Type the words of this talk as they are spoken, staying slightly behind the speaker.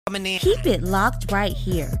Keep it locked right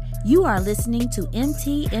here. You are listening to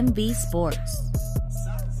MTMV Sports.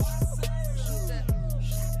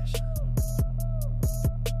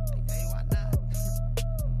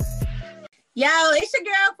 Yo, it's your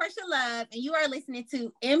girl, Pressure Love, and you are listening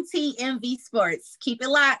to MTMV Sports. Keep it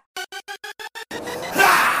locked.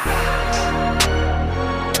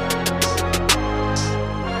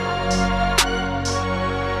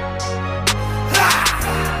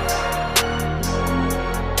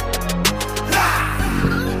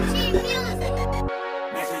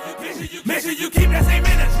 Make sure you keep that same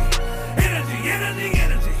energy.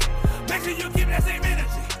 Make sure you keep that same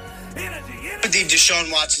energy. The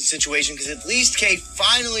Deshaun Watson situation, because at least, Kate,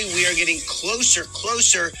 finally we are getting closer,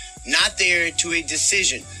 not there to a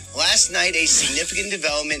decision. Last night, a significant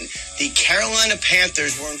development. The Carolina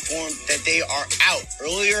Panthers were informed that they are out.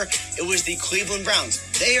 Earlier, it was the Cleveland Browns.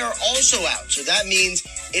 They are also out. So that means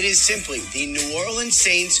it is simply the New Orleans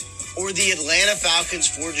Saints or the Atlanta Falcons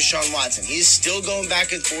for Deshaun Watson. He is still going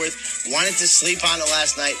back and forth, wanted to sleep on it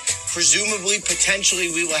last night. Presumably, potentially,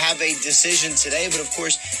 we will have a decision today, but of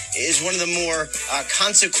course, it is one of the more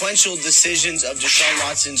consequential decisions of Deshaun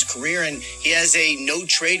Watson's career, and he has a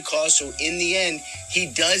no-trade clause, so in the end, he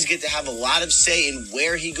does get to have a lot of say in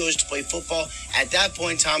where he goes to play football. At that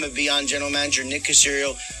point, Tom, it'd be on General Manager Nick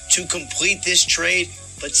Caserio to complete this trade,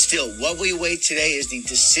 but still, what we await today is the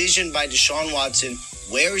decision by Deshaun Watson.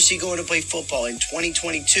 Where is he going to play football in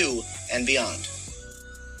 2022 and beyond?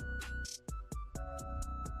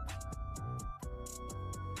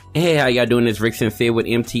 Hey, how y'all doing? It's Rick Sincere with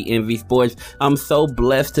MTMV Sports. I'm so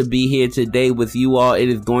blessed to be here today with you all. It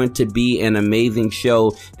is going to be an amazing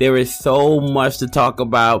show. There is so much to talk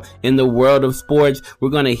about in the world of sports. We're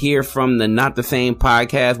going to hear from the Not the Same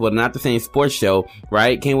podcast, well, Not the Same Sports Show,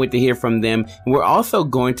 right? Can't wait to hear from them. We're also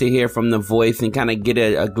going to hear from The Voice and kind of get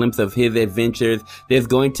a glimpse of his adventures. There's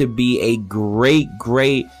going to be a great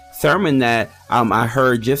sermon that I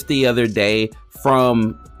heard just the other day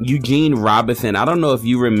from Eugene Robinson. I don't know if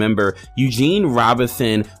you remember, Eugene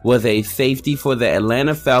Robinson was a safety for the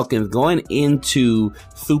Atlanta Falcons going into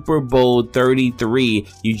Super Bowl 33.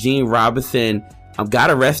 Eugene Robinson got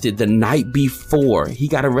arrested the night before. He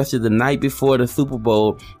got arrested the night before the Super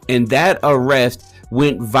Bowl, and that arrest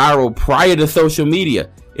went viral prior to social media.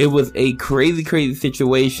 It was a crazy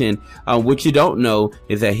situation. What you don't know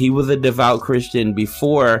is that he was a devout Christian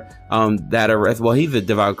before that arrest. Well, he's a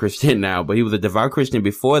devout Christian now, but he was a devout Christian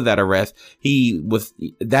before that arrest. He was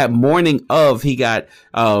that morning of he got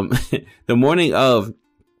he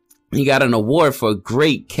got an award for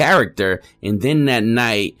great character, and then that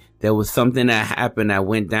night there was something that happened that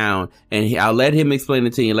went down, and I'll let him explain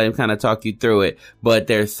it to you, let him kind of talk you through it, but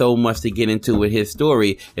there's so much to get into with his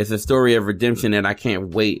story. It's a story of redemption that I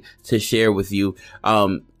can't wait to share with you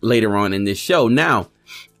later on in this show. Now,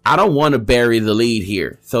 I don't want to bury the lead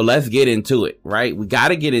here, so let's get into it, right? We got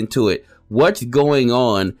to get into it. What's going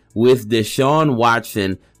on with Deshaun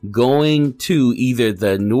Watson going to either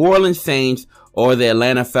the New Orleans Saints or the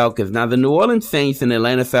Atlanta Falcons? Now, the New Orleans Saints and the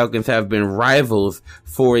Atlanta Falcons have been rivals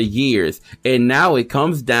for years, and now it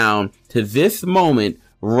comes down to this moment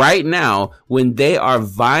right now when they are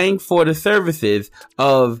vying for the services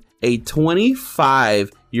of a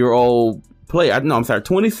 26-year-old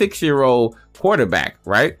quarterback,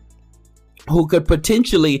 right? Who could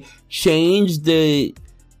potentially change the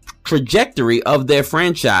trajectory of their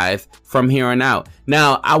franchise from here on out.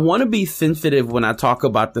 Now, I want to be sensitive when I talk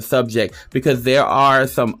about the subject because there are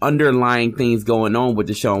some underlying things going on with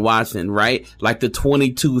Deshaun Watson, right? Like the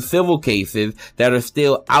 22 civil cases that are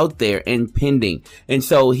still out there and pending. And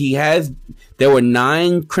so there were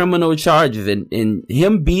 9 criminal charges, and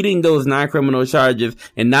him beating those 9 criminal charges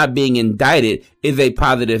and not being indicted is a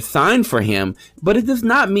positive sign for him, but it does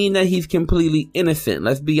not mean that he's completely innocent.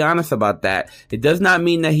 Let's be honest about that. It does not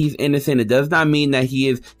mean that he's innocent. It does not mean that he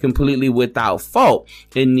is completely without fault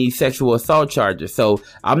in these sexual assault charges. So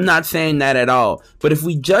I'm not saying that at all. But if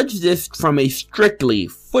we judge this from a strictly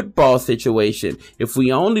football situation, if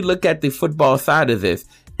we only look at the football side of this,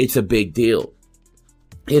 it's a big deal.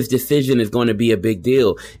 His decision is going to be a big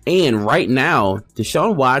deal. And right now,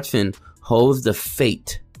 Deshaun Watson holds the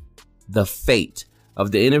fate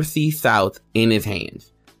of the NFC South in his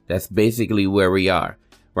hands. That's basically where we are,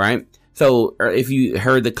 right? So if you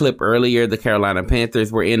heard the clip earlier, the Carolina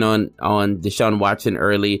Panthers were in on Deshaun Watson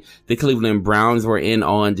early. The Cleveland Browns were in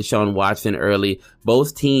on Deshaun Watson early.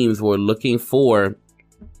 Both teams were looking for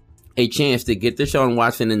a chance to get Deshaun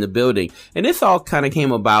Watson in the building. And this all kind of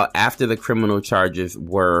came about after the criminal charges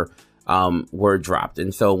were were dropped.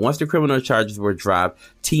 And so once the criminal charges were dropped,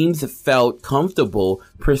 teams felt comfortable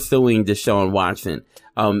pursuing Deshaun Watson,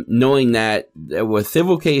 knowing that there were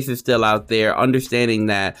civil cases still out there, understanding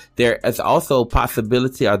that there is also the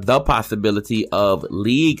possibility of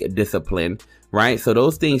league discipline, right? So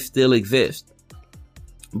those things still exist.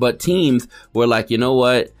 But teams were like, you know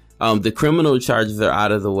what? The criminal charges are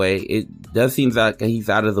out of the way. It does seem like he's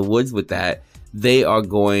out of the woods with that. They are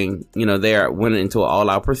going, they are went into an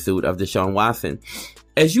all-out pursuit of Deshaun Watson.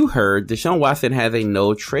 As you heard, Deshaun Watson has a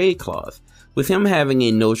no-trade clause. With him having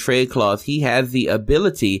a no-trade clause, he has the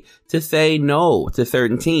ability to say no to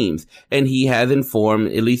certain teams. And he has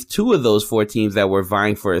informed at least 2 of those 4 teams that were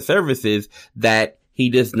vying for his services that he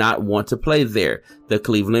does not want to play there. The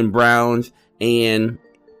Cleveland Browns and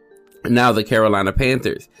now the Carolina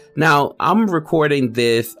Panthers. Now, I'm recording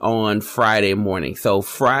this on Friday morning. So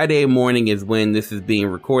Friday morning is when this is being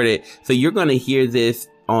recorded. So you're going to hear this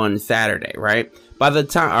on Saturday, right? By the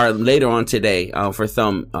time, or later on today, for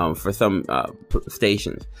some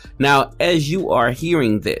stations. Now, as you are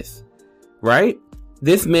hearing this, right?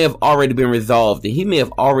 This may have already been resolved, and he may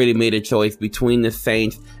have already made a choice between the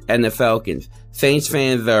Saints and the Falcons. Saints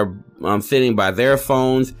fans are sitting by their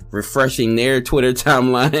phones, refreshing their Twitter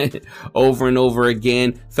timeline over and over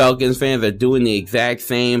again. Falcons fans are doing the exact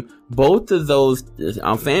same. Both of those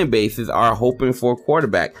fan bases are hoping for a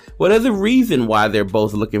quarterback. Well, there's a reason why they're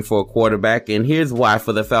both looking for a quarterback, and here's why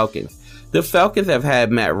for the Falcons. The Falcons have had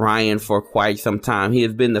Matt Ryan for quite some time. He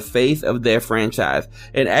has been the face of their franchise.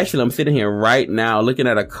 And actually, I'm sitting here right now looking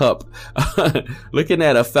at a cup, looking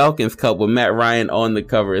at a Falcons cup with Matt Ryan on the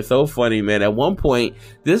cover. It's so funny, man. At one point,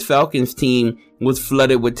 this Falcons team was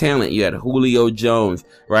flooded with talent. You had Julio Jones,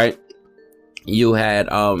 right? You had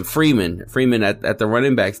Freeman at the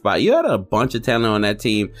running back spot. You had a bunch of talent on that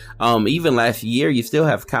team. Even last year, you still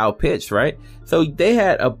have Kyle Pitts, right? So they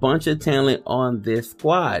had a bunch of talent on this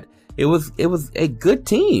squad. It was a good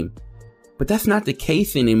team, but that's not the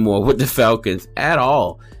case anymore with the Falcons at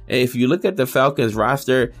all. If you look at the Falcons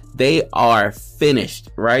roster, they are finished,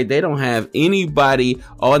 right? They don't have anybody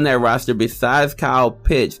on that roster besides Kyle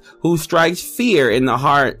Pitts who strikes fear in the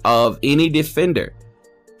heart of any defender.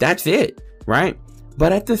 That's it, right?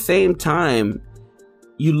 But at the same time,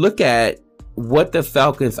 you look at what the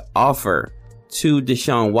Falcons offer to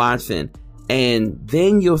Deshaun Watson, and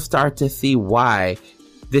then you'll start to see why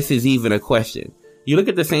this is even a question. You look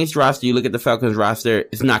at the Saints roster, you look at the Falcons roster,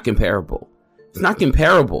 it's not comparable. It's not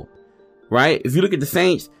comparable, right? If you look at the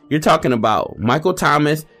Saints, you're talking about Michael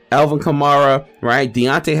Thomas, Alvin Kamara, right?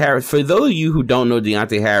 Deontay Harris. For those of you who don't know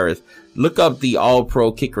Deontay Harris, look up the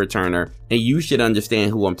All-Pro kick returner, and you should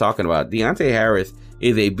understand who I'm talking about. Deontay Harris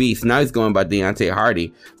is a beast. Now he's going by Deontay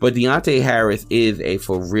Hardy, but Deontay Harris is a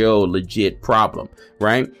for real legit problem,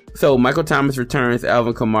 right? So Michael Thomas returns,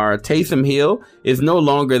 Alvin Kamara. Taysom Hill is no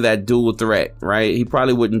longer that dual threat, right? He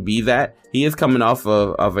probably wouldn't be that. He is coming off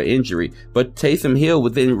of an injury, but Taysom Hill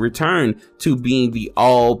would then return to being the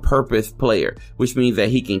all-purpose player, which means that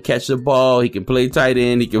he can catch the ball, he can play tight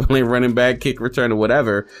end, he can play running back, kick return, or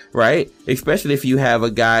whatever, right? Especially if you have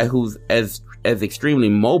a guy who's as extremely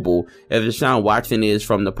mobile as Deshaun Watson is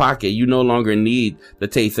from the pocket. You no longer need the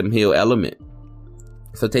Taysom Hill element.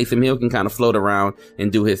 So Taysom Hill can kind of float around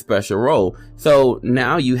and do his special role. So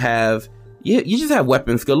now you just have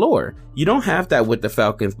weapons galore. You don't have that with the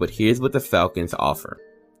Falcons, but here's what the Falcons offer.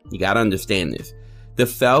 You got to understand this. The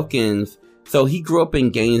Falcons, so he grew up in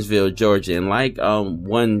Gainesville, Georgia, and like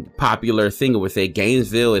one popular singer would say,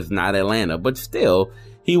 Gainesville is not Atlanta, but still,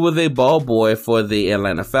 he was a ball boy for the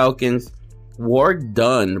Atlanta Falcons. Warrick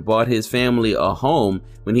Dunn bought his family a home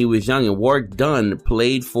when he was young, and Warrick Dunn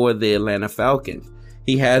played for the Atlanta Falcons.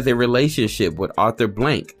 He has a relationship with Arthur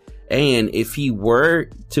Blank. And if he were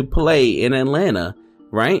to play in Atlanta,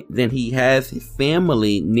 right, then he has his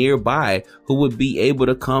family nearby who would be able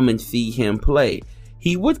to come and see him play.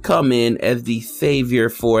 He would come in as the savior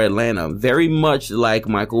for Atlanta, very much like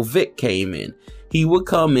Michael Vick came in. He would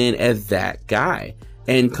come in as that guy.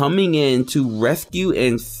 And coming in to rescue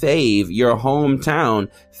and save your hometown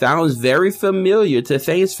sounds very familiar to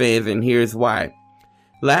Saints fans, and here's why.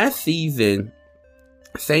 Last season,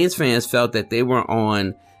 Saints fans felt that they were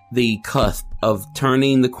on the cusp of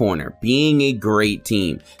turning the corner, being a great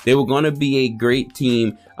team. They were going to be a great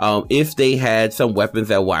team if they had some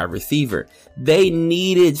weapons at wide receiver. They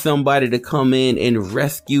needed somebody to come in and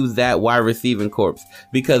rescue that wide receiving corps,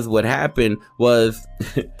 because what happened was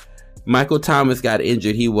Michael Thomas got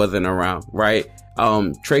injured. He wasn't around, right?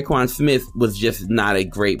 Traquan Smith was just not a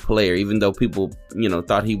great player, even though people,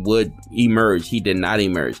 thought he would emerge. He did not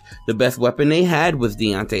emerge. The best weapon they had was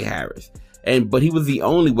Deontay Harris. but he was the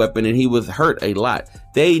only weapon, and he was hurt a lot.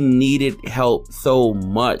 They needed help so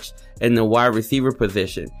much in the wide receiver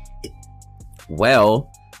position.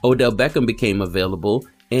 Well, Odell Beckham became available,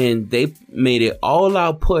 and they made it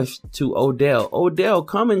all-out push to Odell. Odell,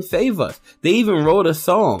 come and save us. They even wrote a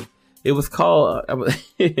song. It was called "I'm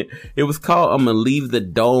Gonna Leave the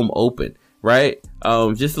Dome Open," right?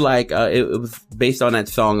 Just like it was based on that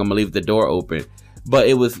song, "I'm Gonna Leave the Door Open." But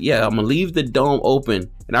it was, I'm gonna leave the dome open.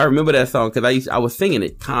 And I remember that song because I was singing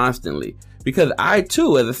it constantly. Because I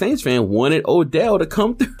too, as a Saints fan, wanted Odell to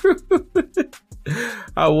come through.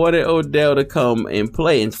 I wanted Odell to come and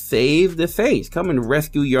play and save the Saints. Come and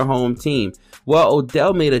rescue your home team. Well,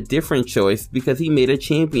 Odell made a different choice because he made a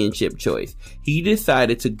championship choice. He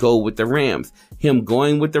decided to go with the Rams. Him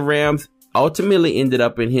going with the Rams ultimately ended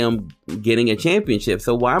up in him getting a championship.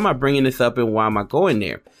 So why am I bringing this up and why am I going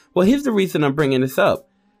there? Well, here's the reason I'm bringing this up.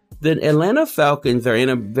 The Atlanta Falcons are in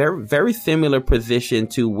a very, very similar position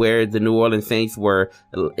to where the New Orleans Saints were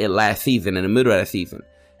last season, in the middle of that season.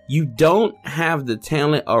 You don't have the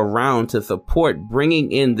talent around to support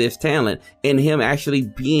bringing in this talent and him actually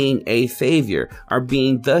being a savior or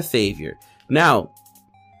being the savior. Now,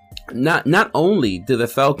 not only do the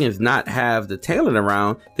Falcons not have the talent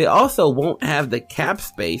around, they also won't have the cap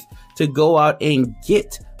space to go out and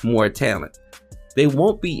get more talent. They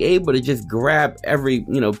won't be able to just grab every,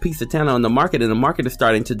 piece of talent on the market, and the market is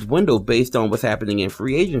starting to dwindle based on what's happening in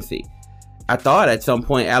free agency. I thought at some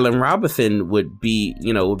point Allen Robinson would be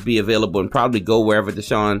available and probably go wherever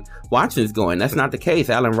Deshaun Watson's going. That's not the case.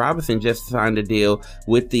 Allen Robinson just signed a deal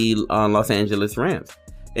with the Los Angeles Rams.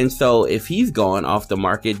 And so if he's gone off the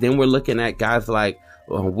market, then we're looking at guys like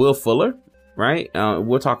Will Fuller, right?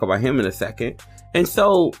 We'll talk about him in a second. And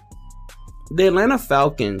so the Atlanta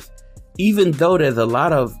Falcons, even though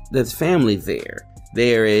there's family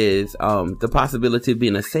there is the possibility of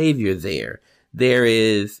being a savior there. There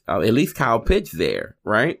is at least Kyle Pitts there,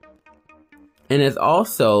 right? And there's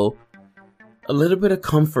also a little bit of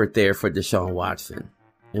comfort there for Deshaun Watson.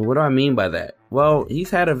 And what do I mean by that? Well, he's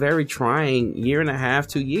had a very trying 1.5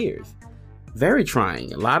 to 2 years. Very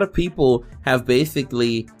trying. A lot of people have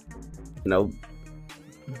basically,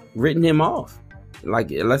 written him off. Like,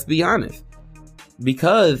 let's be honest.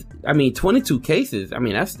 Because, 22 cases,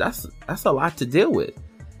 that's a lot to deal with.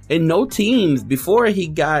 And no teams, before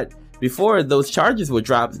those charges were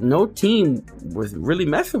dropped, no team was really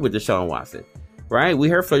messing with Deshaun Watson, right? We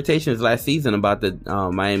heard flirtations last season about the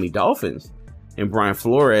Miami Dolphins and Brian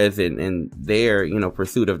Flores and their,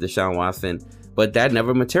 pursuit of Deshaun Watson, but that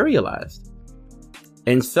never materialized.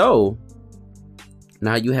 And so,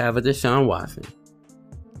 now you have a Deshaun Watson.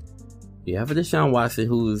 You have a Deshaun Watson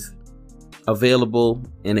who's available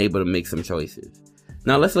and able to make some choices.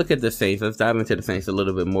 Now let's look at the Saints. Let's dive into the Saints a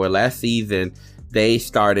little bit more. Last season, they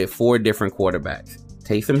started 4 different quarterbacks: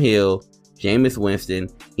 Taysom Hill, Jameis Winston,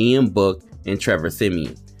 Ian Book, and Trevor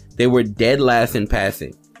Siemian. They were dead last in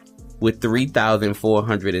passing with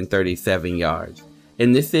 3,437 yards.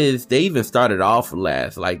 And they even started off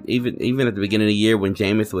last. Like even at the beginning of the year when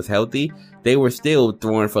Jameis was healthy, they were still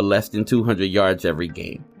throwing for less than 200 yards every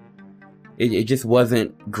game. It just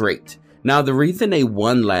wasn't great. Now, the reason they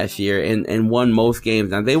won last year and won most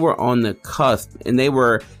games, now they were on the cusp, and they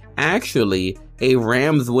were actually a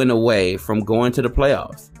Rams win away from going to the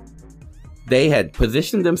playoffs. They had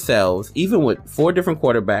positioned themselves, even with 4 different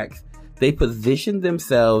quarterbacks, they positioned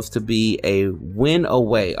themselves to be a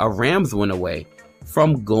Rams win away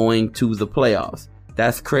from going to the playoffs.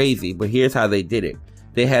 That's crazy, but here's how they did it.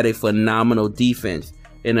 They had a phenomenal defense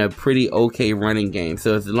and a pretty okay running game.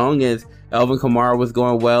 So as long as Alvin Kamara was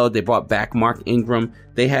going well, they brought back Mark Ingram,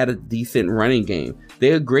 they had a decent running game.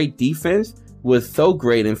 Their great defense was so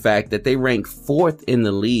great, in fact, that they ranked 4th in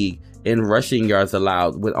the league in rushing yards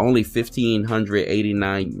allowed, with only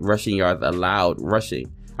 1,589 rushing yards allowed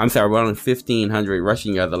rushing. only 1,500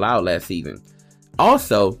 rushing yards allowed last season.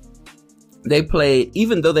 Also, they played,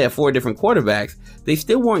 even though they had 4 different quarterbacks, they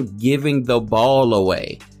still weren't giving the ball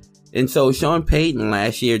away. And so Sean Payton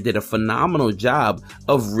last year did a phenomenal job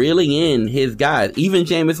of reeling in his guys, even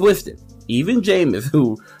Jameis Winston. Even Jameis,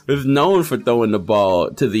 who is known for throwing the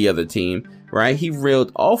ball to the other team, right? He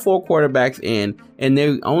reeled all 4 quarterbacks in, and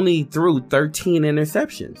they only threw 13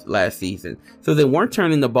 interceptions last season. So they weren't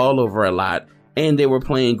turning the ball over a lot, and they were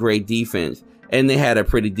playing great defense, and they had a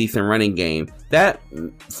pretty decent running game that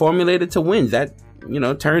formulated to wins, that,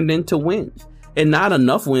 turned into wins. And not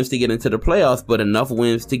enough wins to get into the playoffs, but enough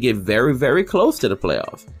wins to get very, very close to the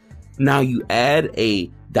playoffs. Now you add a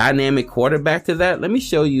dynamic quarterback to that. Let me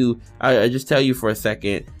show you, I just tell you for a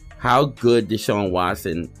second how good Deshaun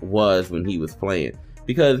Watson was when he was playing.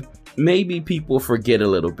 Because maybe people forget a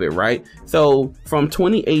little bit, right? So from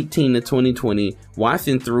 2018 to 2020,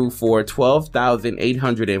 Watson threw for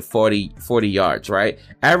 12,840 yards, right?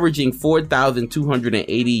 Averaging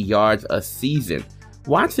 4,280 yards a season.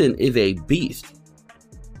 Watson is a beast.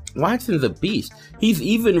 Watson's a beast. He's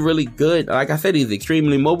even really good. Like I said, he's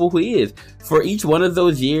extremely mobile. He is. For each one of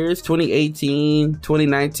those years, 2018,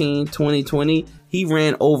 2019, 2020, he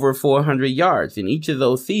ran over 400 yards in each of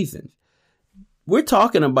those seasons. We're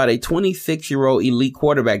talking about a 26-year-old elite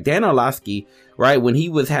quarterback. Dan Orlovsky, right, when he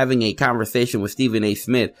was having a conversation with Stephen A.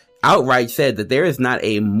 Smith, outright said that there is not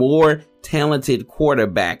a more talented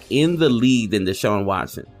quarterback in the league than Deshaun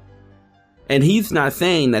Watson. And he's not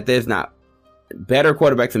saying that there's not better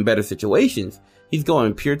quarterbacks in better situations. He's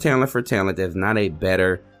going pure talent for talent. There's not a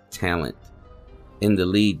better talent in the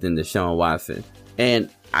league than Deshaun Watson. And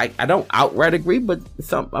I don't outright agree, but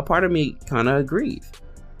a part of me kind of agrees.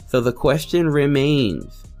 So the question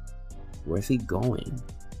remains, where's he going?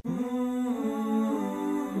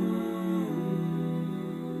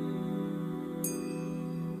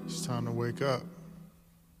 It's time to wake up.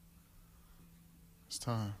 It's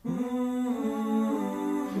time.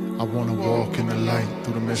 I wanna walk in the light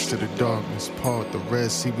through the midst of the darkness. Part the Red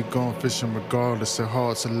Sea, we gone fishing regardless. Their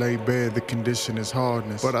hearts are laid bare, the condition is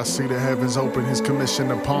hardness. But I see the heavens open, his commission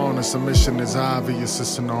upon us. A mission is obvious,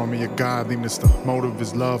 it's an army of godliness. The motive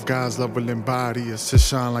is love, God's love will embody us. To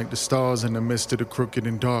shine like the stars in the midst of the crooked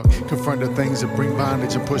and dark. Confront the things that bring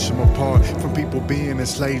bondage and push them apart. From people being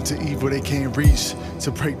enslaved to evil they can't reach.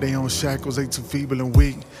 To break their own shackles, they too feeble and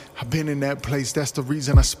weak. I've been in that place, that's the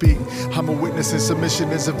reason I speak. I'm a witness in submission,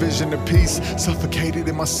 there's a vision of peace. Suffocated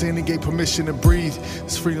in my sin and gave permission to breathe.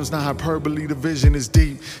 This freedom's not hyperbole, the vision is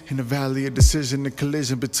deep. In the valley of decision, the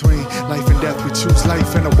collision between life and death, we choose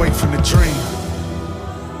life and away from the dream.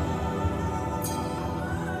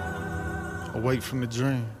 Away from the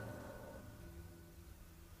dream.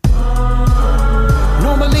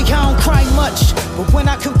 Normally I don't cry much, but when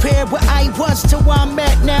I compare where I was to where I'm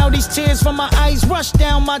at now, these tears from my eyes rush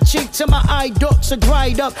down my cheek till my eye ducts are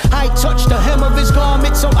dried up. I touch the hem of his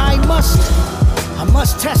garment, so I must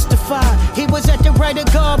testify. He was at the right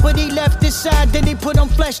of God, but he left his side. Then he put on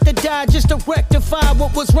flesh to die just to rectify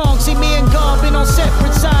what was wrong. See, me and God been on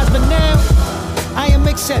separate sides, but now I am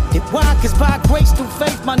accepted. Why? Cause by grace through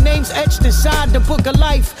faith, my name's etched inside the book of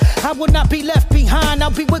life. I will not be left behind.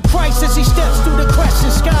 I'll be with Christ as he steps through the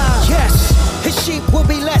crescent sky. Yes, his sheep will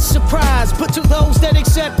be less surprised. But to those that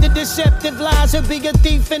accept the deceptive lies, he'll be a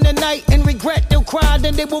thief in the night and regret they'll cry.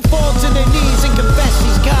 Then they will fall to their knees and confess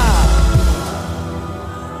he's God.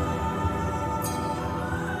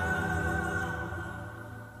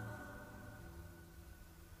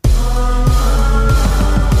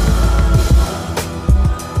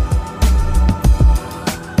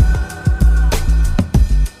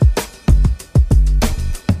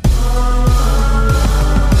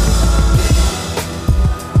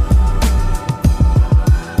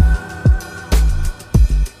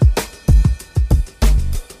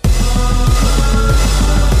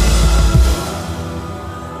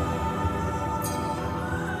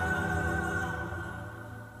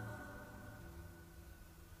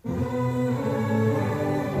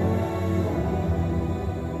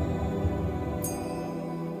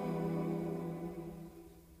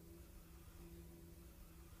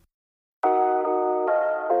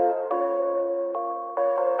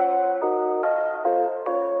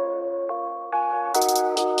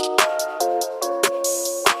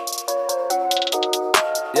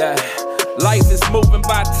 Yeah, life is moving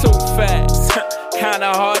by too fast. Kinda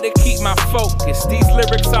hard to keep my focus. These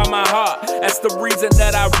lyrics are my heart. That's the reason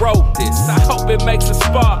that I wrote this. I hope it makes a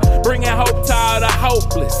spark, bringing hope to all the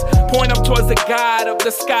hopeless. Point them towards the God of the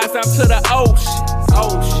skies, down to the oceans.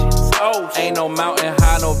 Oceans, oceans. Ain't no mountain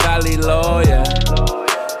high, no valley low, yeah.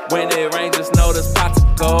 When it rains, just know there's pot to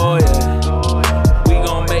go, yeah. We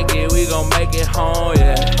gon' make it home,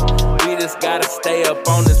 yeah. We just gotta stay up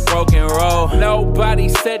on this broken road. Nobody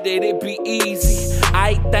said that it'd be easy.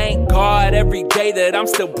 I thank God every day that I'm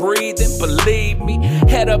still breathing. Believe me,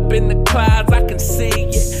 head up in the clouds, I can see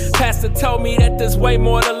it. Pastor told me that there's way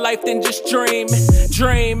more to life than just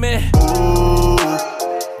dreaming. Ooh,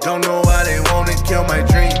 don't know why they wanna kill my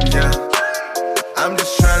dreams, yeah. I'm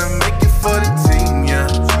just trying to make it for the team, yeah.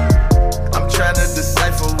 I'm trying to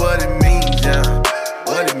decipher what it means, yeah.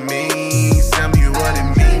 What it means, tell me what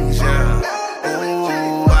it means, yeah.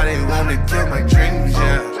 Ooh, why they wanna kill my dreams,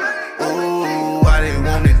 yeah. Ooh, why they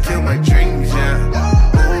wanna kill my dreams, yeah.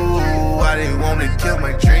 Ooh, why they wanna kill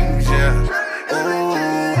my dreams, yeah.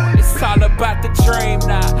 Ooh. It's all about the dream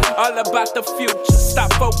now, all about the future.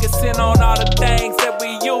 Stop focusing on all the things that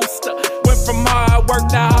we used to. Went from hard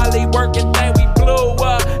worked the Holly working thing, we blew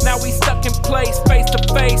up. Now we stuck in place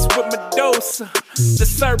to face with Medusa. The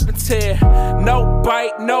serpent's here, no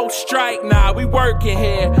bite, no strike. Nah, we working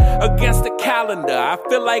here against the calendar. I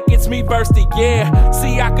feel like it's me versus the year.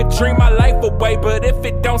 See, I could dream my life away, but if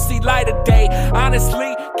it don't see light of day,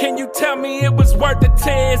 honestly, can you tell me it was worth the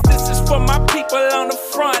tears? This is for my people on the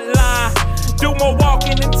front line. Do more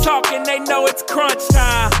walking and talking, they know it's crunch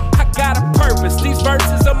time. I got a purpose, these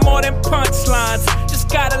verses are more than punchlines. Just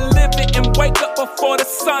gotta live it and wake up before the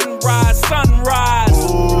sunrise.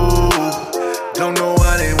 Ooh, don't know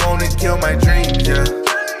why they wanna kill my dreams, yeah.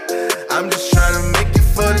 I'm just trying to make it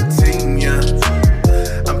for the team, yeah.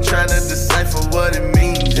 I'm trying to decipher what it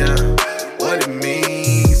means, yeah. What it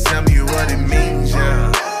means, tell me what it means,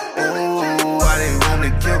 yeah. Ooh, why they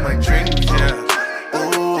wanna kill my dreams, yeah.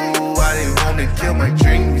 Ooh, why they wanna kill my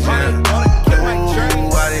dreams, yeah. Ooh,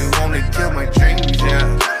 why they wanna kill my dreams,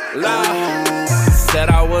 yeah. Said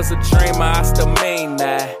I was a dreamer, I still mean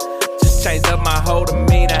that. Just changed up my whole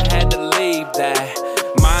demeanor, had to leave that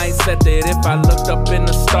mindset that if I looked up in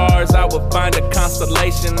the stars, I would find a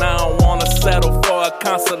constellation. I don't wanna settle for a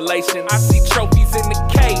consolation. I see trophies in the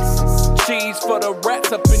cases, cheese for the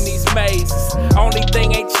rats up in these mazes. Only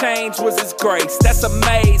thing ain't changed was his grace, that's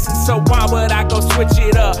amazing. So why would I go switch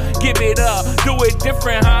it up, give it up, do it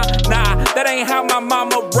different, huh? Nah, that ain't how my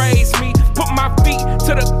mama raised me. Put my feet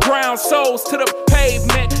to the ground, soles to the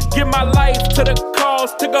pavement. Give my life to the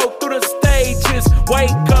cause, to go through the stages.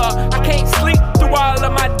 Wake up, I can't sleep through all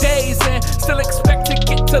of my days and still expect to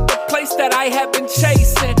get to the place that I have been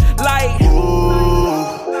chasing. Like,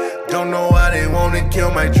 ooh, don't know why they wanna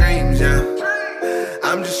kill my dreams, yeah.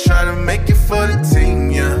 I'm just trying to make it for the team,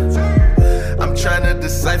 yeah. I'm trying to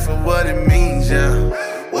decipher what it means, yeah.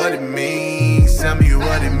 What it means, tell me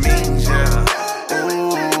what it means, yeah.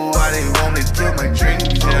 Ooh, why they wanna kill my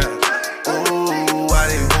dreams, yeah. Ooh, why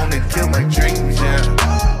they wanna kill my dreams, yeah.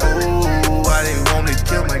 Ooh, why they wanna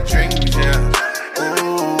kill my dreams, yeah.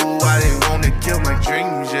 Ooh, why they wanna kill my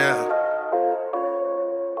dreams, yeah.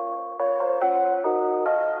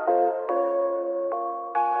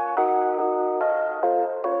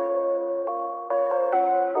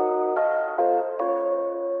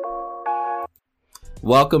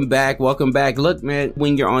 Welcome back. Look, man,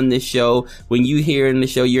 when you're on this show, when you hear in the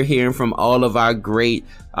show, you're hearing from all of our great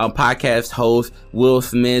podcast hosts, Will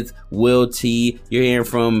Smith, Will T. You're hearing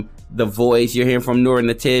from The Voice. You're hearing from Noor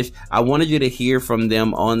Natish. I wanted you to hear from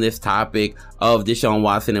them on this topic of Deshaun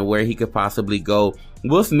Watson and where he could possibly go.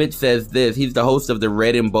 Will Smith says this. He's the host of the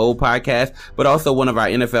Red and Bold podcast, but also one of our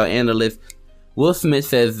NFL analysts. Will Smith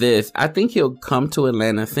says this: I think he'll come to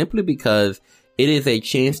Atlanta simply because it is a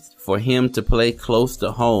chance for him to play close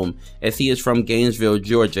to home, as he is from Gainesville,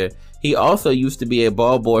 Georgia. He also used to be a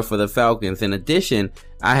ball boy for the Falcons. In addition,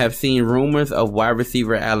 I have seen rumors of wide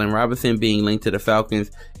receiver Allen Robinson being linked to the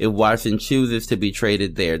Falcons if Washington chooses to be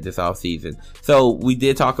traded there this offseason. So we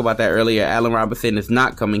did talk about that earlier. Allen Robinson is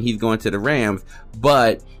not coming. He's going to the Rams.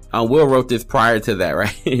 But Will wrote this prior to that,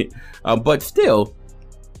 right? But still,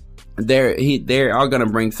 they are going to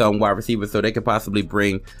bring some wide receivers, so they could possibly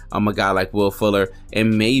bring a guy like Will Fuller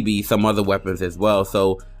and maybe some other weapons as well.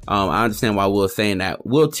 So I understand why Will's saying that.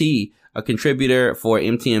 Will T, a contributor for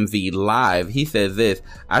MTMV Live, he says this: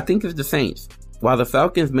 I think it's the Saints. While the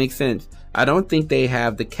Falcons make sense, I don't think they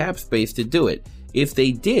have the cap space to do it. If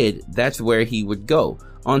they did, that's where he would go.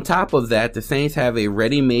 On top of that, the Saints have a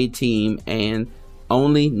ready-made team and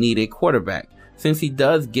only need a quarterback. Since he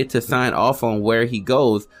does get to sign off on where he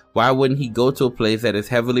goes, why wouldn't he go to a place that is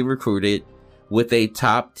heavily recruited with a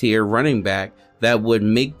top tier running back that would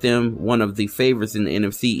make them one of the favorites in the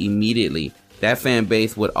NFC immediately? That fan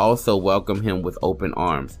base would also welcome him with open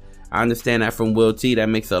arms. I understand that from Will T. That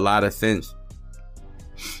makes a lot of sense.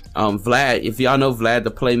 Vlad, if y'all know Vlad,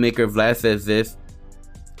 the playmaker, Vlad says this: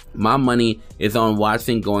 my money is on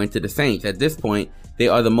Watson going to the Saints. At this point, they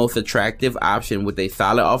are the most attractive option with a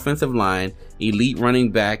solid offensive line, elite running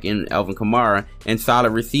back in Alvin Kamara, and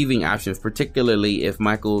solid receiving options, particularly if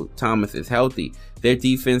Michael Thomas is healthy. Their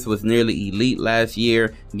defense was nearly elite last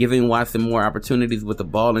year, giving Watson more opportunities with the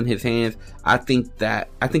ball in his hands. I think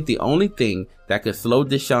the only thing that could slow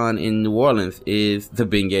Deshaun in New Orleans is the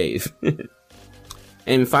beignets.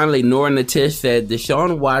 And finally, Noor Natish said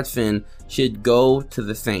Deshaun Watson should go to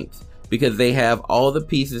the Saints because they have all the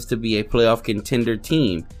pieces to be a playoff contending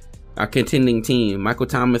team. Michael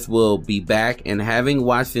Thomas will be back, and having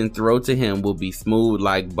Watson throw to him will be smooth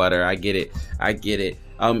like butter. I get it.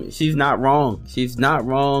 She's not wrong.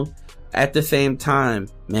 At the same time,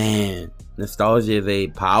 man, nostalgia is a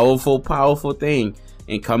powerful thing.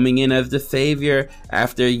 and coming in as the savior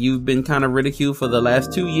after you've been kind of ridiculed for the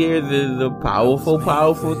last 2 years is a powerful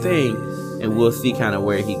thing. And we'll see kind of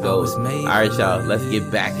where he goes. All right, y'all, let's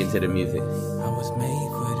get back into the music. I was made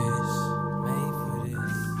for this.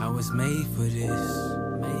 I was made for this.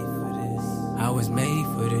 I was made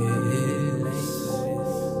for this.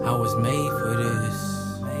 I was made for this.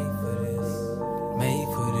 Made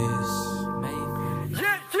for this.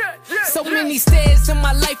 So many stairs in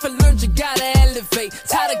my life, I learned you gotta elevate.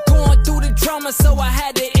 Tired of going through the drama, so I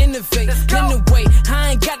had to innovate. Anyway,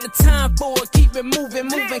 I ain't got the time for it. Keep it moving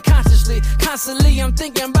consciously. Constantly, I'm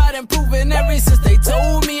thinking about improving. Ever since they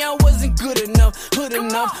told me I wasn't good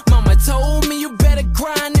enough. Mama told me you better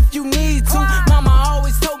grind if you need to. Mama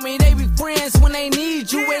always told me they be friends when they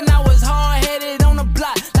need you. And I was hard-headed on the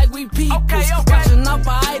block like we peoples. Watching out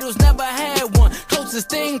for idols, never had one. Closest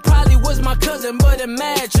thing probably was my cousin, but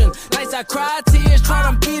imagine nights I cried tears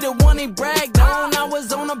trying to be the one he bragged on. I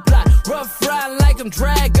was on the block, rough riding like I'm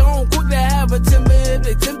drag on. Quick to have a timber if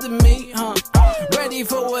they tempted me, ready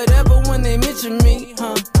for whatever when they mention me,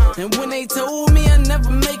 And when they told me I'd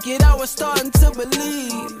never make it, I was starting to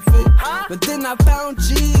believe it. But then I found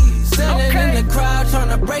G's standing in the crowd trying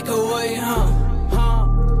to break away,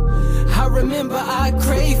 I remember I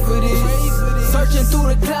craved for this, searching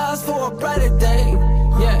through the clouds for a brighter day.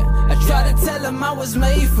 Yeah, I tried to tell him I was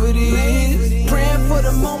made for this, praying for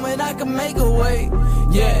the moment I could make a way.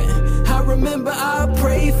 Yeah, I remember I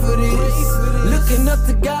prayed for this, looking up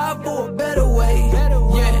to God for a better way.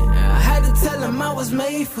 Yeah, I had to tell him I was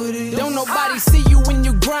made for this. Don't nobody see you when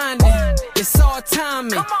you grinding, it's all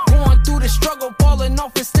timing. Going through the struggle, falling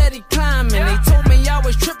off and steady climbing. They told me I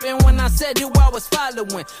was tripping when I said who I was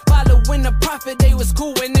following. Following the prophet, they was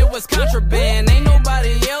cool when it was contraband. Ain't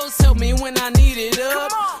nobody else help me when I needed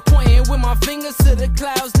up. Pointing with my fingers to the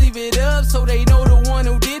clouds, leave it up so they know the one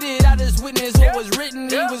who did it. I just witnessed what was written,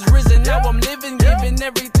 he was risen. Now I'm living, giving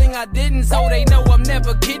everything I didn't, so they know I'm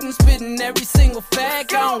never kidding. Spitting every single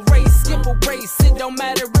fact. I don't race, skip a race, it don't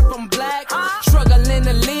matter if I'm black. Struggling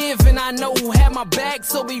to live, and I know who had my back.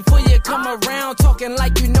 So before you come around talking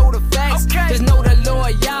like you know the facts, just know the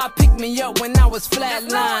Lord, y'all picked me up when I was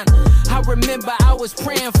flatline. I remember I was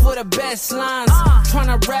praying for the best lines,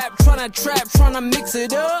 tryna rap, tryna trap, tryna mix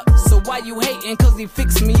it up. So why you hating? Cause he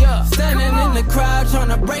fixed me up. Standing in the crowd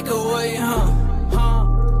tryna break away,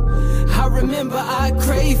 I remember I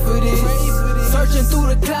craved for this, searching through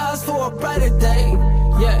the clouds for a brighter day.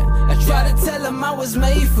 Yeah, I tried to tell him I was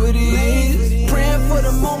made for this, praying for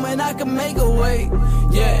the moment I could make a way.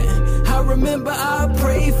 Yeah, I remember I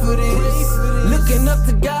prayed for this, looking up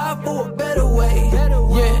to God for a better way. Yeah,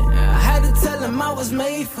 I had to tell him I was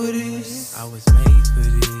made for this. I was made for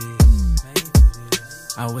this.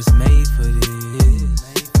 I was made for this.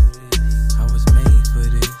 I was made for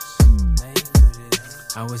this.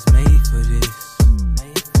 I was made for this.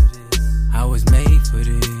 I was made for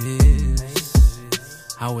this.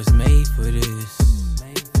 I was made for this.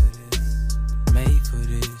 Made for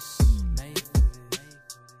this.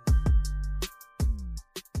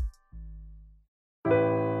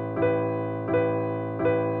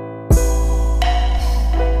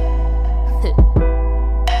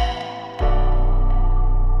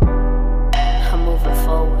 I'm moving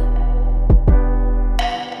forward.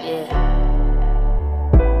 Yeah.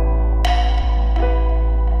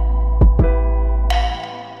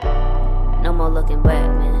 No more looking back,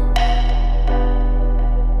 man.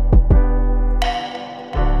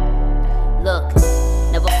 Look,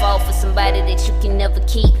 never fall for somebody that you can never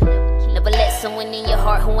keep. Never let someone in your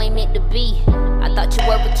heart who ain't meant to be. I thought you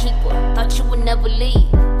were a keeper, thought you would never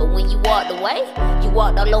leave. But when you walked away, you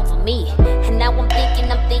walked all over me. And now I'm thinking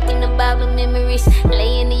about the memories.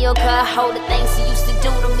 Laying in your car, all the things you used to do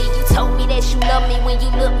to me. You told me that you love me when you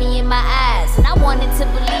looked me in my eyes. And I wanted to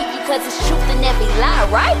believe you cause it's truth in every lie,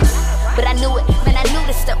 right? But I knew it, man, I knew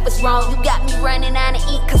this stuff was wrong. You got me running out of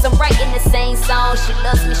ink cause I'm writing the same song. She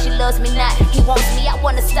loves me not. He wants me, I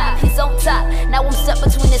wanna stop. He's on top, now I'm stuck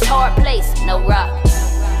between this hard place. No rock,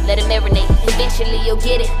 let it marinate, eventually you'll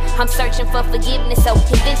get it. I'm searching for forgiveness, so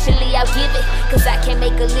eventually I'll give it. Cause I can't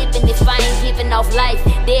make a living if I ain't giving off life.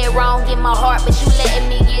 Dead wrong in my heart, but you letting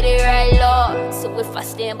me get it right, Lord. So if I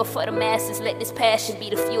stand before the masses, let this passion be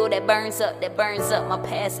the fuel that burns up my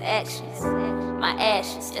past actions. My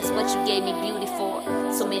ashes, that's what you gave me beauty for.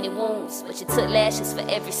 So many wounds, but you took lashes for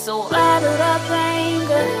every sore. Bottled up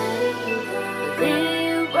anger, but then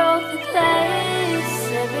you broke the glass.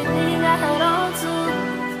 Everything I held on to,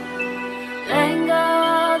 letting go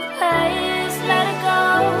of the past. Let it go,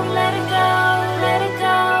 let it go, let it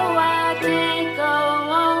go. I can't go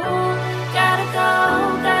on. Gotta go,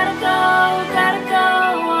 gotta go, gotta go.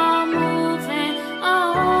 I'm moving on.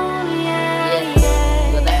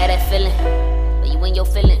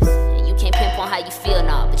 how you feel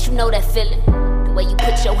now, but you know that feeling. The way you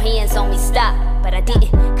put your hands on me, stop, but I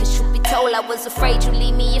didn't. Cause truth be told, I was afraid you'd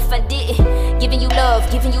leave me if I didn't. Giving you love,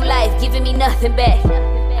 giving you life, giving me nothing back.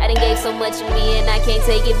 I done gave so much of me and I can't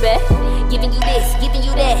take it back. Giving you this, giving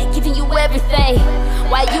you that, giving you everything.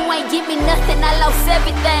 Why you ain't give me nothing, I lost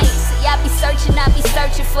everything. See, I be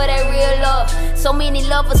searching for that real love. So many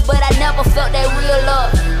lovers, but I never felt that real love.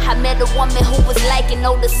 I met a woman who was like an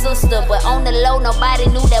older sister, but on the low, nobody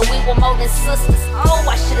knew that we were more than sisters. Oh,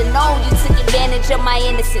 I should've known you took advantage of my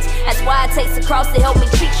innocence. That's why it takes a cross to help me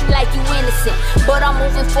treat you like you innocent. But I'm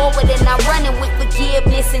moving forward and I'm running with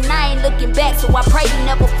forgiveness, and I ain't looking back, so I pray you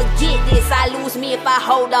never forget this. I lose me if I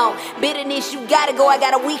hold on. Bitterness, you gotta go. I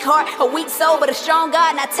got a weak heart, a weak soul, but a strong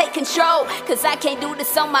God, and I take control. Cause I can't do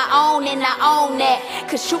this on my own, and I own that.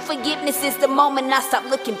 Cause true forgiveness is the moment I stop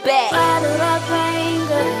looking back. Bottled up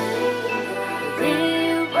anger, then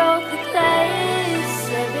you broke the glass.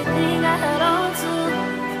 Everything I held on to,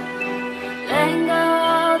 letting go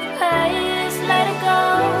of the past. Let it go,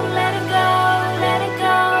 let it go, let it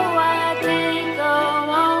go. I can't go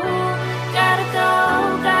on. Gotta go,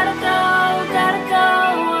 gotta go, gotta go.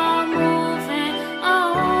 I'm moving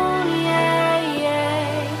on, yeah, yeah.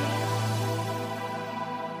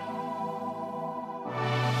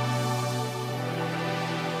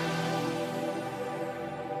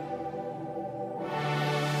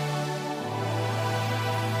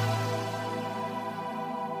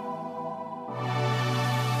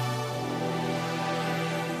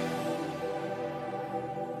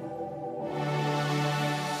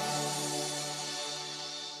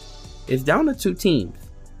 It's down to two teams.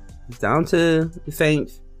 It's down to the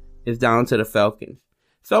Saints. It's down to the Falcons.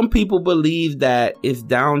 Some people believe that it's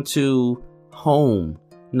down to home,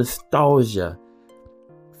 nostalgia,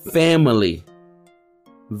 family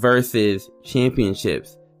versus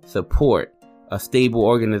championships, support, a stable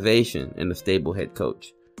organization, and a stable head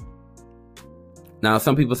coach. Now,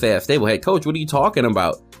 some people say a stable head coach. What are you talking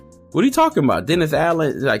about? What are you talking about? Dennis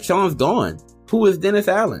Allen, like Sean's gone. Who is Dennis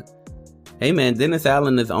Allen? Hey man, Dennis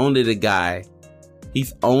Allen is only the guy.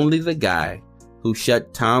 He's only the guy who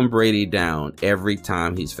shut Tom Brady down every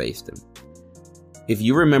time he's faced him. If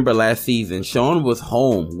you remember last season, Sean was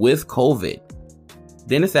home with COVID.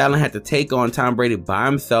 Dennis Allen had to take on Tom Brady by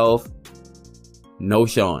himself. No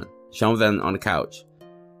Sean. Sean was on the couch.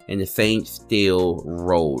 And the Saints still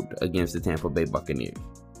rolled against the Tampa Bay Buccaneers.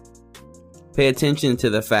 Pay attention to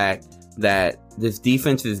the fact that this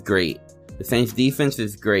defense is great. The Saints defense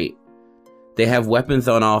is great. They have weapons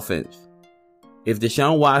on offense. If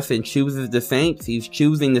Deshaun Watson chooses the Saints, he's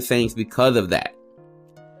choosing the Saints because of that.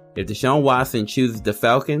 If Deshaun Watson chooses the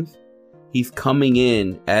Falcons, he's coming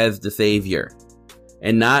in as the savior.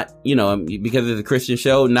 And not, because it's a Christian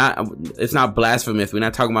show, it's not blasphemous. We're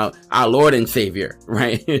not talking about our Lord and Savior,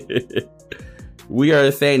 right? We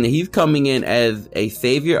are saying that he's coming in as a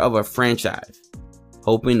savior of a franchise,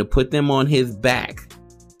 hoping to put them on his back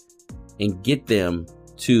and get them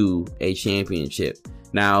to a championship.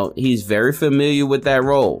 Now, he's very familiar with that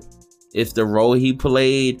role. It's the role he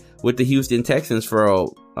played with the Houston Texans for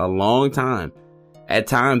a long time. At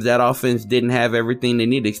times, that offense didn't have everything they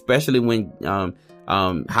needed, especially when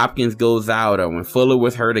Hopkins goes out or when Fuller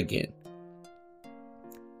was hurt again.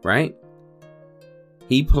 Right?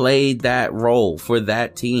 He played that role for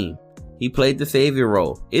that team. He played the savior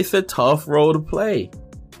role. It's a tough role to play.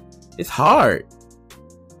 It's hard.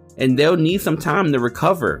 And they'll need some time to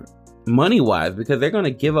recover money-wise because they're going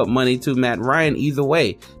to give up money to Matt Ryan either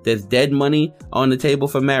way. There's dead money on the table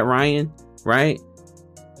for Matt Ryan, right?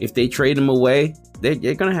 If they trade him away, they're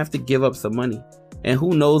going to have to give up some money. And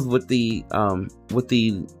who knows what the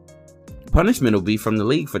punishment will be from the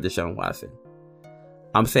league for Deshaun Watson.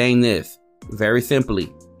 I'm saying this very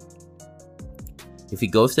simply. If he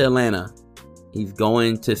goes to Atlanta, he's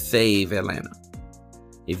going to save Atlanta.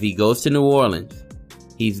 If he goes to New Orleans,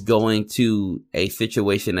 he's going to a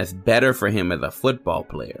situation that's better for him as a football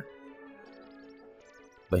player.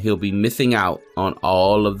 But he'll be missing out on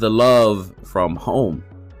all of the love from home.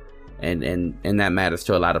 And that matters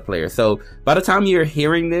to a lot of players. So by the time you're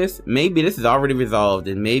hearing this, maybe this is already resolved.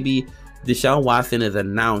 And maybe Deshaun Watson is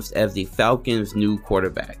announced as the Falcons' new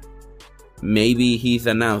quarterback. Maybe he's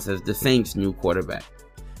announced as the Saints' new quarterback.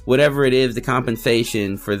 Whatever it is, the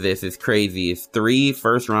compensation for this is crazy. It's 3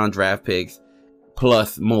 first-round draft picks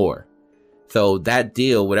plus more. So that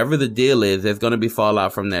deal, whatever the deal is, there's going to be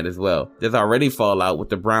fallout from that as well. There's already fallout with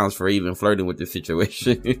the Browns for even flirting with the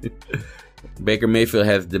situation. Baker Mayfield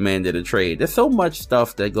has demanded a trade. There's so much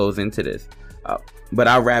stuff that goes into this. But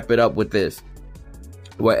I'll wrap it up with this.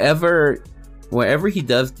 Wherever he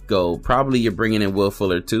does go, probably you're bringing in Will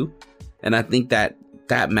Fuller too. And I think that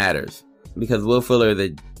matters. because Will Fuller, the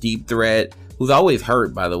deep threat, who's always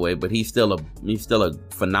hurt, by the way, but he's still a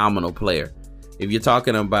phenomenal player. If you're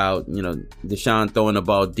talking about, Deshaun throwing the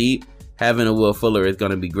ball deep, having a Will Fuller is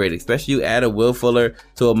going to be great, especially you add a Will Fuller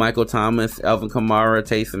to a Michael Thomas, Alvin Kamara,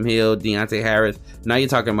 Taysom Hill, Deontay Harris. Now you're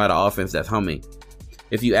talking about an offense that's humming.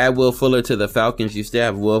 If you add Will Fuller to the Falcons, you still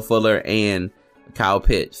have Will Fuller and Kyle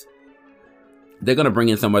Pitts. They're going to bring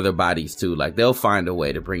in some other bodies too. Like, they'll find a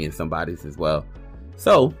way to bring in some bodies as well.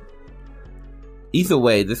 So, either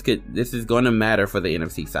way, this is going to matter for the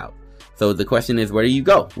NFC South. So the question is, where do you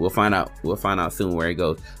go? We'll find out. We'll find out soon where it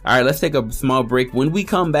goes. All right, let's take a small break. When we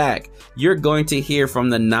come back, you're going to hear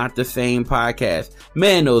from the Not the Same podcast.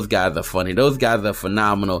 Man, those guys are funny. Those guys are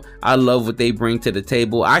phenomenal. I love what they bring to the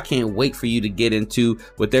table. I can't wait for you to get into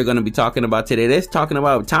what they're going to be talking about today. They're talking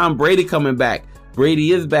about Tom Brady coming back.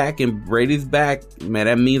 Brady is back, and Brady's back. Man,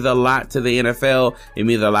 that means a lot to the NFL. It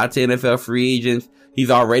means a lot to NFL free agents. He's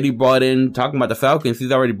already brought in, talking about the Falcons,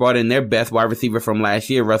 he's already brought in their best wide receiver from last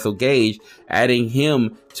year, Russell Gage. Adding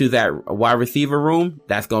him to that wide receiver room,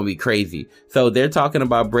 that's going to be crazy. So they're talking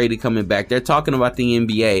about Brady coming back. They're talking about the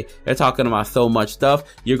NBA. They're talking about so much stuff.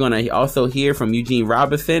 You're going to also hear from Eugene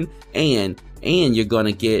Robinson, and you're going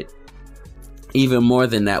to get even more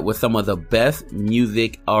than that with some of the best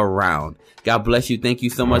music around. God bless you. Thank you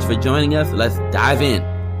so much for joining us. Let's dive in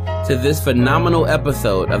to this phenomenal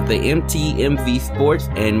episode of the MTMV Sports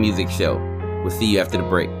and Music Show. We'll see you after the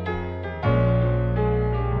break.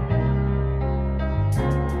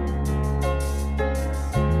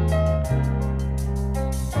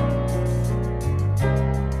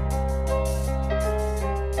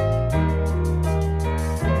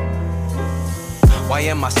 Why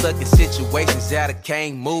am I stuck in situations that I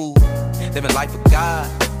can't move? Living life for God,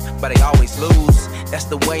 but I always lose. That's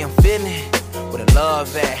the way I'm feeling. Where the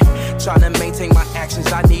love at? Trying to maintain my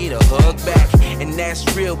actions, I need a hug back. And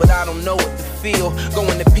that's real, but I don't know what to feel.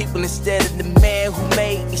 Going to people instead of the man who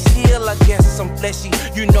made me still. I guess I'm fleshy,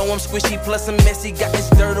 you know I'm squishy, plus I'm messy. Got this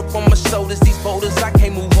dirt up on my shoulders, these boulders I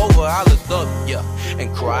can't move over. I look up, yeah,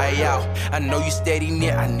 and cry out. I know you steady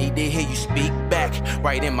near, I need to hear you speak back.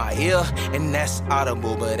 Right in my ear, and that's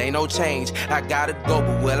audible, but ain't no change. I gotta go,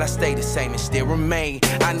 but will I stay the same and still remain?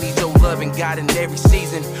 I need your love and God in every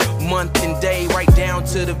season, month and day, right down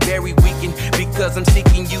to the very weekend. Because I'm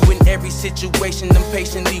seeking you in every situation. I'm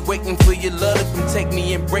patiently waiting for your love to come take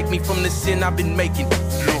me and break me from the sin I've been making.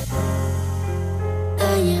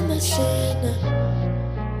 I am a sinner.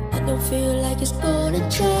 I don't feel like it's gonna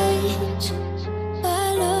change.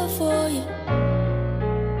 My love for you,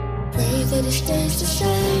 pray that it stays the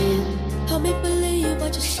same. Help me believe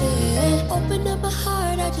what you said. Open up my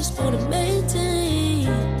heart, I just wanna maintain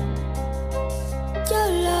your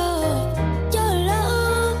love, your love.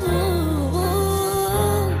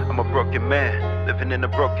 I'm a broken man, living in a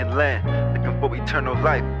broken land, looking for eternal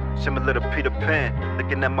life, similar to Peter Pan.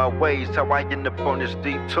 Looking at my ways, how I end up on this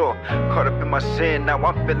detour. Caught up in my sin, now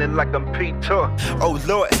I'm feeling like I'm Peter. Oh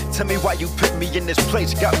Lord, tell me why you put me in this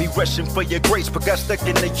place. Got me rushing for your grace, but got stuck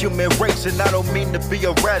in the human race. And I don't mean to be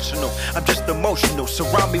irrational, I'm just emotional.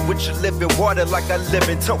 Surround me with your living water like I live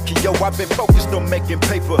in Tokyo. I've been focused on making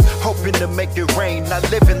paper, hoping to make it rain. Not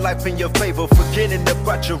living life in your favor, forgetting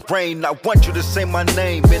about your reign. I want you to say my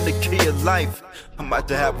name in the key of life. I'm about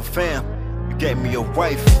to have a fam, you gave me a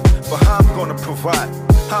wife, but how I'm gonna provide,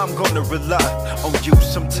 how I'm gonna rely on you.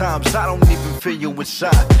 Sometimes I don't even feel you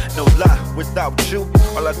inside. No lie, without you,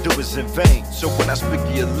 all I do is in vain. So when I speak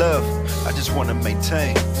of your love, I just wanna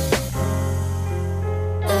maintain.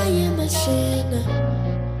 I am a sinner.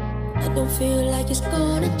 I don't feel like it's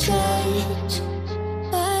gonna change.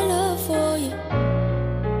 My love for you,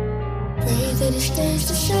 pray that it stays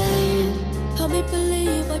the same. Help me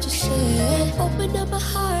believe what you said. Open up my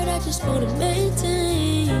heart, I just wanna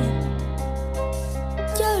maintain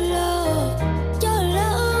your love, your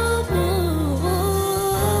love.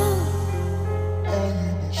 I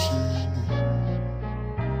am a sinner,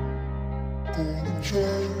 gonna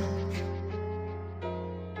change.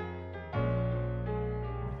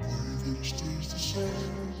 Pray that it stays the same.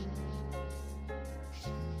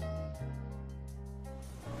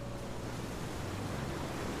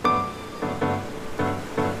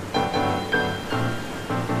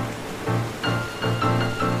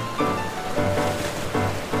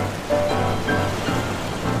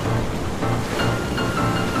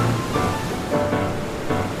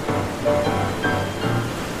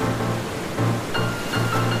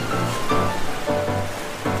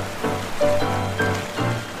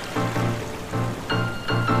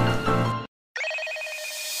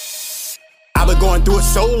 Going through it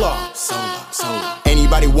so long.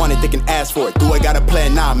 Anybody want it, they can ask for it. Do I got a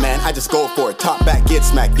plan? Nah, man, I just go for it. Top back, get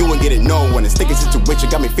smacked, you ain't get it, no one. A sticky situation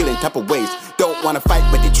got me feeling type of ways. Don't wanna fight,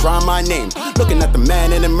 but they try my name. Looking at the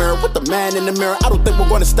man in the mirror, with the man in the mirror. I don't think we're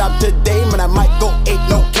gonna stop today, man, I might go 8,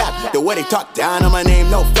 no cap. The way they talk down on my name,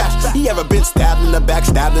 no facts. He ever been stabbed in the back,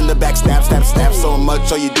 stab so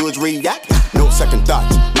much, all you do is react. No second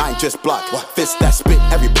thoughts, mind just block. Fist that spit,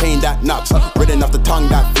 every pain that knocks. Written off the tongue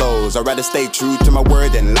that flows. I'd rather stay true to my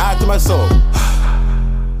word than lie to my soul.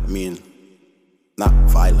 I mean, not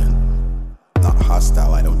violent, not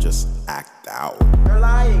hostile, I don't just act out. You're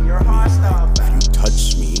lying, you're hostile. If you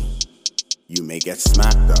touch me, you may get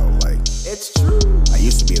smacked out, like. It's true. I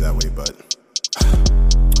used to be that way, but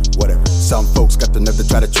whatever. Some folks got the nerve to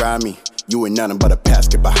try to try me. You ain't nothing but a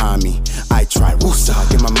basket behind me. I try, woosah,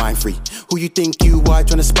 get my mind free. Who you think you are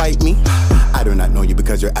trying to spite me? I do not know you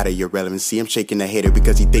because you're out of your relevancy. I'm shaking the hater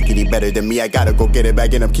because he thinking he better than me. I gotta go get it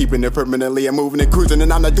back and I'm keeping it permanently. I'm moving and cruising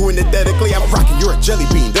and I'm not doing it dedically. I'm rocking, you're a jelly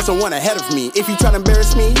bean, there's someone ahead of me. If you try to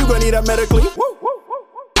embarrass me, you gonna need that medically.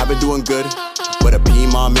 I've been doing good, but a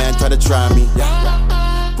P-Mom man try to try me.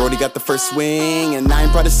 Brody got the first swing and I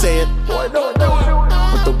ain't proud to say it.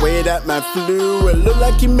 But the way that man flew, it looked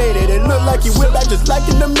like he made it. It looked like he went back just like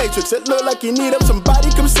in the Matrix. It looked like he need up,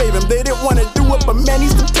 somebody come save him. They didn't wanna do it, but man,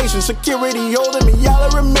 he's temptation. Security holding me, y'all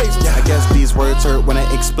are amazing. I guess these words hurt when I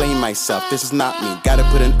explain myself. This is not me, gotta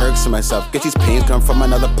put in irks to myself. Guess these pains come from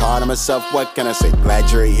another part of myself. What can I say?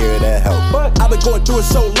 Glad you're here to help. But I've been going through it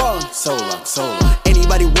so long.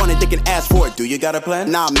 Anybody want it, they can ask for it. Do you got a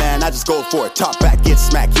plan? Nah, man, I just go for it. Talk back, get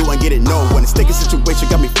smacked, you ain't get it, no one. A sticky situation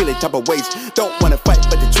got me feeling type of ways. Don't wanna fight,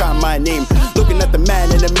 but they try my name. Looking at the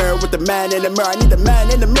man in the mirror, with the man in the mirror. I need the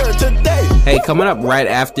man in the mirror today. Hey, coming up right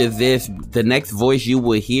after this, the next voice you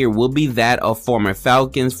will hear will be that of former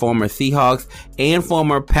Falcons, former Seahawks, and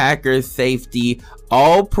former Packers safety,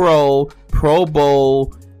 All-Pro, Pro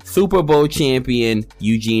Bowl, Super Bowl champion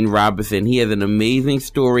Eugene Robinson. He has an amazing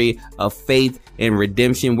story of faith and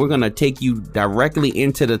redemption. We're going to take you directly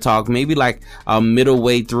into the talk, maybe like a middle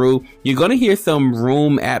way through. You're going to hear some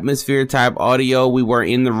room atmosphere type audio. We were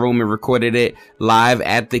in the room and recorded it live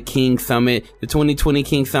at the King Summit. The 2020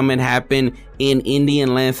 King Summit happened in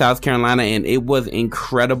Indian Land, South Carolina, and it was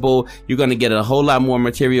incredible. You're going to get a whole lot more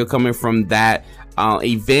material coming from that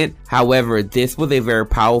event. However, this was a very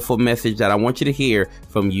powerful message that I want you to hear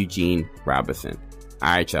from Eugene Robinson.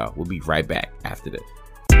 All right, y'all. We'll be right back after this.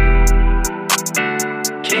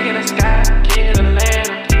 King of the sky, king of the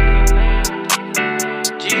land.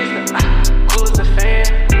 Jesus, cool as a fan.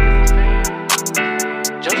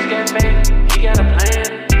 Joseph got faith, he got a plan.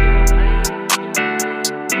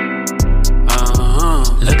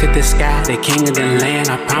 Look at the sky, the king of the land.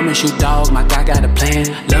 I promise you, dog, my guy got a plan.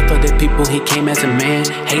 Love for the people, he came as a man.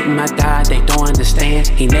 Hating my God, they don't understand.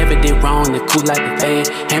 He never did wrong, the cool like a fan.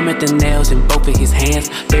 Hammered the nails in both of his hands.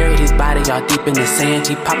 Buried his body all deep in the sand.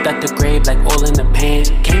 He popped out the grave like oil in the pan.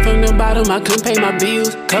 Came from the bottom, I couldn't pay my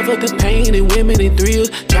bills. Covered the pain and women and thrills.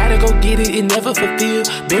 Try to go get it, it never fulfilled.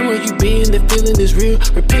 Been where you been, the feeling is real.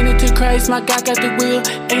 Repented to Christ, my God got the will.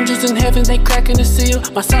 Angels in heaven, they cracking the seal.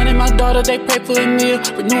 My son and my daughter, they pray for a meal.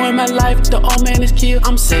 Renewing my life, the old man is killed.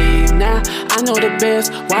 I'm saved now, I know the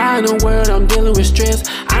best. Why in the world I'm dealing with stress?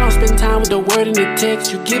 I don't spend time with the word in the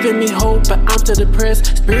text. You giving me hope, but I'm still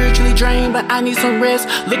depressed. Spiritually drained, but I need some rest.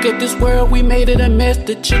 Look at this world, we made it a mess.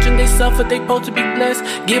 The children, they suffer, they supposed to be blessed.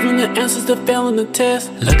 Giving the answers to failing the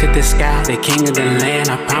test. Look at the sky, the king of the land.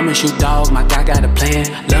 I promise you, dog, my God got a plan.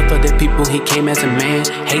 Love for the people, he came as a man.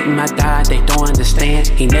 Hating my God, they don't understand.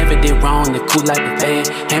 He never did wrong, the cool like a fan.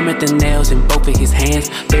 Hammered the nails in both of his hands.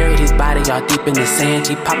 Buried his body all deep in the sand.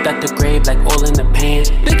 He popped out the grave like oil in the pan.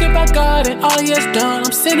 Think about God and all he has done.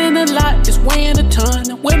 I'm sinning a lot, it's weighing a ton.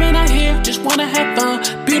 The women out here just wanna have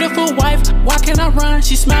fun. Beautiful wife, why can't I run?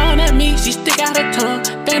 She smiling at me, she stick out her tongue.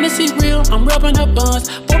 Fantasy real, I'm rubbing her buns.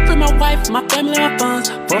 Both for my wife, my family, my funds.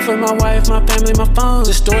 Both for my wife, my family, my funds.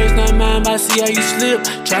 The story's not mine, but I see how you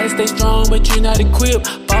slip. Try to stay strong, but you're not equipped.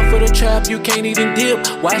 Fall for the trap, you can't even dip.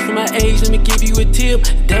 Watch for my age, let me give you a tip.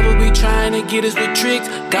 The devil be trying to get us with tricks.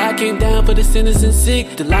 God came down for the sinners and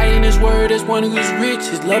sick. Delight in his word as one who's rich.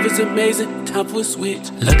 His love is amazing, time for a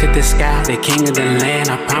switch. Look at the sky, the king of the land.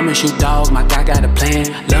 I promise you, dog, my God got a plan.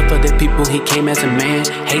 Love for the people, he came as a man.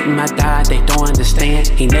 Hating my God, they don't understand.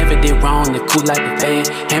 He never did wrong, the cool like a fan.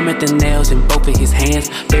 Hammered the nails in both of his hands.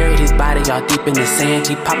 Buried his body all deep in the sand.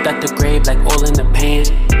 He popped out the grave like oil in the pan.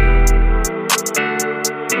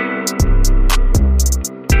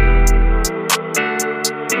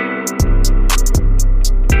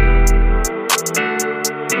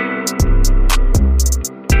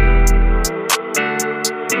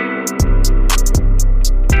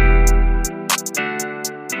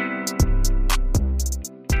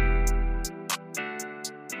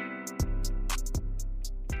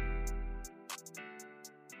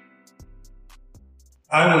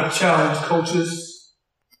 I would challenge coaches.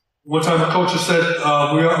 One time a coach said,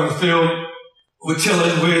 we're out on the field, we're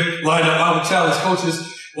chilling, we're lined up. I would challenge coaches.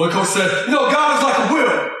 One coach said, God is like a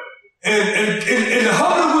wheel. And the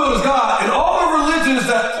hub of the wheel is God. And all the religions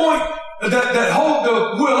that point, that hold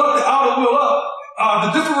the wheel up, the outer wheel up,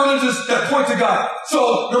 the different religions that point to God.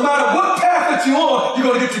 So no matter what path that you're on, you're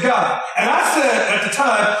going to get to God. And I said at the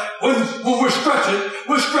time, when we're stretching,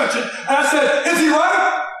 and I said, is he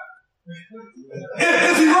right?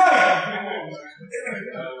 Is he right?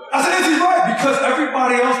 I said, is he right? Because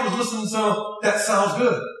everybody else was listening to, that sounds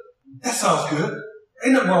good. That sounds good.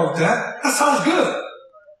 Ain't nothing wrong with that. That sounds good.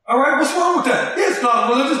 All right, what's wrong with that? Yeah, it's not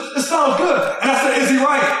religious. It sounds good. And I said, is he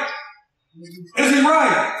right? Is he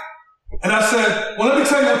right? And I said, well, let me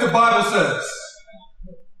tell you what the Bible says.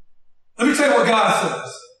 Let me tell you what God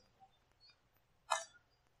says.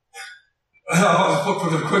 I was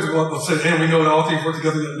put the quick one and say, and we know that all things work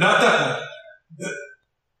together. Not that one.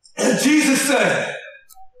 And Jesus said,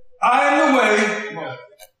 I am the way,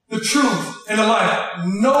 the truth, and the life.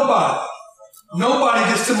 Nobody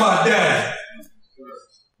gets to my daddy.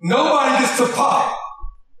 Nobody gets to Pop.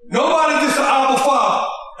 Nobody gets to Abba Father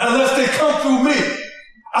unless they come through me.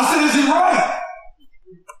 I said, is he right?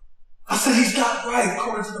 I said, he's not right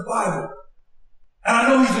according to the Bible. And I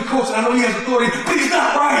know he's a coach, and I know he has authority, but he's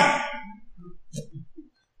not right.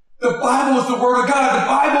 The Bible is the word of God. The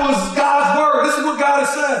Bible is God's word. This is what God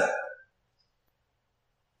has said.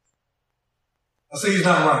 I say he's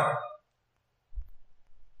not right.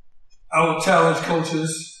 I would challenge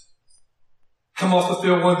coaches. Come off the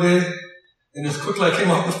field one day, and as quickly I came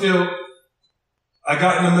off the field, I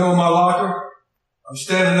got in the middle of my locker. I'm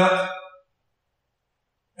standing up,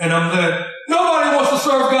 and I'm there. Nobody wants to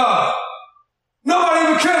serve God. Nobody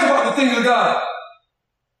even cares about the things of God.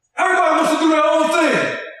 Everybody wants to do their own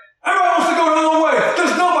thing. Everybody wants to go their own way.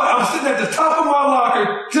 There's nobody. I'm sitting at the top of my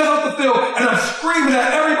locker, just off the field, and I'm screaming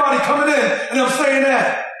at everybody coming in, and I'm saying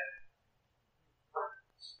that.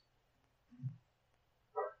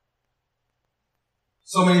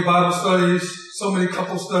 So many Bible studies, so many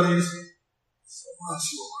couple studies, so much,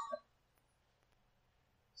 Lord.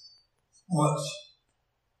 Much.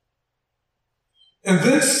 And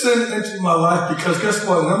then sin entered my life because guess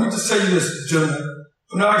what? Let me just tell you this, gentlemen.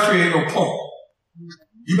 Pornography ain't no punk.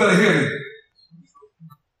 You better hear me.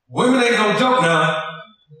 Women ain't no joke now.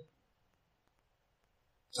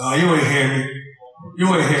 Oh, you ain't hear me.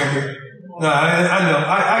 You ain't hear me. No, I know.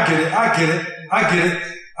 I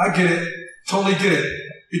get it. Totally get it.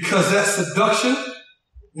 Because that seduction,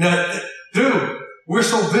 dude, we're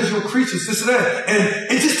so visual creatures, this and that. And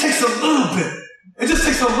it just takes a little bit. It just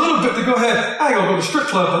takes a little bit to go ahead. I ain't gonna go to the strip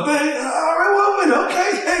club, but hey, all right, well,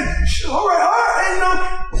 okay, hey, sure, all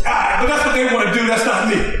right, but that's what they want to do. That's not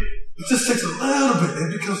me. It just takes a little bit.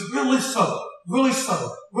 It becomes really subtle.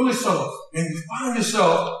 And you find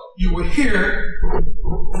yourself, you were here,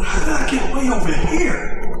 and how did I get way over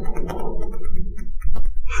here?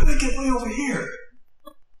 How did I get way over here?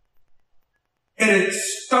 And it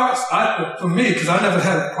starts, for me, because I never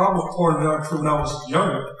had a problem with pornography when I was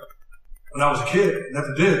younger. When I was a kid,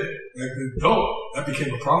 never did. As an adult, that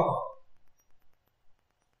became a problem.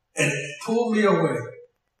 And it pulled me away.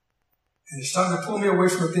 And it started to pull me away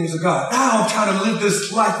from the things of God. Now I'm trying to live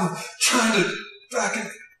this life of trying to back and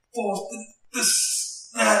forth, this,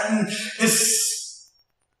 that, and it's,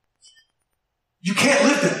 you can't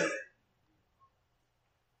live that way.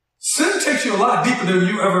 Sin takes you a lot deeper than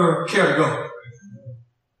you ever care to go.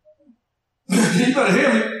 You better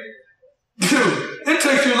hear me. Dude, it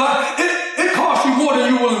takes you a lot. It costs you more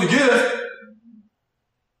than you're willing to give.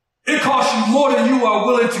 It costs you more than you are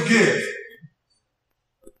willing to give.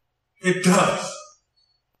 It does.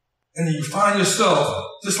 And then you find yourself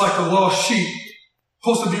just like a lost sheep,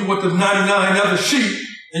 supposed to be with the 99 other sheep,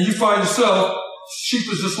 and you find yourself,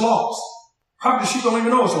 sheep is just lost. Probably the sheep don't even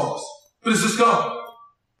know it's lost, but it's just gone.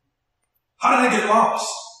 How did it get lost?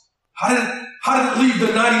 How did it leave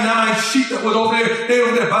the 99 sheep that was over there? They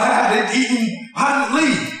were there, bad, eating. How did it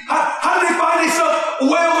leave? How did they find themselves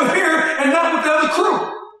way over here and not with the other crew?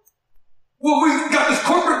 Well, we got this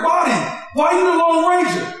corporate body. Why are you the Lone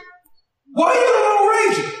Ranger? Why are you the Lone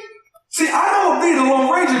Ranger? See, I don't be the Lone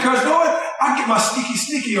Ranger because, you know what? I get my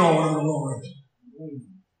sneaky on when I'm the Lone Ranger.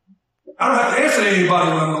 I don't have to answer to anybody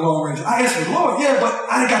when I'm the Lone Ranger. I answer the Lord, yeah, but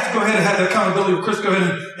I got to go ahead and have the accountability of Chris go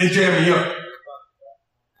ahead and jam me up.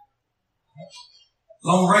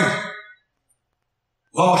 Lone Ranger.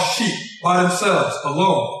 Lost sheep by themselves,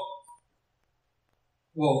 alone.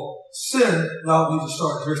 Well, sin allowed me to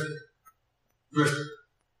start drifting.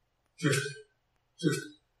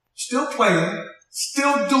 Still playing,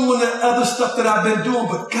 Still doing the other stuff that I've been doing,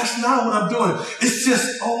 but that's not what I'm doing. It's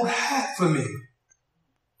just old hat for me.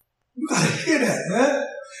 You gotta hear that, man.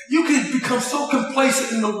 You can become so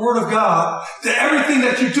complacent in the Word of God that everything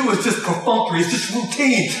that you do is just perfunctory. It's just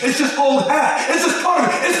routine. It's just old hat. It's just part of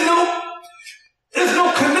it. It's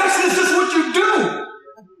no connection. It's just what you do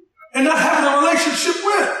and not having a relationship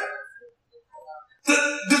with.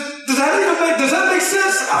 Does that make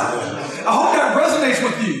sense? I hope that resonates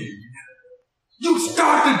with you. You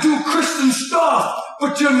start to do Christian stuff,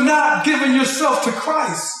 but you're not giving yourself to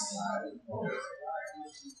Christ.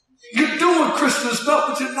 You're doing Christian stuff,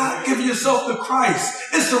 but you're not giving yourself to Christ.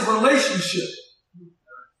 It's a relationship.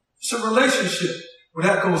 It's a relationship. When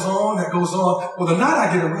that goes on. Well, the night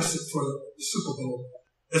I get arrested for the Super Bowl,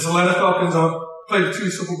 it's Atlanta Falcons. I played the 2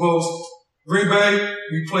 Super Bowls. Green Bay,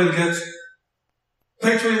 we played against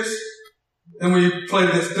Patriots. Then we played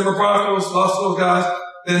against Denver Broncos, lost to those guys.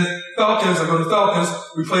 Then Falcons, I go to the Falcons.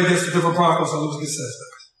 We play against the Denver Broncos. I lose against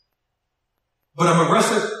Suspects. But I'm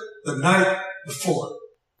arrested the night before.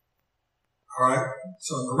 All right?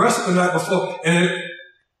 So I'm arrested the night before.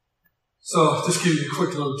 So just give you a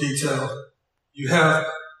quick little detail. You have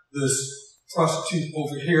this prostitute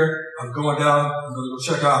over here. I'm going down. I'm going to go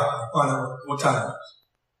check out and find out what time it is.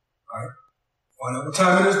 All right? Find out what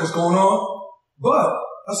time it is, what's going on. But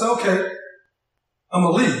I said, okay, I'm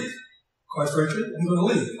going to leave. Quite frankly, I'm going to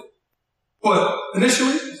leave. But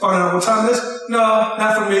initially, find out what time it is. No,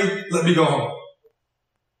 not for me. Let me go home.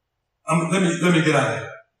 Let me get out of here.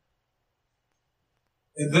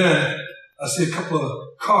 And then I see a couple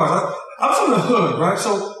of cars. I'm from the hood, right?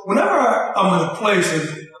 So whenever I'm in a place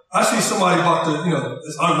and I see somebody about to,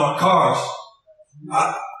 it's unmarked cars,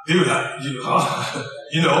 hey,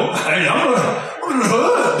 I'm in the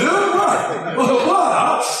hood, dude. What?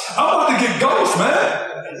 I'm about to get ghost, man.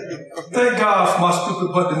 Thank God for my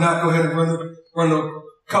stupid butt to not go ahead and run the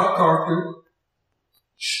cop car through.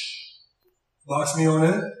 Locks me on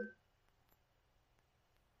in.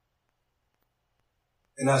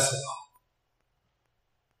 And I said, oh.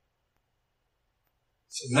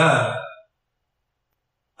 So now,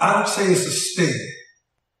 I don't say it's a sting.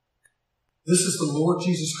 This is the Lord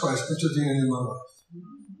Jesus Christ intervening in my life.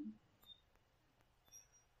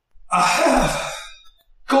 I have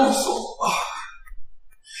gone so far.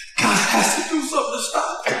 God has to do something to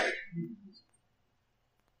stop it.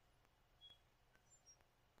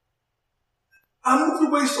 I moved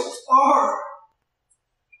away so far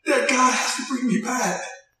that God has to bring me back.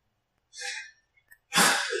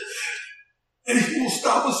 And he will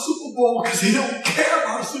stop a Super Bowl because he don't care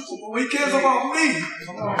about a Super Bowl. He cares about me.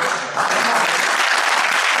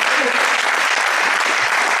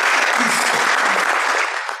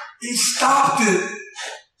 He stopped it.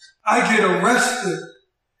 I get arrested.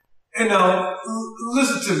 And now,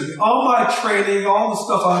 listen to me. All my training, all the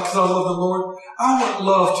stuff, because I love the Lord, I would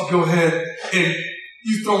love to go ahead and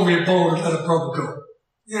you throw me a bone and let a brother go.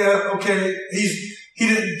 Yeah, okay. He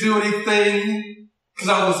didn't do anything because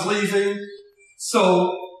I was leaving.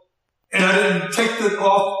 So, and I didn't take the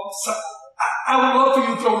off. So I would love for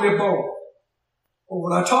you to throw me a bone. But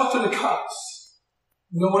when I talked to the cops,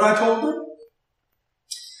 you know what I told them?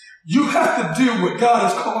 You have to do what God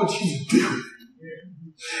has called you to do.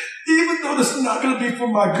 Even though this is not going to be for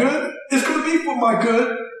my good, it's going to be for my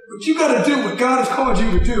good, but you got to do what God has called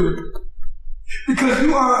you to do. Because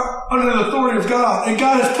you are under the authority of God, and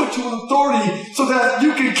God has put you in authority so that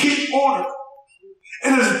you can keep order.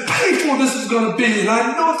 And as painful this is going to be, and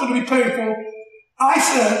I know it's going to be painful, I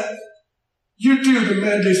said, you do the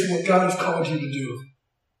mandates of what God has called you to do.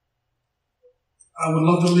 I would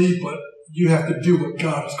love to leave, but you have to do what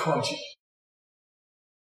God has called you.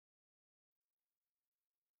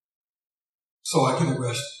 So I get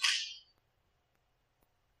arrested.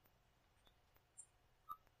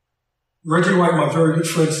 Reggie White, my very good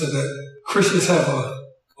friend, said that Christians have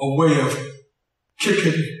a way of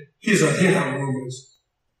kicking. He didn't have rumors.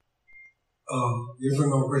 You ever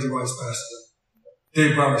know Reggie White's pastor?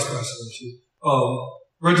 Dave Brown's pastor.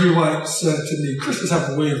 Reggie White said to me, Christians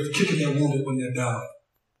have a way of kicking their wounded when they're down.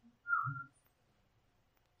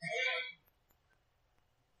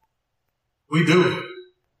 We do.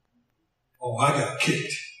 Oh, I got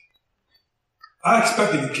kicked. I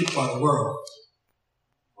expected to get kicked by the world.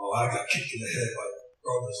 Oh, I got kicked in the head by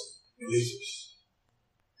brothers and believers.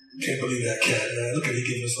 Can't believe that cat, man. Look at he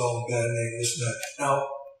giving us all a bad name, this and that. Now,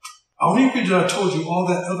 I don't even think that I told you all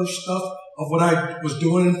that other stuff of what I was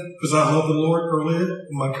doing because I loved the Lord earlier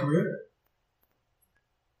in my career.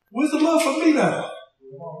 Where's the love for me now?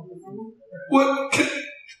 What,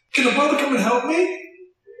 can a brother come and help me?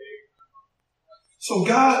 So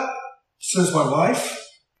God sends my wife,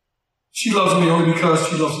 She loves me only because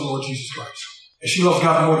she loves the Lord Jesus Christ. And she loves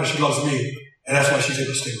God more than she loves me. And that's why she's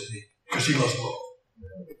able to stay with me. Because she loves both.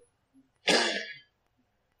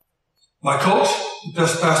 My coach, who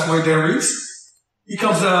just passed away, Dan Reese, he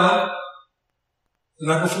comes down the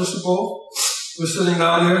night before the Super Bowl. We're sitting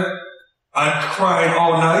down there. I'm crying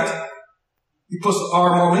all night. He puts the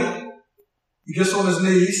arm on me. He gets on his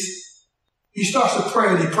knees. He starts to pray,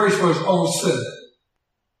 and he prays for his own sin.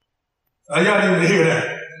 Now, y'all didn't even hear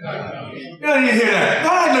that. Y'all didn't even hear that.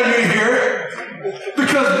 I know you didn't hear it.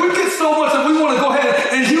 Because we get so much that we want to go ahead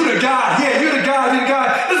and you the guy. Yeah, you're the guy, you're the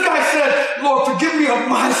guy. This guy said, Lord, forgive me of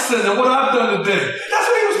my sin and what I've done today. That's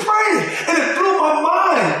what he was praying. And it blew my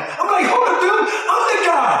mind. I'm like, hold on, dude. I'm the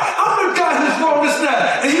guy. I'm the guy who's wrong, this,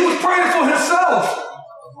 that. And he was praying for himself.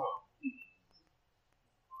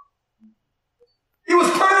 He was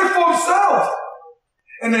praying for himself.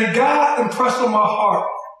 And then God impressed on my heart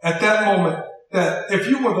at that moment that if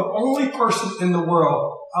you were the only person in the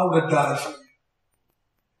world, I would have died for you.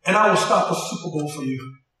 And I will stop a Super Bowl for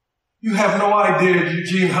you. You have no idea,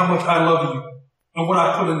 Eugene, how much I love you and what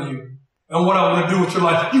I put in you and what I want to do with your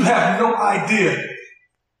life. You have no idea.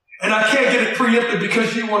 And I can't get it preempted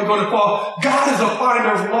because you want to go to fall. God is a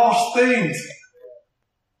finder of lost things.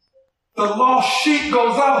 The lost sheep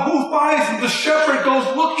goes out. Who finds him? The shepherd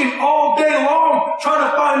goes looking all day long trying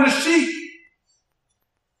to find the sheep.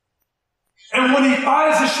 And when he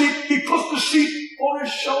finds the sheep, he puts the sheep on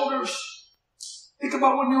his shoulders. Think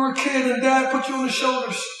about when you were a kid and dad put you on his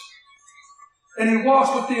shoulders. And he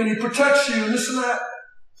walks with you and he protects you and this and that.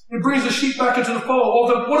 He brings the sheep back into the fold.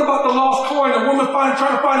 Well, what about the lost coin? The woman trying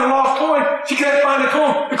to find the lost coin. She can't find the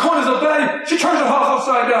coin. The coin is of value. She turns her house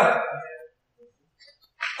upside down.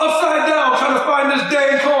 Upside down trying to find this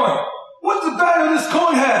dang coin. What's the value this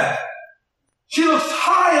coin have? She looks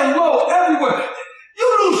high and low everywhere.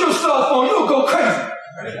 You lose your cell phone, you'll go crazy.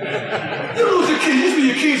 You lose your keys, used to be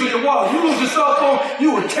your keys or your wallet. You lose your cell phone,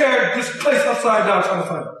 you would tear this place upside down trying to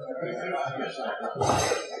find it.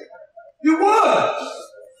 You would.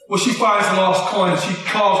 Well, she finds the lost coin and she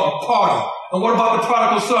calls a party. And what about the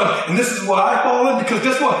prodigal son? And this is why I fall in, because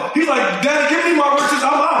guess what? He's like, Daddy, give me my riches,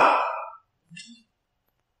 I'm out.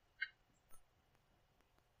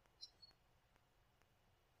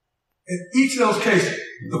 In each of those cases,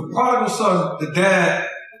 the prodigal son, the dad,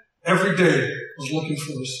 every day was looking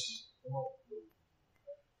for his son.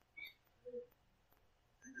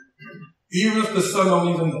 Even if the son don't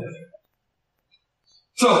even know it.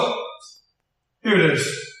 So, here it is.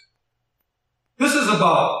 This is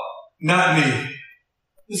about not me.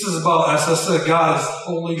 This is about, as I said, God is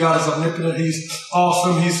holy, God is omnipotent, He's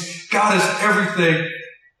awesome, God is everything.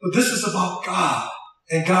 But this is about God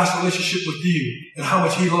and God's relationship with you and how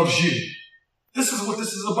much He loves you. This is what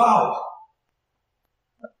this is about.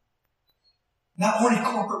 Not only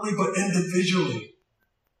corporately, but individually.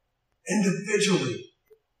 Individually.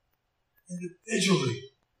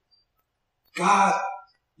 God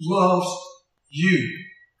loves you.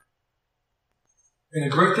 And the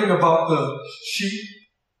great thing about the sheep,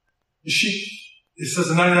 it says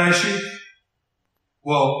the 99 sheep.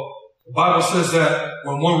 Well, the Bible says that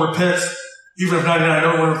when one repents, even if 99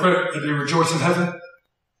 don't want to repent, that they rejoice in heaven.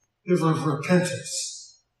 There's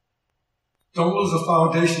repentance. Don't lose the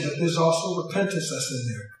foundation that there's also repentance that's in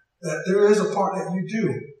there. That there is a part that you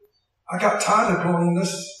do. I got tired of going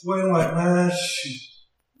this way. I'm like, man, shoot.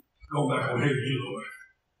 Go back over here to you, Lord.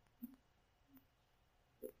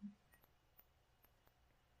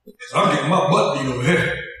 Because I'm getting my butt beat over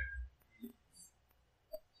here.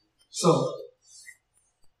 So,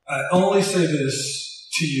 I only say this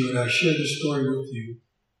to you, and I share this story with you.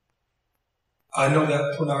 I know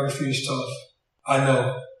that pornography is tough. I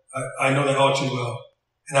know that all too well.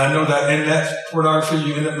 And I know that in that pornography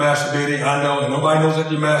you end up masturbating. I know, and nobody knows that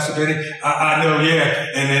you're masturbating. I know, yeah.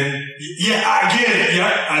 And then, yeah, I get it. Yeah,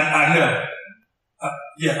 I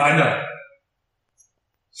know. I know.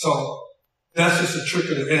 So, that's just a trick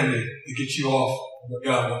of the enemy to get you off of what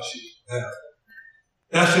God wants you to have.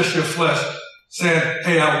 That's just your flesh saying,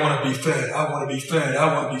 hey, I want to be fed. I want to be fed.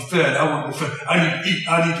 I want to be fed. I want to be fed. I need to eat.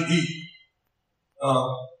 I need to eat.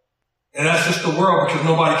 And that's just the world, because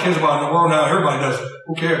nobody cares about it in the world now. Everybody does it.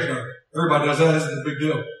 Who cares now? Everybody does that. This is a big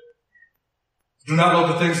deal. Do not love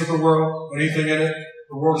the things of the world or anything in it.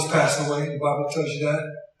 The world is passing away. The Bible tells you that.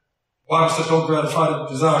 The Bible says don't gratify the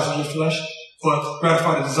desires of your flesh, but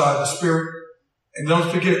gratify the desire of the spirit. And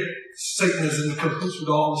don't forget, Satan is in the cahoots with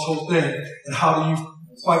all this whole thing. And how do you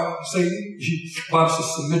fight Satan? The Bible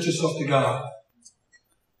says submit yourself to God.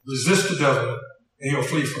 Resist the devil, and he'll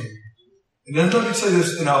flee from you. And then let me say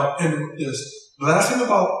this, and I'll end with this. The last thing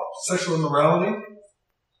about sexual immorality,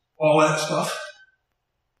 all that stuff,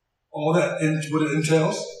 all that, and what it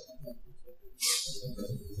entails.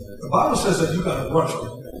 The Bible says that you got to run from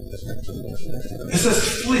it. It says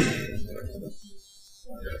flee.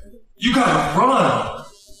 You got to run.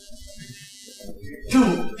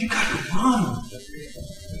 Dude, you got to run.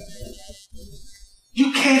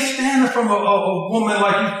 You can't stand from a woman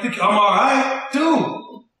like you think, I'm all right. Dude,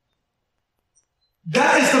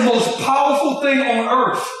 that is the most powerful thing on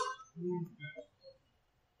earth.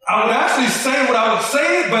 I would actually say what I would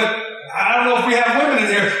say, but I don't know if we have women in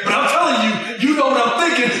here, but I'm telling you, you know what I'm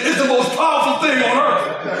thinking is the most powerful thing on earth.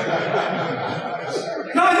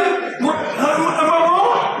 No, am I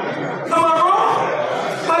wrong? Am I wrong?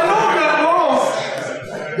 I know I'm not wrong.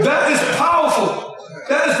 That is powerful.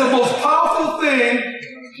 That is the most powerful thing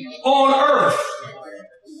on earth.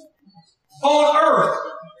 On earth.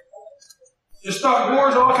 You start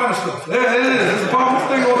wars, all kind of stuff. Yeah, it is. It's a powerful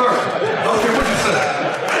thing on earth. I don't care what you say.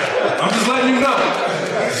 I'm just letting you know.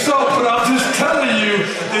 So, what I'm just telling you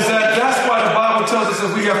is that that's why the Bible tells us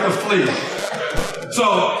that we have to flee. So,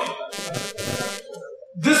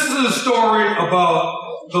 this is a story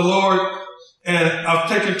about the Lord, and I've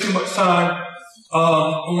taken too much time.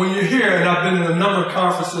 When you're here, and I've been in a number of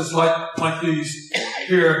conferences like these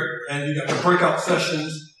here, and you got the breakout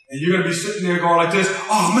sessions, and you're going to be sitting there going like this,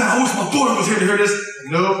 oh man, I wish my daughter was here to hear this.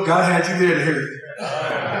 No, God had you there to hear it. All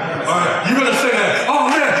right, you're going to say that, oh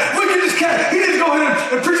man, look at this cat. He didn't go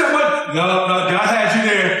ahead and preach that much. No, God had you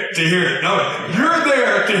there to hear it. No, you're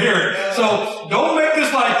there to hear it. So don't make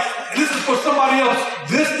this like, this is for somebody else.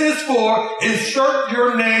 This is for, insert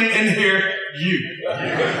your name in here, you.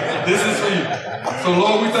 This is for you. So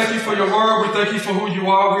Lord, we thank you for your word. We thank you for who you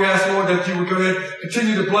are. We ask, Lord, that you would go ahead and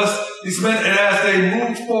continue to bless these men, and as they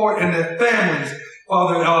move forward in their families,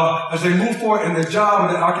 Father, as they move forward in their job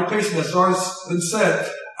and their occupation, as already been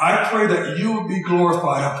said, I pray that you would be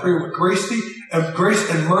glorified. I pray with grace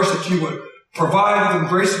and mercy that you would provide them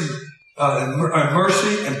grace and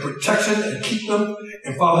mercy and protection and keep them.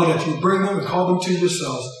 And Father, that you bring them and call them to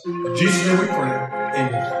yourselves. In Jesus' name we pray.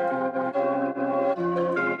 Amen.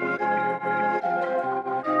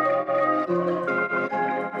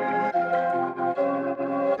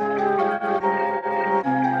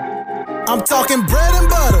 I'm talking bread and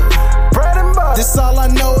butter. Bread and butter. This all I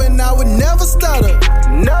know, and I would never stutter.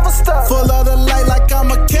 Never stutter. Full of the light like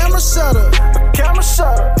I'm a camera shutter. A camera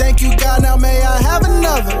shutter. Thank you, God. Now may I have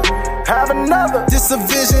another. Have another. This a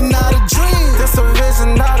vision, not a dream. This a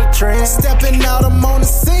vision, not a dream. Stepping out, I'm on the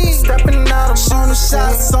scene. Stepping out, I'm shooting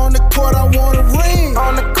shots on the court. I want a ring.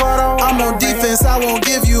 On the court, I'm on defense. I won't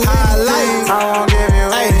give you highlights. I won't give you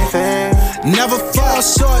anything. Never fall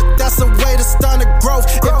short, that's a way to start a growth.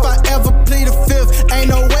 If I ever plead the fifth, ain't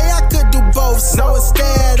no way I could do both. So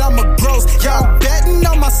instead, I'm a gross. Y'all betting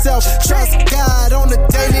on myself. Trust God on the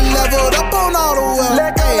daily, leveled up on all the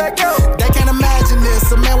wealth. They can't imagine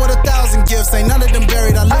this. A man with 1,000 gifts, ain't none of them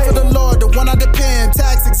buried. I live for the Lord, the one I depend.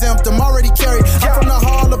 Tax exempt, I'm already carried. I'm from the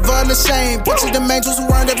hall of unashamed. Picture them angels who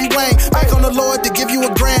earned every wing. Back on the Lord to give you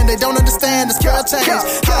a grand. They don't understand the spell change.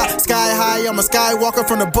 Sky high, I'm a skywalker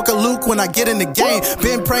from the book of Luke when I get in the game.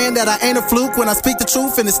 Been praying that I ain't a fluke when I speak the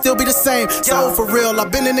truth and it still be the same. So for real,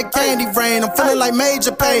 I've been in the candy rain. I'm feeling like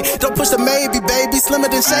Major Pay. Don't push the maybe, baby. Slimmer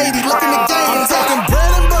than Shady. Look in the game. I'm talking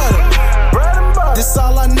bread and butter. This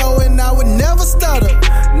all I know, and I would never stutter.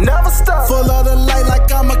 Never stutter. Full of the light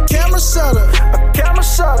like I'm a camera shutter. A camera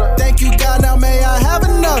shutter. Thank you, God. Now may I have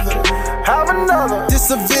another. Have another.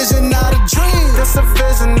 This a vision, not a dream. This a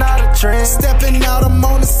vision, not a dream. Stepping out, I'm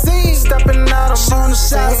on the scene. Stepping out, I'm on the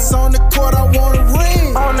shots on the court. I want a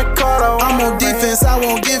ring. On the court, I'm on defense. I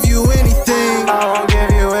won't give you anything. I won't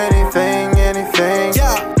give you anything, anything.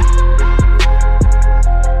 Yeah.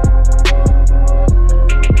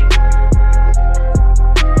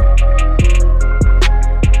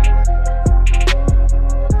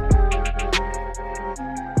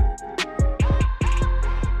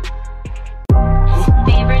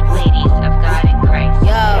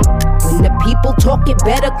 People talk, it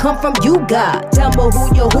better come from you, God. Tell me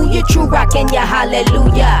who you true rock and your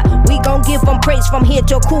hallelujah. We gon' give them praise from here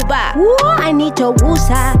to Cuba. Ooh, I need to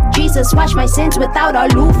woosah. Jesus wash my sins without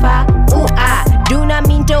a loofah. Ooh, I do not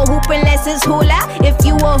mean to hoop unless it's hula. If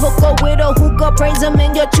you a hooker with a hookah, praise him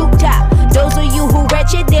in your tube top. Those of you who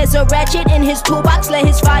wretched, there's a ratchet in his toolbox. Let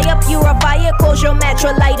his fire purify it, cause your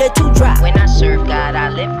natural lighter to drop. When I serve God, I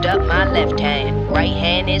lift up my left hand. Right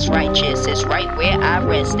hand is righteous, it's right where I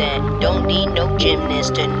rest in. Don't need no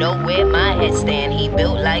gymnast to know where my head stand. He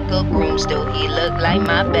built like a groom, still he look like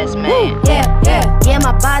my best man. Ooh, yeah,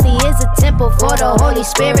 my body is a temple for the Holy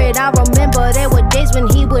Spirit. I remember there were days when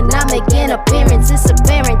he would not make an appearance. It's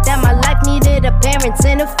apparent that my life needed a parent's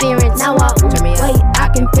interference. Now I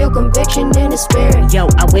can feel conviction in the spirit. Yo,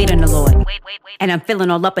 I wait on the Lord, and I'm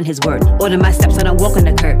feeling all up in his word. Order my steps and I'm walking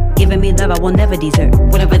the curb. Giving me love I will never desert.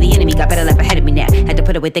 Whatever the enemy got better life ahead of me now. Had to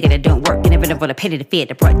put away thinking it don't work. And never for the pain of the fear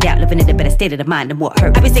that brought doubt. Living in a better state of the mind and more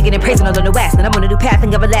hurt. I be singing and praising all on the west, and I'm on a new path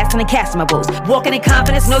and everlasting and casting my woes. Walking in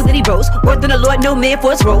confidence, know that he rose. Worth in the Lord, no man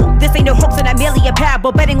for his role. This ain't no hoax and not merely a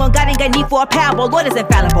parable. Betting on God ain't got need for a parable. Lord is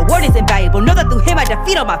infallible, word is invaluable. Know that through him I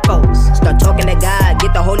defeat all my foes. Start talking to God,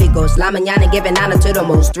 get the Holy Ghost. La mañana giving honor to the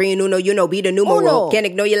most. 3 in uno, you know, be the numero. Can't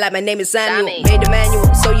ignore you like my name is Samuel. Made the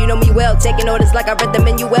manual, so you know me well. Taking orders like I read the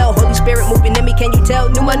Manual. Holy Spirit moving in me, can you tell?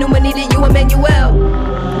 Numa needed you, Emmanuel.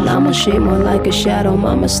 Mama shade more like a shadow.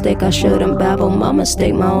 My mistake, I shouldn't babble. My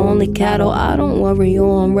mistake, my only cattle. I don't worry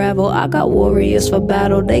or unravel. I got warriors for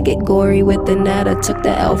battle. They get gory with the natter. Took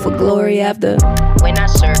the L for glory after. When I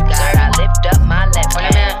serve God, I lift up my left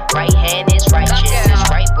hand. Right hand is righteous. It's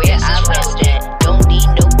right where I rest at. Don't need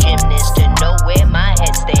no gymnast to know where my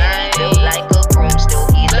head stands. Feel like a broomstill.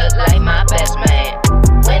 He look like my best man.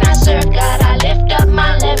 When I serve God, I lift up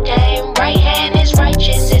my left hand. Right hand is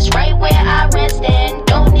righteous. It's right where I rest at.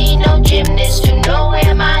 Don't need no gymnast to know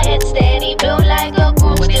where my head stands. He built like a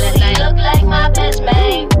broomstill. He look like my best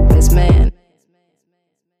man. Best man.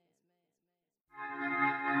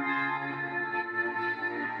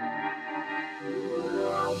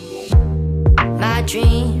 My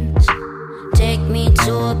dreams take me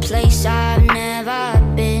to a place I've never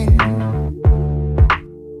been.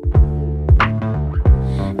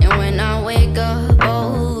 And when I wake up,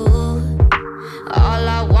 oh, all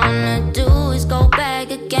I wanna do is go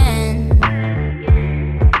back again.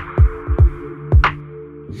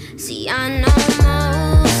 See, I know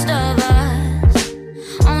most of us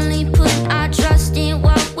only put our trust in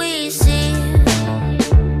what we see.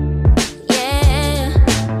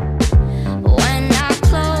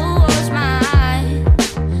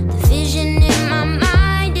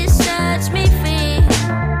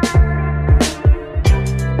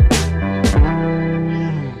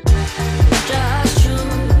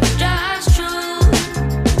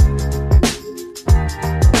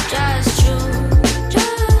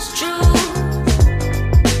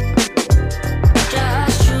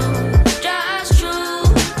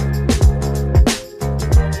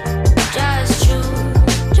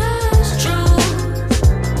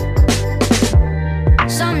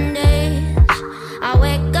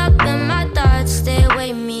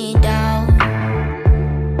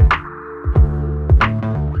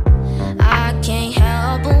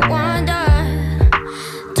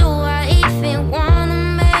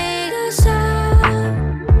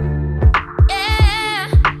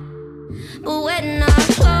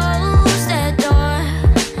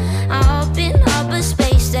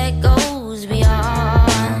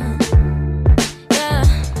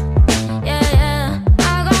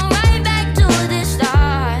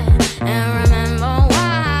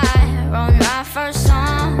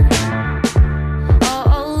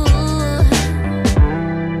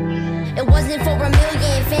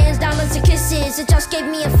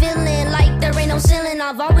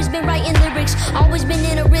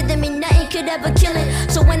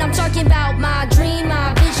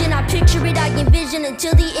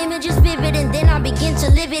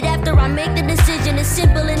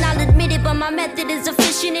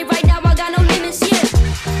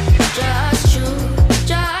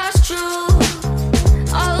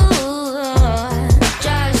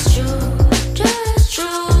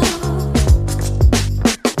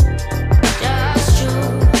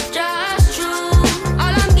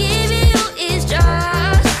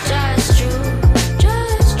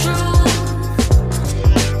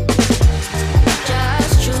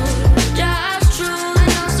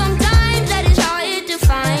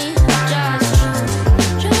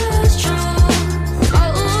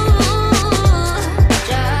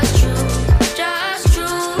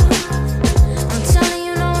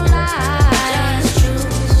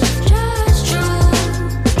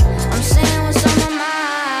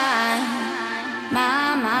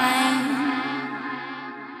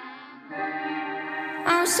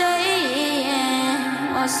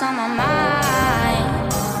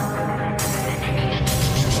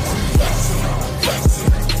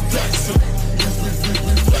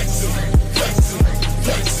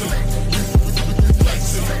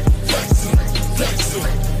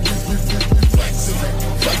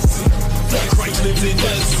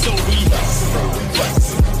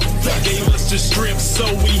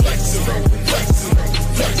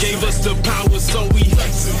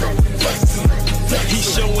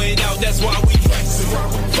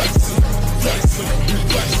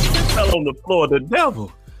 The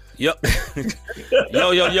devil. Yep.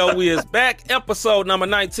 Yo, we is back. Episode number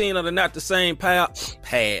 19 of the Not the Same podcast.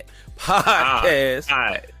 Pad.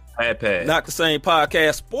 Not the Same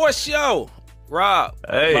podcast sports show. Rob,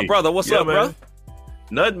 hey, my brother, what's up, man? bro?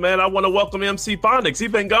 Nothing, man. I want to welcome MC Phonics. He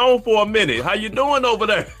been gone for a minute. How you doing over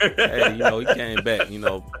there? Hey, he came back,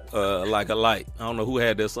 like a light. I don't know who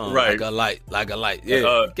had this song. Right. Like a light.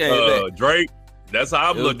 Yeah, he came back. Drake. That's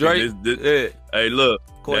how I'm looking. Drake. Yeah. Hey, look.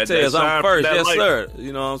 Cortez, I'm first. Yes, light. sir.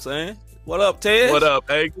 You know what I'm saying? What up, Tez? What up,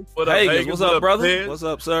 Hagen? What up, Hagen? What's up, brother? Tez? What's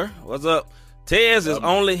up, sir? What's up? Tez is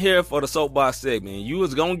only here for the soapbox segment. You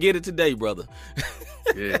was going to get it today, brother.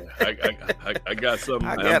 Yeah, I got something.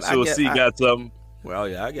 I'm sure C got something. Well,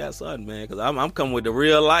 yeah, I got something, man, because I'm coming with the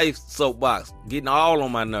real life soapbox, getting all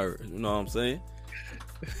on my nerves. You know what I'm saying?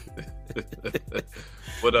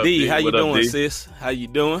 What up, D? How you what up, doing, D? sis? How you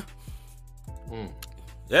doing?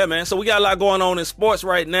 Yeah, man. So we got a lot going on in sports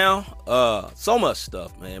right now. So much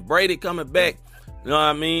stuff, man. Brady coming back. You know what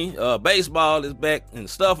I mean? Baseball is back and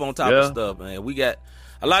stuff on top of stuff, man. We got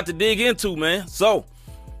a lot to dig into, man. So,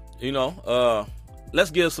 let's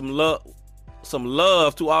give some love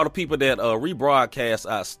to all the people that rebroadcast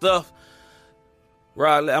our stuff.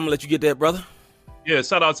 Rod, I'm gonna let you get that, brother. Yeah,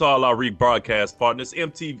 shout out to all our rebroadcast partners,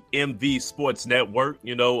 MTMV Sports Network,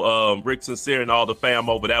 Rick Sincere and all the fam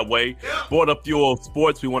over that way. Border Fuel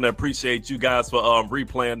Sports, we want to appreciate you guys for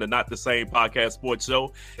replaying the Not the Same podcast sports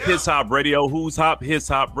show. His Hop Radio, Who's Hop? His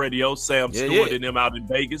Hop Radio, Sam Stewart and them out in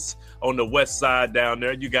Vegas on the west side down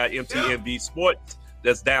there. You got MTMV Sports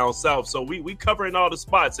that's down south. So we covering all the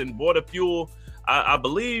spots. And Border Fuel, I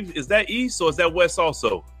believe, is that east or is that west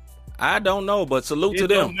also? I don't know, but salute to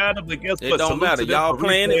them. It don't matter, but guess what? It don't matter. Y'all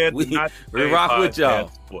playing it. We rock with y'all.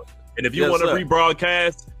 And if you want to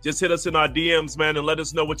rebroadcast, just hit us in our DMs, man, and let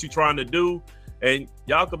us know what you're trying to do. And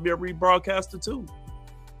y'all could be a rebroadcaster too.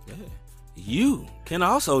 Yeah. You can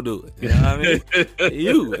also do it. You know what I mean?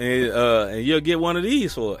 You. And you'll get one of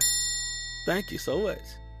these for it. Thank you so much.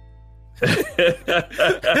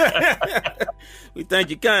 We thank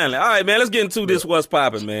you kindly. All right, man, let's get into this what's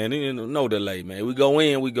popping, man. No delay, man. We go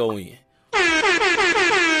in.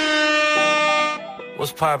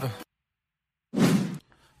 What's popping?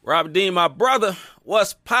 Robert Dean, my brother,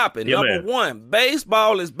 what's popping? Number one,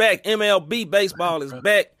 baseball is back. MLB baseball is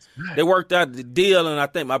back. They worked out the deal, and I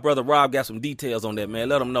think my brother Rob got some details on that, man.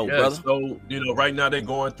 Let them know, brother. So, right now they're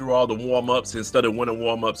going through all the warm-ups. Instead of winter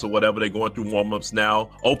warm-ups or whatever, they're going through warm-ups now.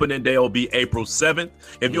 Opening day will be April 7th.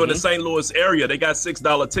 If you're in the St. Louis area, they got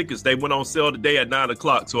 $6 tickets. They went on sale today at 9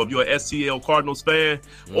 o'clock. So if you're an STL Cardinals fan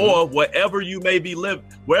or wherever you may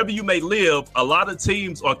live, a lot of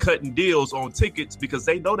teams are cutting deals on tickets because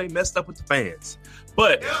they know they messed up with the fans.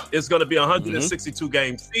 But it's going to be a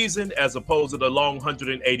 162-game season as opposed to the long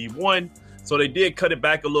 181. So they did cut it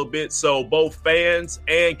back a little bit. So both fans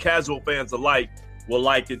and casual fans alike will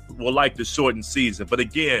like the shortened season. But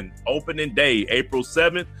again, opening day, April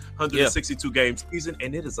 7th, 162-game season.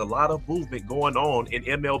 And it is a lot of movement going on in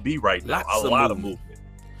MLB right now. A lot of movement.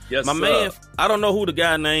 Yes, my man, I don't know who the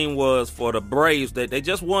guy name was for the Braves. They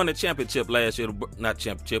just won the championship last year. Not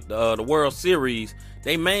championship, the World Series.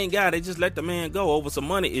 They main guy, they just let the man go over some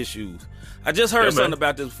money issues. I just heard something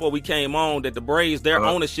about this before we came on, that the Braves, their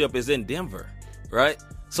ownership is in Denver, right?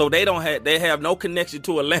 So they have no connection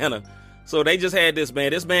to Atlanta. So they just had this man.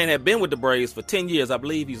 This man had been with the Braves for 10 years. I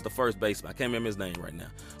believe he's the first baseman. I can't remember his name right now.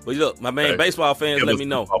 But look, my man, baseball fans, let me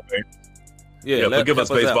know. Yeah, forgive us,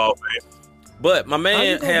 baseball fans. But my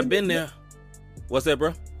man had been there. What's that,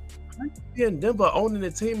 bro? Yeah, Denver owning a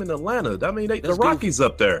team in Atlanta. I mean, the Rockies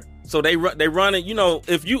up there. So they run it.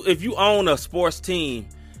 If you own a sports team,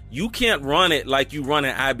 you can't run it like you run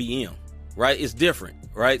an IBM, right? It's different,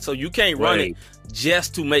 right? So you can't run it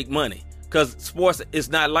just to make money, because sports is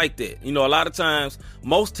not like that. A lot of times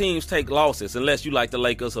most teams take losses unless you like the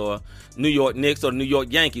Lakers or New York Knicks or New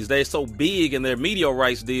York Yankees. They're so big and their media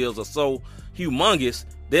rights deals are so humongous,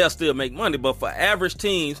 they'll still make money. But for average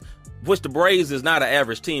teams, which the Braves is not an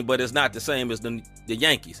average team, but it's not the same as the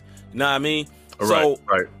Yankees. You know what I mean? Right.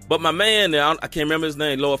 But my man, I can't remember his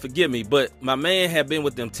name, Lord forgive me, but my man had been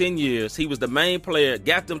with them 10 years. He was the main player,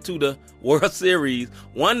 got them to the World Series,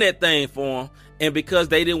 won that thing for him, and because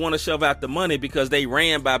they didn't want to shove out the money because they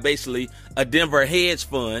ran by basically a Denver hedge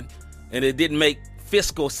fund, and it didn't make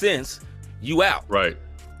fiscal sense, you out. Right.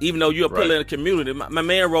 Even though you're a pillar in the community. My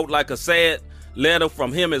man wrote like a sad letter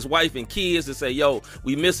from him, his wife, and kids to say, yo,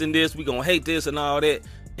 we missing this, we gonna hate this and all that,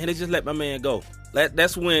 and they just let my man go.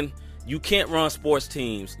 That's when you can't run sports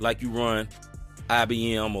teams like you run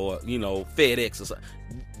IBM or FedEx or something.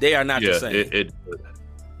 They are not the same.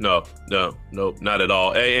 No, not at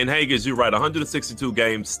all. And Haggis, you're right. 162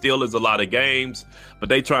 games still is a lot of games, but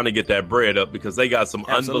they trying to get that bread up because they got some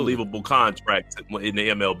unbelievable contracts in the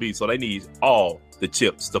MLB. So they need all the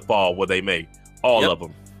chips to fall where they may. All of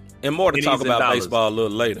them. And more to talk about baseball a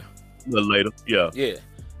little later. Yeah. Yeah.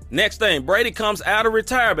 Next thing, Brady comes out of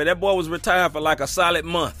retirement. That boy was retired for like a solid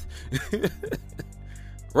month.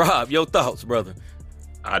 Rob, your thoughts, brother?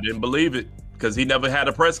 I didn't believe it because he never had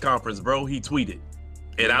a press conference, bro. He tweeted.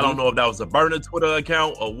 And I don't know if that was a burner Twitter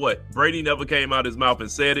account or what. Brady never came out his mouth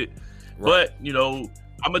and said it. Right. But,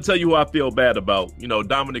 I'm going to tell you who I feel bad about.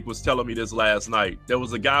 Dominic was telling me this last night. There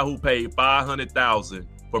was a guy who paid $500,000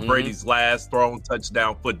 for Brady's last thrown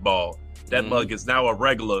touchdown football. That mug is now a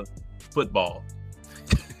regular football.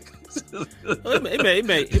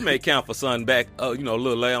 it may count for something back, a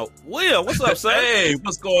little later. Will, what's up, son? Hey,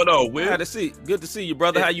 what's going on, Will? Good to see you,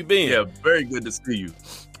 brother. How you been? Yeah, very good to see you.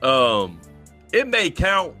 It may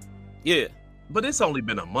count. Yeah. But it's only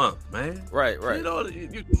been a month, man. Right.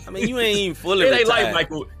 You ain't even fully retired.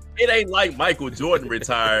 It ain't like Michael Jordan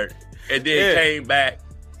retired and then came back,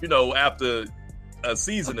 after a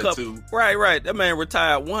season or two. Right. That man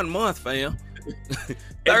retired 1 month, fam.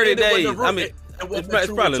 30 days. It's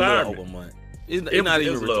probably a little over a month. It's not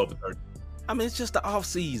even a little over 30. It's just the off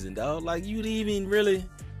season, dog. Like, you didn't even really.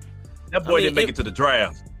 That boy didn't make it to the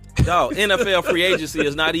draft. Dog, NFL free agency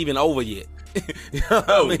is not even over yet. You know what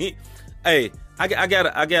I mean? Hey, I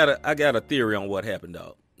got a theory on what happened,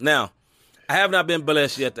 dog. Now, I have not been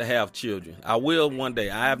blessed yet to have children. I will one day.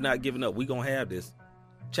 I have not given up. We gonna have this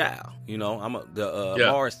child.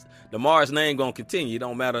 The Mars name gonna continue. It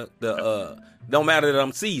don't matter don't matter that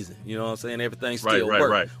I'm seasoned. You know what I'm saying? Everything still works.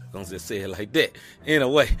 Right. I'm gonna just say it like that in a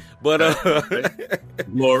way. But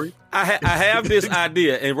Glory. I have this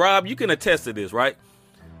idea, and Rob, you can attest to this, right?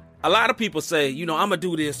 A lot of people say, I'm gonna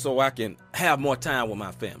do this so I can have more time with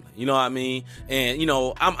my family. You know what I mean? And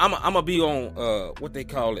I'm gonna be on what they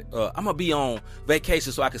call it. I'm gonna be on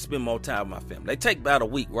vacation so I can spend more time with my family. They take about a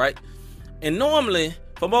week, right? And normally,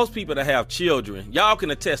 for most people that have children, y'all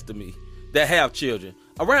can attest to me that have children.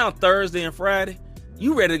 Around Thursday and Friday,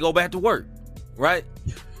 you ready to go back to work, right?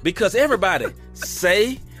 Because everybody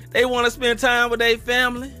say they want to spend time with their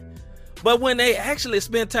family, but when they actually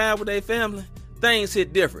spend time with their family, things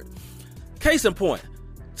hit different. Case in point,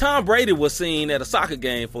 Tom Brady was seen at a soccer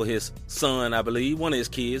game for his son, I believe, one of his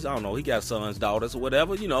kids. I don't know, he got sons, daughters, or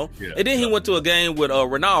whatever, Yeah, and then he went to a game with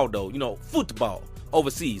Ronaldo, football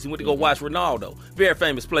overseas. He went to go watch Ronaldo, very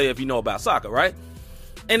famous player if you know about soccer, right?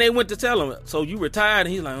 And they went to tell him, so you retired? And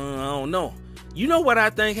he's like, I don't know. You know what I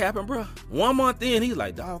think happened, bro? 1 month in, he's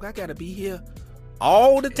like, dog, I got to be here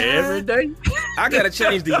all the time. Every day? I got to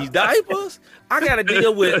change these diapers. I got to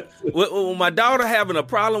deal with my daughter having a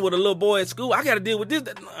problem with a little boy at school. I got to deal with this.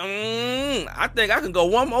 I think I can go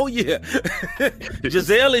 1 more year.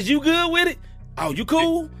 Giselle, is you good with it? Oh, you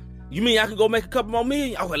cool? You mean I can go make a couple more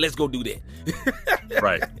million? Oh, well, let's go do that.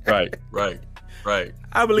 Right.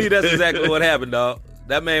 I believe that's exactly what happened, dog.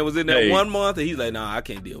 That man was in there 1 month, and he's like, nah, I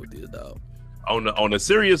can't deal with this, dog. On a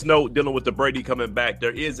serious note, dealing with the Brady coming back,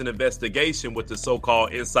 there is an investigation with the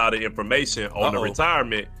so-called insider information on the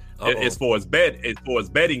retirement as far as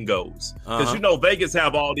betting goes. Because Vegas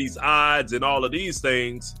have all these odds and all of these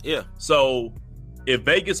things. Yeah. So if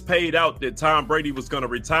Vegas paid out that Tom Brady was going to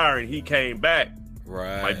retire and he came back,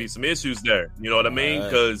 might be some issues there. You know what I mean?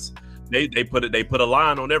 Because they put a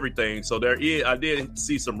line on everything. So I did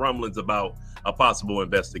see some rumblings about a possible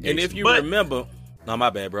investigation. And if you remember, no,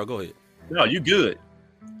 my bad, bro. Go ahead. No, you good.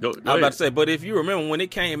 Go I was about to say, but if you remember when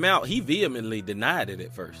it came out, he vehemently denied it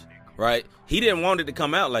at first, right? He didn't want it to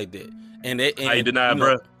come out like that. And I denied,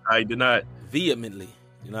 bro. I denied. Vehemently.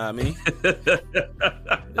 You know what I mean?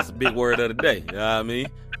 That's a big word of the day. You know what I mean?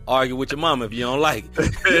 Argue with your mama if you don't like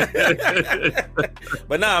it.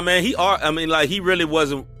 But nah, man, he really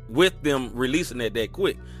wasn't with them releasing it that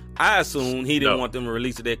quick. I assume he didn't want them to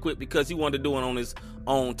release it that quick because he wanted to do it on his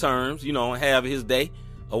own terms, have his day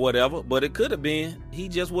or whatever. But it could have been he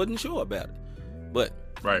just wasn't sure about it. But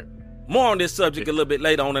more on this subject a little bit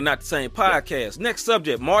later on the Not the Same podcast. Next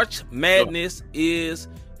subject, March Madness is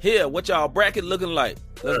here. What y'all bracket looking like?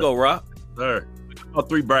 Let's go, Rob. Sir.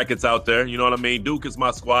 3 brackets out there. You know what I mean? Duke is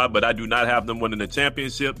my squad, but I do not have them winning the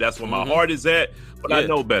championship. That's where my heart is at, but I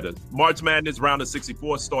know better. March Madness round of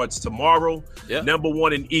 64 starts tomorrow. Number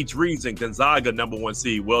 1 in each region. Gonzaga, number 1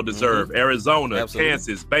 seed, well-deserved. Arizona,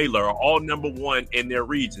 Kansas, Baylor are all number 1 in their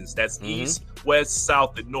regions. That's East, West,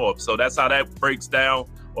 South, and North. So that's how that breaks down.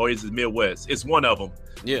 Or is it Midwest? It's one of them.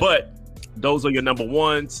 But those are your number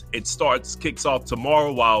ones. It kicks off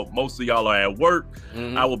tomorrow while most of y'all are at work.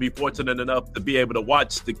 I will be fortunate enough to be able to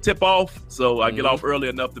watch the tip-off, so I get off early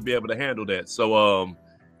enough to be able to handle that. So,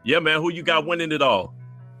 yeah, man, who you got winning it all?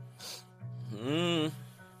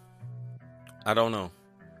 I don't know.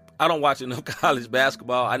 I don't watch enough college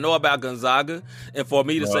basketball. I know about Gonzaga, and for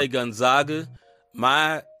me to say Gonzaga,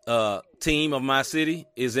 my team of my city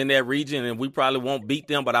is in that region, and we probably won't beat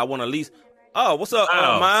them, but I want to at least. Oh, what's up,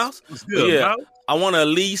 Miles? What's good, yeah, Miles? I want to at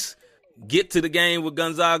least get to the game with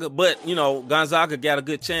Gonzaga, but you know Gonzaga got a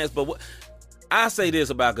good chance. But I say this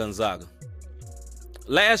about Gonzaga: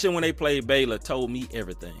 last year when they played Baylor, told me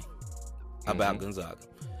everything about Gonzaga,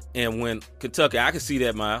 and when Kentucky, I can see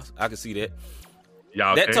that, Miles. I can see that.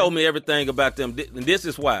 That told me everything about them, and this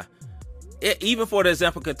is why. Even for the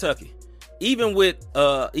example, Kentucky, even with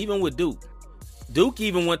Duke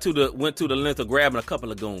even went to the length of grabbing a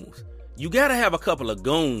couple of goons. You got to have a couple of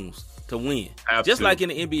goons to win, just like in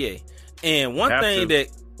the NBA. And one thing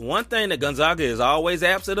that Gonzaga is always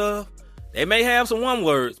absent of, they may have some one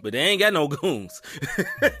words, but they ain't got no goons.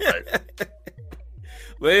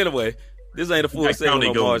 But anyway, this ain't a full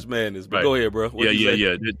segment on March Madness. But go ahead, bro.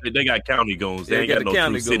 Yeah. They got county goons. They ain't got no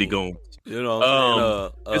true city goons. You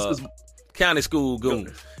know, this is county school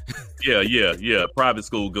goons. Yeah. Private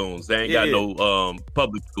school goons. They ain't got no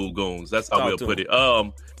public school goons. That's how we'll put it.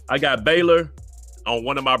 I got Baylor on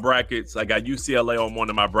one of my brackets. I got UCLA on one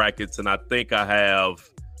of my brackets, and I think I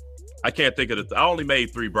can't think of I only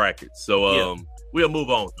made 3 brackets. So we'll move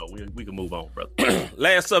on, though. We can move on, brother.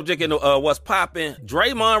 Last subject in what's popping.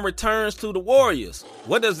 Draymond returns to the Warriors.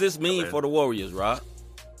 What does this mean for the Warriors, Rob?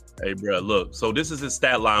 Hey, bro, look. So this is his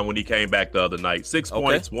stat line when he came back the other night. 6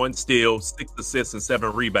 points, 1 steal, 6 assists, and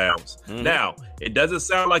 7 rebounds. Now, it doesn't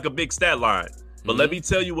sound like a big stat line, but let me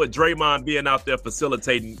tell you what Draymond being out there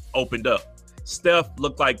facilitating opened up. Steph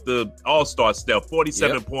looked like the all-star Steph,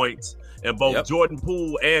 47 points, and both Jordan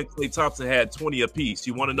Poole and Klay Thompson had 20 apiece.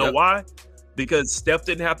 You want to know why? Because Steph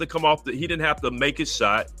didn't have to come off he didn't have to make his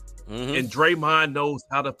shot. And Draymond knows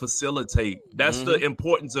how to facilitate. That's the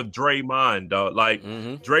importance of Draymond, dog. Like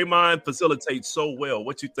Draymond facilitates so well.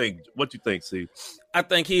 What you think? Steve? I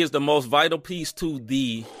think he is the most vital piece to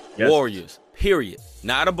the Warriors. Period.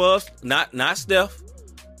 Not above, not Steph,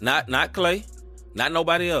 not Klay, not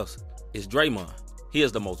nobody else. It's Draymond. He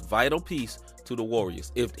is the most vital piece to the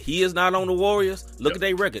Warriors. If he is not on the Warriors, look at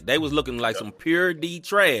their record. They was looking like some pure D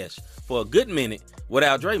trash for a good minute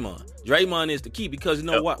without Draymond. Draymond is the key because you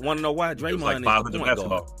know what? Want to know why? Draymond is the point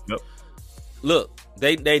guard. Look,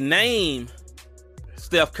 they name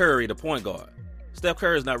Steph Curry the point guard. Steph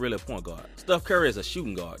Curry is not really a point guard. Steph Curry is a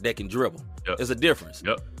shooting guard that can dribble. There's a difference.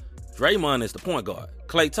 Draymond is the point guard.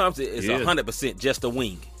 Klay Thompson is 100% just a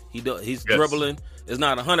wing. He's dribbling. It's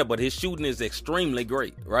not 100, but his shooting is extremely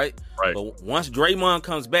great, right? But once Draymond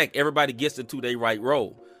comes back, everybody gets into their right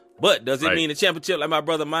role. But does it mean the championship, like my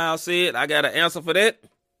brother Miles said? I got an answer for that.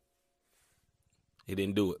 He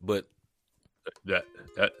didn't do it, but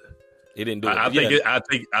he didn't do it. I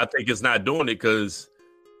think it's not doing it because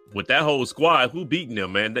with that whole squad, who beating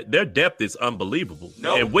them, man? Their depth is unbelievable.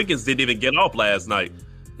 And Wiggins didn't even get off last night.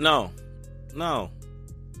 No.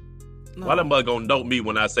 Why the mug gonna note me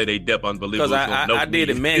when I say they depth unbelievable? Because I did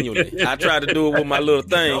it manually. I tried to do it with my little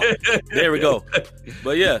thing. There we go.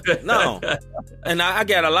 But no. And I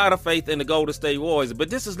got a lot of faith in the Golden State Warriors, but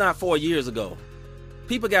this is not 4 years ago.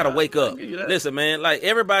 People got to wake up. Listen, man, like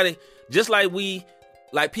everybody, just like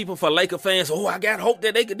people for Laker fans, I got hope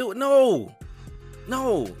that they could do it. No.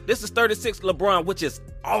 This is 36 LeBron, which is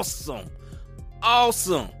awesome.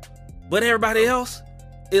 But everybody else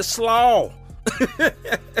is slaw.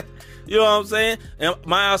 You know what I'm saying? And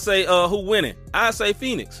Miles say, who winning? I say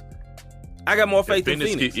Phoenix. I got more faith in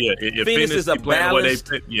Phoenix. Phoenix is a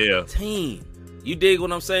balanced team. You dig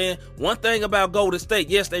what I'm saying? One thing about Golden State,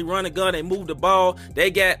 yes, they run a gun, they move the ball. They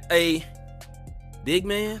got a big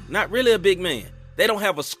man. Not really a big man. They don't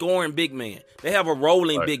have a scoring big man. They have a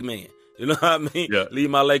rolling big man. You know what I mean? Leave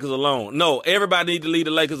my Lakers alone. No, everybody need to leave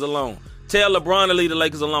the Lakers alone. Tell LeBron to leave the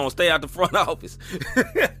Lakers alone. Stay out the front office.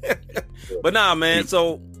 But nah, man.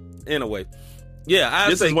 So anyway,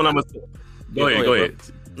 this is what I'm gonna say. Go ahead.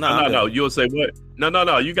 No. You'll say what?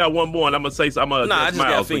 No. You got one more, and I'm gonna say. I just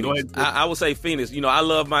got Phoenix. I would say Phoenix. You know, I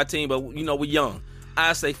love my team, but you know we're young.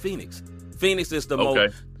 I say Phoenix. Phoenix is the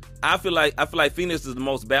most. I feel like Phoenix is the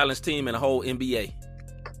most balanced team in the whole NBA.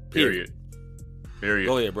 Period.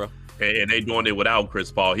 Go ahead, bro. And they doing it without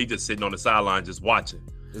Chris Paul. He just sitting on the sideline just watching.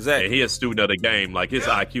 Exactly. And he a student of the game. Like his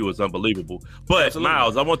IQ is unbelievable. But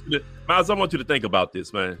Miles, I want you to think about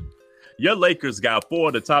this, man. Your Lakers got 4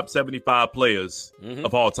 of the top 75 players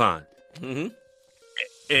of all time.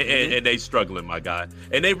 and they struggling, my guy.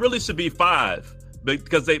 And they really should be 5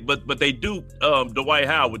 because they duped Dwight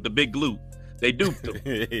Howard with the big glute. They duped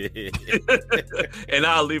him. And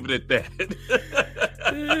I'll leave it at that.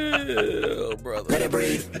 Oh, brother. Let it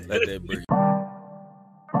breathe. Let that breathe.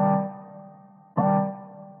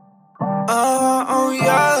 Oh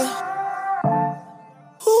yeah.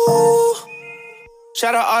 Ooh.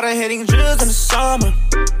 Shout out all the hitting drills in the summer.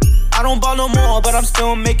 I don't ball no more, but I'm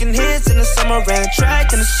still making hits in the summer. Ran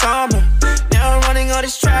track in the summer. Now I'm running all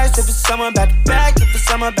these tracks. If it's summer, back to back. If it's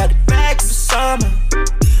summer, back to back. If it's summer.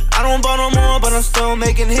 I don't ball no more, but I'm still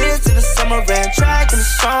making hits in the summer. Ran track in the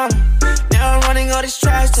summer. Now I'm running all these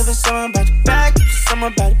tracks. If it's summer, back to back. If it's summer,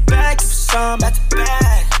 back to back. If it's summer, back to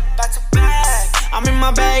back. Back to back. I'm in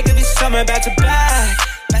my bag every summer, back to back.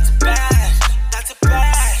 Back to back. Back to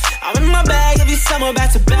back. I'm in my bag every summer,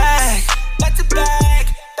 back to back. Back to back.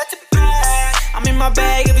 Back to back. I'm in my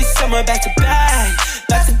bag every summer, back to back.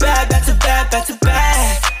 Back to back, back to back, back to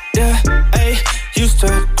back. Yeah, ayy. Used to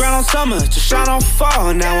grind on summer, to shine on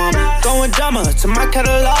fall. Now I'm going dumber to my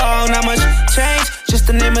catalog. Not much change, just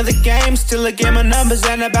the name of the game. Still a game of numbers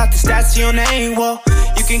and about the stats of your name. Well,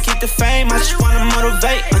 you can keep the fame, I just wanna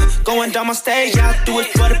motivate. Going down my stage, yeah, I do it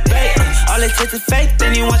for the bait. All it takes is faith,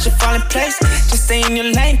 then you watch it fall in place. Just stay in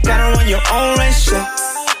your lane, gotta run your own race, yeah.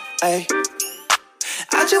 Ayy.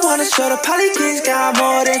 I just wanna show the Poly Kings got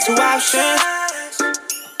more than 2 options.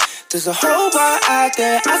 There's a whole bar out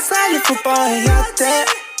there, outside your football and out there.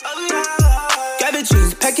 Grab your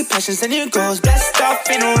dreams, pack your passions and your goals. Blast off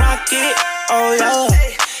in a rocket, oh yeah.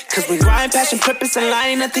 Cause we grind, passion, purpose, and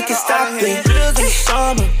line, nothing can stop it. Drills in the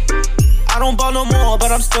summer. I don't ball no more, but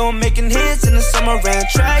I'm still making hits in the summer. Ran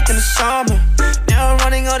track in the summer. Now I'm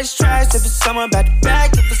running all these tracks. If it's summer, back to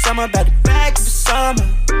back. If it's summer, back to back. If it's summer.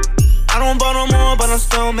 I don't ball no more, but I'm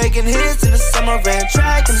still making hits in the summer. Ran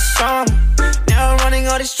track in the summer. Now I'm running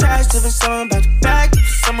all these tracks. If it's summer, back to back. If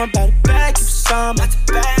it's summer, back to back. If it's summer, back to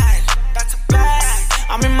back. Back to back.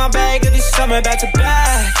 I'm in my bag every summer, back to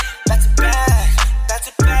back. Back to back. Back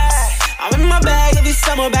to back. I'm in my bag every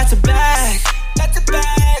summer, back to back. Back to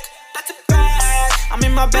back. Back to back. I'm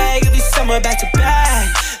in my bag every summer, back to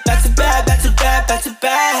back. Back to back, back to back, back to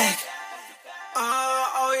back.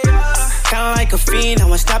 Oh yeah. Kinda like a fiend, I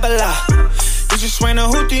wanna stop a lot. You just swing a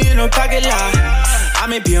hoopty in a parking lot. I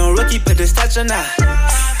may be a rookie, but this touch or not.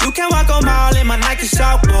 You can walk a mile in my Nike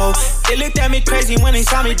sock, whoa. They looked at me crazy when they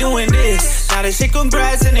saw me doing this. Now they say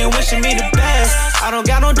congrats and they wishing me the best. I don't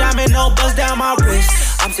got no diamond, no buzz down my wrist.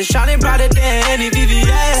 I'm still shining brighter than any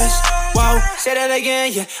VVS. Whoa, say that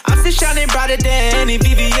again, yeah. I'm still shining brighter than any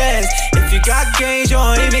VVS. If you got gains, you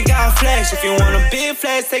don't even got flex. If you want a big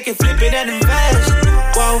flex, take it, flip it and invest.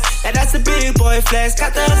 Whoa, now that's a big boy flex.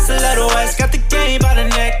 Got the hustle at the west, got the game by the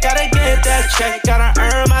neck. Gotta get that check, gotta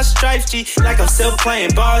earn my stripes, G. Like I'm still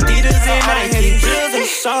playing ball, Adidas and Nike. Drills in the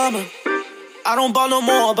summer. I don't ball no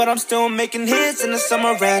more, but I'm still making hits in the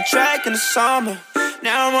summer. Ran track in the summer.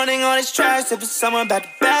 Now I'm running all these tracks. If it's summer, back to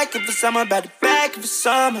back. If it's summer, back to back. If it's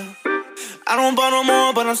summer. I don't ball no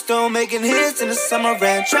more, but I'm still making hits in the summer.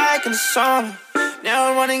 Ran track in the summer. Now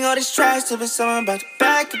I'm running all these tracks. If it's summer, back to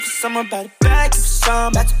back. If it's summer, back to back. If it's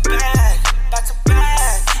summer, back to back. Back to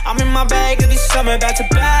back. I'm in my bag every summer, back to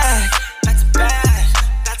back. Back to back.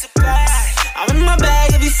 Back to back. I'm in my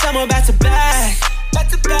bag every summer, back to back. Back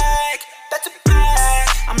to back. Back to back.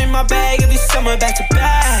 I'm in my bag every summer, back to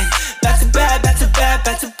back. Back to back, back to back,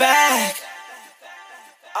 back to back.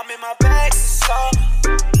 I'm in my bag this summer.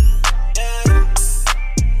 Yeah.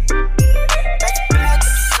 Back to back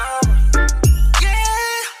this summer. Yeah.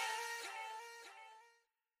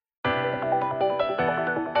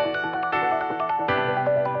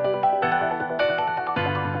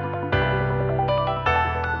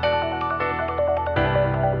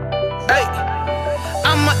 Hey,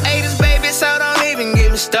 I'm a 80s baby, so don't even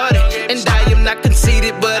get me started. And I am not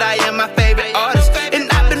conceited, but I am my favorite artist. And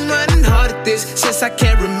I've been running hard at this since I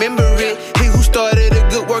can't remember it. He who started a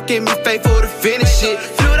good work in me, faithful to finish it.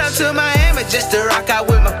 Flew down to Miami just to rock out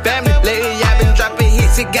with my family. Lately I've been dropping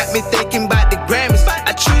hits, it got me thinking about the Grammys.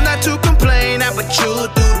 I choose not to complain, I but chew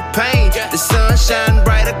through the pain. The sun shine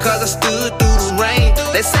brighter cause I stood through the rain.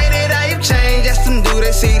 They say that I have changed, ask them do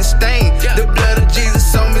they see the stain. The blood of Jesus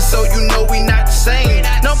on me, so you know we not the same.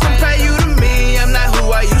 Don't compare you to me, I'm not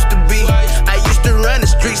who I used to be. I used to run the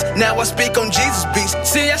streets, now I speak on Jesus' beats.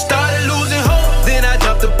 See, I started losing hope, then I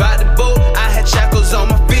jumped up out the boat. I had shackles on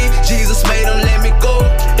my feet, Jesus made them let me go.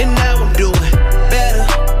 And now I'm doing better,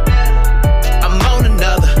 I'm on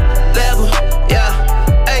another level, yeah.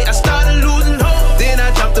 Hey, I started losing hope, then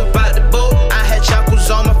I jumped up out the boat. I had shackles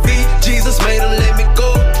on my feet, Jesus made them let me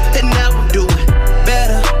go. And now I'm doing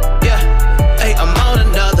better, yeah. Hey, I'm on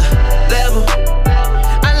another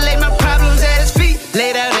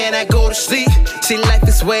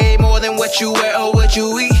you wear or what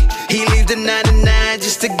you eat. He leaves the 99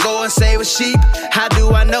 just to go and save a sheep. How do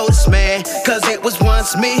I know this man? Cause it was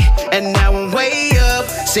once me, and now I'm way up,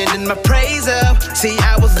 sending my praise up. See,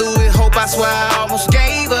 I was losing hope, I swear I almost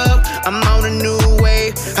gave up. I'm on a new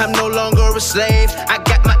wave, I'm no longer a slave. I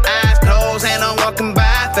got my eyes closed and I'm walking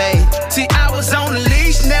by faith. See, I was on the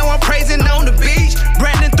leash, now I'm praising on the beach.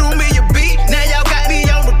 Brandon threw me a beat, now y'all got me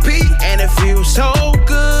on repeat. And it feels so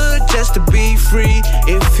good just to be free.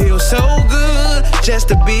 It feels so good just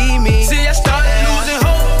to be me. See, I started losing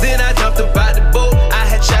hope, then I jumped up out the boat. I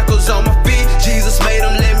had shackles on my feet, Jesus made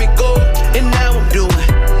them let me go. And now I'm doing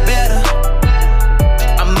better,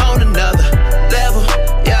 I'm on another level,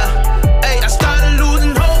 yeah. Hey, I started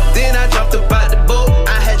losing hope, then I jumped up out the boat.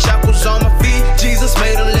 I had shackles on my feet, Jesus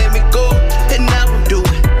made them let me go. And now I'm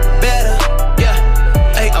doing better, yeah.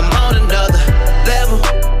 Hey, I'm on another level.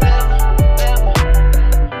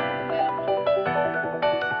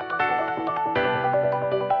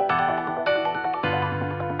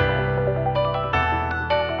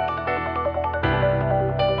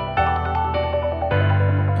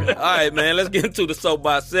 All right, man, let's get into the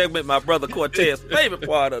soapbox segment, my brother Cortez's favorite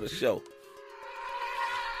part of the show.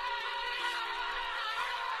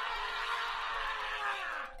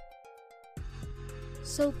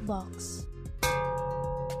 Soapbox.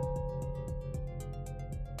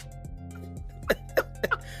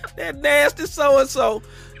 That nasty so-and-so.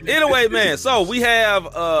 Anyway, man, so we have,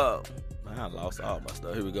 I lost all my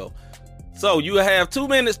stuff. Here we go. So you have 2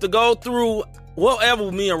 minutes to go through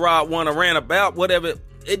whatever me and Rob want to rant about, whatever.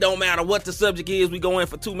 It don't matter what the subject is. We go in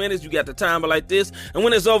for 2 minutes. You got the timer like this. And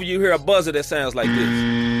when it's over, you hear a buzzer that sounds like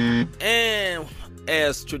this. And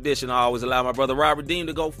as tradition, I always allow my brother Robert Dean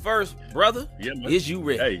to go first. Brother, is you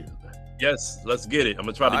ready? Hey, yes, let's get it. I'm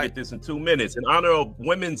going to try to get this in 2 minutes. In honor of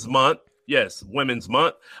Women's Month, yes, Women's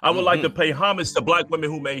Month, I would like to pay homage to Black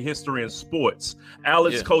women who made history in sports.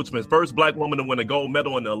 Alex Coachman, first Black woman to win a gold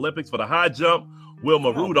medal in the Olympics for the high jump.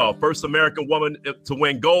 Wilma Rudolph, first American woman to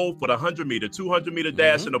win gold for the 100-meter, 200-meter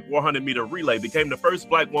dash, and the 400-meter relay, became the first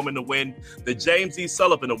Black woman to win the James E.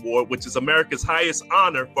 Sullivan Award, which is America's highest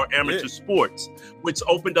honor for amateur sports, which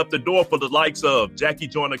opened up the door for the likes of Jackie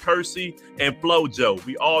Joyner-Kersee and FloJo.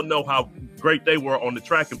 We all know how great they were on the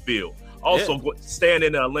track and field. Also, staying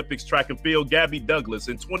in the Olympics track and field, Gabby Douglas.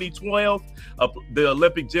 In 2012, the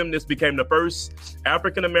Olympic gymnast became the first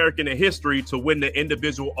African-American in history to win the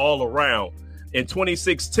individual all-around. In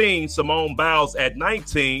 2016, Simone Biles, at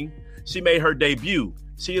 19, she made her debut.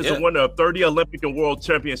 She is the winner of 30 Olympic and World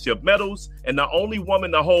Championship medals and the only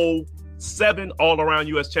woman to hold 7 all-around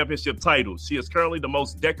U.S. Championship titles. She is currently the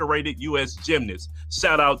most decorated U.S. gymnast.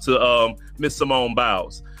 Shout out to Miss Simone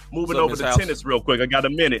Biles. Moving over to tennis real quick. I got a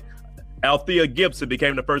minute. Althea Gibson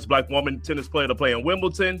became the first Black woman tennis player to play in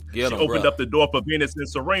Wimbledon. She opened up the door for Venus and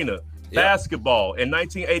Serena. Basketball. In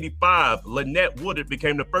 1985, Lynette Woodard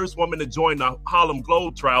became the first woman to join the Harlem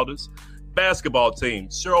Globetrotters basketball team.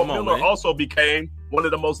 Cheryl Miller also became one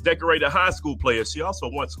of the most decorated high school players. She also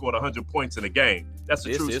once scored 100 points in a game. That's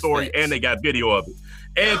a true story, and they got video of it.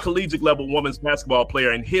 And collegiate level women's basketball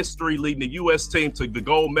player in history, leading the U.S. team to the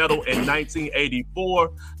gold medal in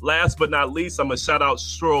 1984. Last but not least, I'm going to shout out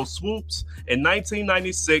Sheryl Swoopes. In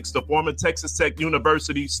 1996, the former Texas Tech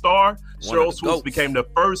University star, Sheryl Swoopes became the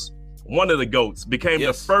first, one of the GOATs, became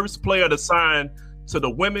the first player to sign to the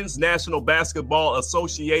Women's National Basketball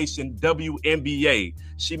Association, WNBA.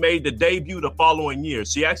 She made the debut the following year.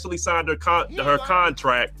 She actually signed her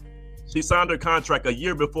contract. She signed her contract a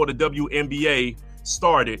year before the WNBA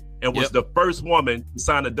started and was the first woman to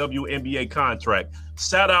sign a WNBA contract.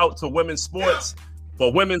 Shout out to women's sports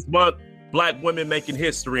for Women's Month, Black women making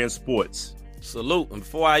history in sports. Salute. And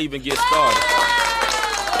before I even get started,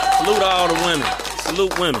 salute all the women.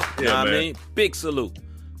 Salute women. You know what I mean? Big salute.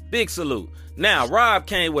 Big salute. Now, Rob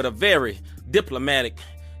came with a very diplomatic,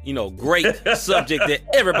 great subject that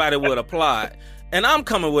everybody would apply. And I'm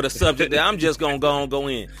coming with a subject that I'm just going to go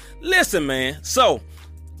in. Listen, man. So,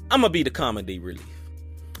 I'm going to be the comedy relief.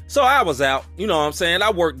 So, I was out, you know what I'm saying?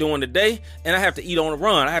 I work during the day, and I have to eat on the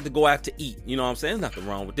run. I have to go out to eat. You know what I'm saying? There's nothing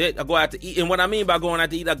wrong with that. I go out to eat. And what I mean by going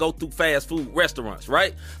out to eat, I go through fast food restaurants,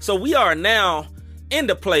 right? So, we are now in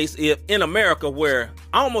the place in America where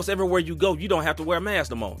almost everywhere you go, you don't have to wear a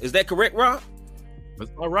mask no more. Is that correct, Rob?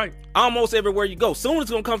 That's all right. Almost everywhere you go. Soon as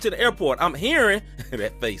it's going to come to the airport, I'm hearing,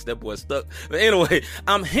 that face, that boy's stuck. But anyway,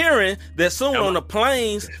 I'm hearing that soon on the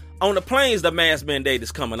planes, the mask mandate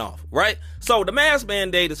is coming off, right? So the mask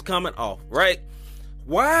mandate is coming off, right?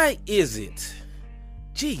 Why is it,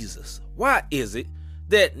 Jesus, why is it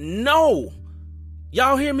that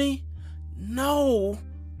y'all hear me? No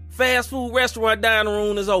fast food restaurant dining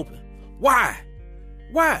room is open? Why?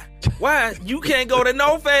 Why? Why? You can't go to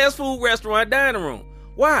no fast food restaurant dining room.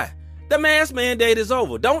 Why? The mask mandate is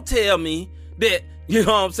over. Don't tell me that, you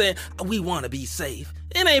know what I'm saying, we want to be safe.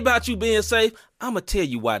 It ain't about you being safe. I'm going to tell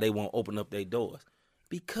you why they won't open up their doors.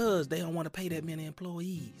 Because they don't want to pay that many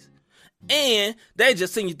employees. And they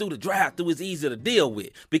just send you through the drive-thru. It's easy to deal with.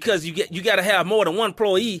 Because you got to have more than one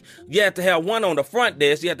employee. You have to have one on the front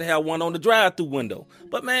desk. You have to have one on the drive-thru window.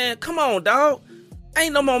 But, man, come on, dog.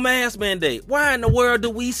 Ain't no more mask mandate. Why in the world do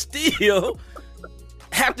we still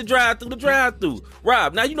have to drive through the drive-thru?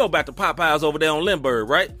 Rob, now you know about the Popeyes over there on Lindbergh,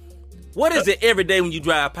 right? What is it every day when you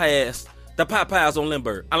drive past the Popeyes on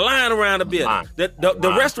Lindbergh? A line around the building.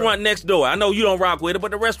 The restaurant next door. I know you don't rock with it,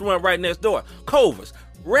 but the restaurant right next door. Culver's.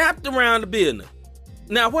 Wrapped around the building.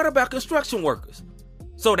 Now, what about construction workers?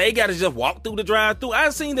 So they got to just walk through the drive-thru?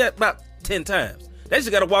 I've seen that about 10 times. They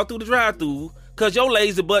just got to walk through the drive-thru because your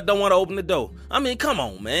lazy butt don't want to open the door. I mean, come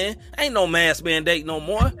on, man. Ain't no mask mandate no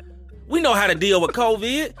more. We know how to deal with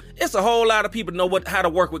COVID. It's a whole lot of people know how to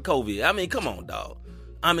work with COVID. I mean, come on, dog.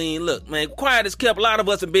 I mean, look, man, quiet as kept. A lot of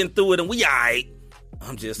us have been through it, and we all right.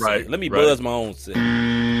 I'm just saying. Let me buzz my own self.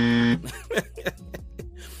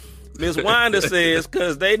 Miss Wanda says,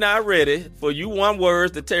 because they not ready for you one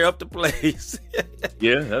words to tear up the place.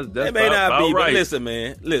 Yeah, that's It may not be, right. but listen,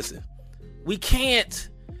 man, listen. We can't,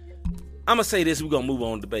 I'm going to say this, we're going to move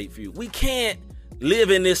on to debate feud. We can't live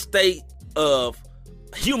in this state of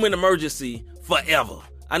human emergency forever.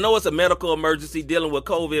 I know it's a medical emergency dealing with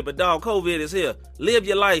COVID, but dog, COVID is here. Live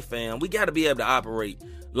your life, fam. We got to be able to operate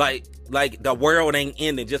like the world ain't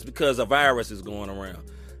ending just because a virus is going around.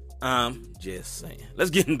 I'm just saying.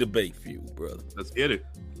 Let's get in debate feud, brother. Let's get it.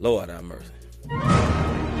 Lord have mercy.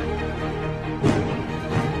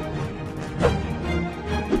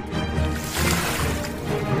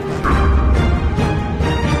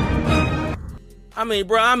 I mean,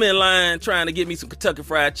 bro, I'm in line trying to get me some Kentucky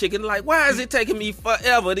Fried Chicken. Like, why is it taking me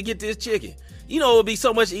forever to get this chicken? You know, it would be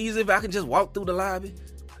so much easier if I could just walk through the lobby.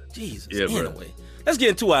 Jesus. Yeah, anyway, let's get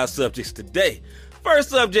into our subjects today. First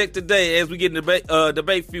subject today, as we get in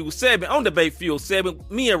debate fuel segment. On debate fuel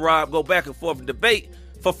segment, me and Rob go back and forth and debate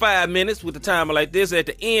for 5 minutes with a timer like this. At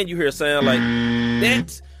the end, you hear a sound like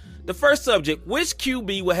that. The first subject: which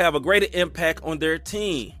QB will have a greater impact on their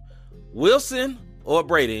team, Wilson or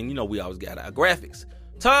Brady? And you know we always got our graphics.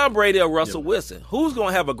 Tom Brady or Russell Wilson? Who's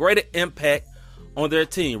gonna have a greater impact on their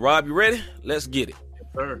team? Rob, you ready? Let's get it. Yes,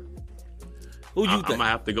 sir. Who you think? I'm gonna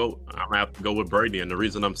have to go with Brady, and the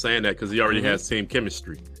reason I'm saying that because he already has team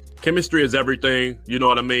chemistry. Chemistry is everything. You know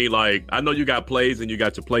what I mean? Like, I know you got plays and you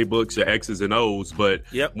got your playbooks, your X's and O's, but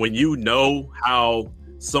when you know how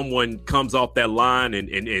someone comes off that line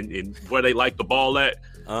and where they like the ball at,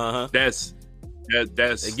 that's they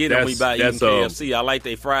get on me by eating KFC. I like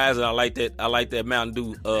their fries and I like that Mountain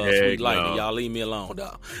Dew Sweet Lightning. Y'all leave me alone,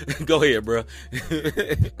 dog. Go ahead, bro.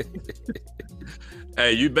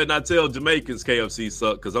 Hey, you better not tell Jamaicans KFC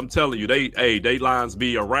suck, because I'm telling you, they lines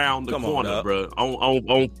be around the corner, bro.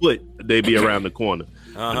 On foot, they be around the corner.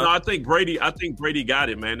 No, I think Brady got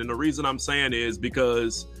it, man. And the reason I'm saying is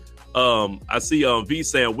because I see V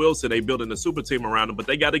saying Wilson, they building a super team around him, but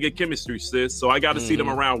they got to get chemistry, sis. So I got to see them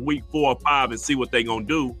around week 4 or 5 and see what they gonna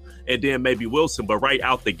do, and then maybe Wilson. But right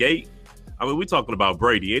out the gate, I mean, we talking about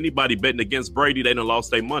Brady. Anybody betting against Brady, they done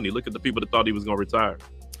lost their money. Look at the people that thought he was gonna retire.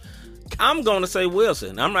 I'm going to say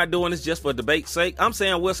Wilson. I'm not doing this just for debate's sake. I'm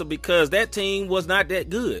saying Wilson because that team was not that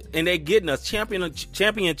good. And they're getting a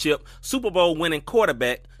championship Super Bowl winning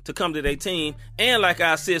quarterback to come to their team. And like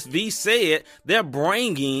our sis V said, they're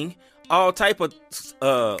bringing all type of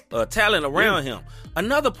talent around him.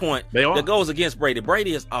 Another point that goes against Brady.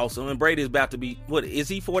 Brady is awesome, and Brady is about to be, what, is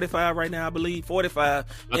he 45 right now, I believe? 45.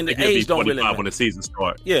 And the age don't really matter. When the season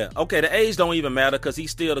starts. Yeah, okay, the age don't even matter because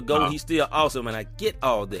he's still the GOAT. He's still awesome, and I get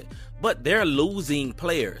all that. But they're losing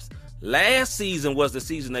players. Last season was the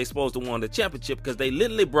season they supposed to win the championship because they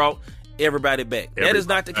literally brought everybody back. That is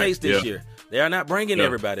not the case this year. They are not bringing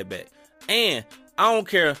everybody back. And I don't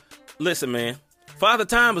care. Listen, man, Father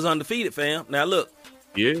Time is undefeated, fam. Now, look.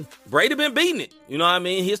 Yeah. Brady been beating it. You know what I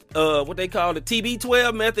mean? His what they call the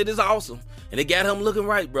TB12 method is awesome. And they got him looking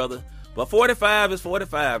right, brother. But 45 is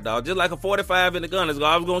 45, dog. Just like a 45 in the gun is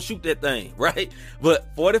I was gonna shoot that thing, right?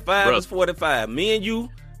 But 45 is 45. Me and you,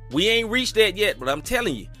 we ain't reached that yet, but I'm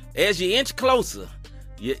telling you, as you inch closer,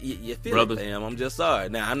 you feel it, fam. I'm just sorry.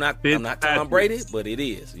 Now I'm not Tom Brady, but it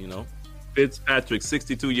is, you know. Fitzpatrick,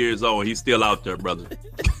 62 years old. He's still out there, brother.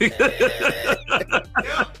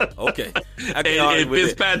 Okay. And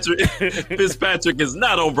Fitzpatrick is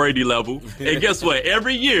not on Brady level. And guess what?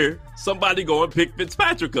 Every year, somebody go and pick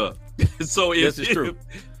Fitzpatrick up. So this is true.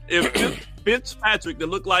 If Fitzpatrick that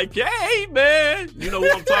look like, hey, man. You know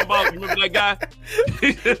what I'm talking about? Remember that guy?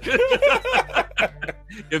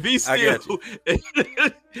 If he's still...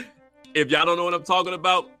 If y'all don't know what I'm talking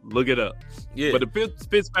about, look it up. Yeah. But if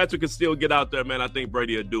Fitzpatrick can still get out there, man, I think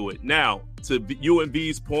Brady will do it. Now, to you and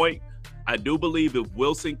V's point, I do believe if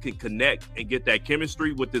Wilson can connect and get that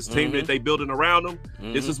chemistry with this team that they building around him,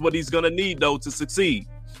 this is what he's going to need, though, to succeed.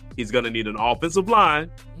 He's going to need an offensive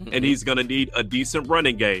line, and he's going to need a decent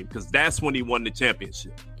running game, because that's when he won the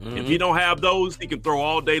championship. If he don't have those, he can throw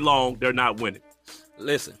all day long. They're not winning.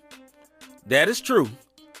 Listen, that is true.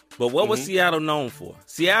 But what was Seattle known for?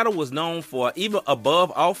 Seattle was known for, even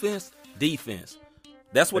above offense, defense.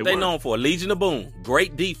 That's what they're known for. Legion of Boom.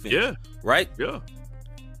 Great defense. Yeah. Right? Yeah.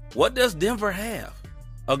 What does Denver have?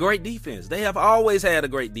 A great defense. They have always had a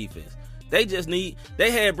great defense. They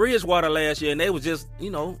had Bridgewater last year, and they was just,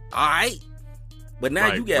 all right. But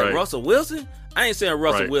now you got Russell Wilson. I ain't saying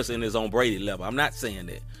Russell Wilson is on Brady level. I'm not saying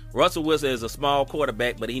that. Russell Wilson is a small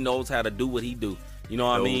quarterback, but he knows how to do what he do. You know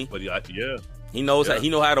what I mean? But yeah. He knows how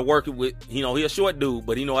to work it with, he a short dude,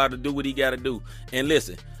 but he know how to do what he got to do. And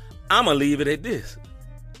listen, I'm going to leave it at this.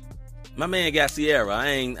 My man got Sierra. I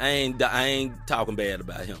ain't talking bad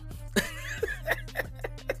about him.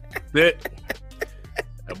 That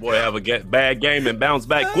boy have a bad game and bounce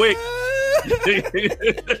back quick.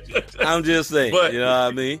 I'm just saying, you know what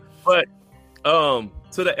I mean? But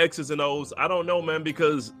to the X's and O's, I don't know, man,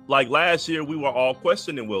 because like last year we were all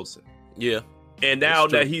questioning Wilson. Yeah. And now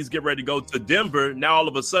that he's getting ready to go to Denver, now all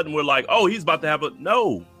of a sudden we're like, oh, he's about to have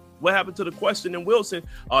no. What happened to the question in Wilson?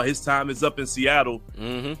 Oh, his time is up in Seattle.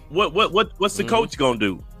 What's the coach gonna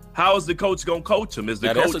do? How is the coach gonna coach him? That's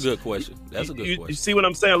a good question. That's a good question. You see what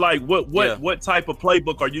I'm saying? Like, what type of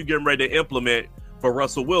playbook are you getting ready to implement for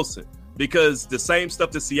Russell Wilson? Because the same stuff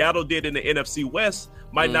that Seattle did in the NFC West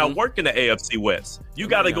might not work in the AFC West. You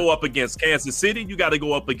got to go up against Kansas City. You got to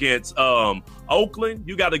go up against Oakland.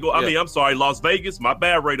 You got to go. I'm sorry, Las Vegas. My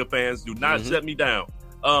bad, Raider fans. Do not shut me down.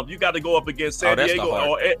 You got to go up against San Diego. It's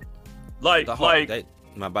going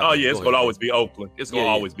to always be Oakland. It's going to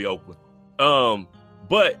always be Oakland.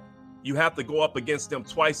 But you have to go up against them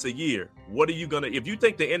twice a year. What are you going to, if you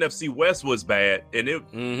think the NFC West was bad and it,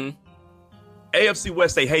 AFC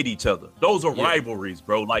West, they hate each other. Those are rivalries,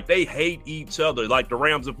 bro. Like, they hate each other. Like, the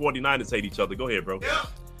Rams and 49ers hate each other. Go ahead, bro. Yeah.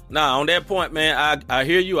 Nah, on that point, man, I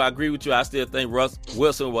hear you. I agree with you. I still think Russ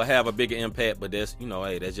Wilson will have a bigger impact, but that's,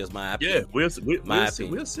 that's just my opinion. Yeah, we'll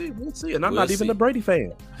see. And I'm not even a Brady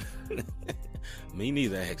fan. Me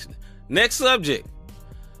neither, actually. Next subject.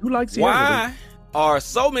 You like Seattle? Why are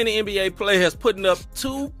so many NBA players putting up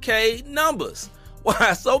 2K numbers?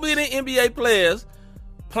 Why so many NBA players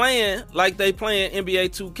playing like they playing NBA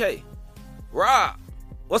 2K? Rob,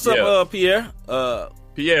 what's up, Pierre?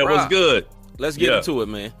 Pierre, Rob, what's good? Let's get into it,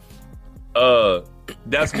 man.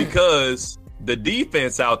 That's because the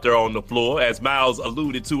defense out there on the floor, as Miles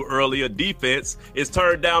alluded to earlier, defense is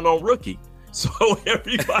turned down on rookie. So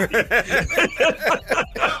everybody,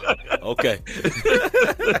 okay.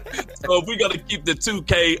 So if we got to keep the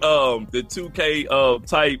 2K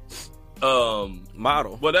type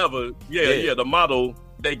model, whatever, the model.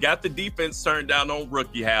 They got the defense turned down on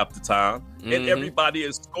rookie half the time, and everybody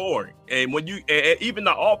is scoring. And when and even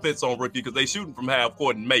the offense on rookie, because they shooting from half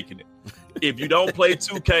court and making it. If you don't play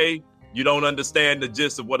 2K, you don't understand the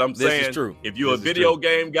gist of what I'm saying. This is true. If you're a video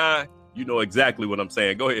game guy, you know exactly what I'm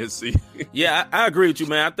saying. Go ahead and see. Yeah, I agree with you,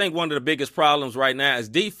 man. I think one of the biggest problems right now is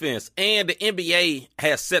defense, and the NBA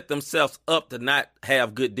has set themselves up to not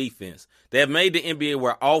have good defense. They have made the NBA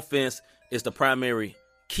where offense is the primary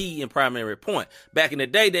key and primary point. Back in the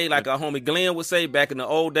day, like our homie Glenn would say, back in the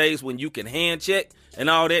old days when you can hand check and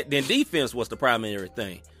all that, then defense was the primary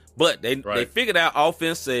thing. But they figured out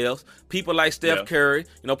offense sells. People like Steph Curry,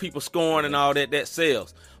 people scoring and all that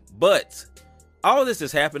sells. But all this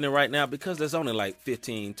is happening right now because there's only like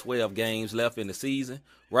 15, 12 games left in the season,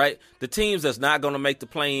 right? The teams that's not going to make the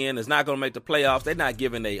play-in, that's not going to make the playoffs, they're not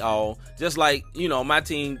giving they all. Just like, my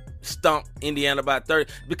team stumped Indiana by 30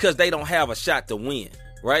 because they don't have a shot to win.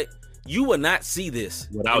 Right? You will not see this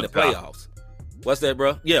without in the playoffs. What's that,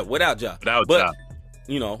 bro? Yeah, without Ja.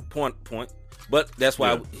 Point. But that's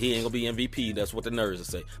why he ain't going to be MVP. That's what the nerds will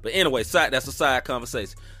say. But anyway, that's a side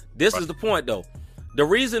conversation. This is the point, though. The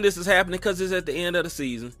reason this is happening because it's at the end of the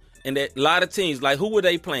season, and that a lot of teams, like, who were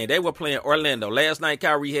they playing? They were playing Orlando. Last night,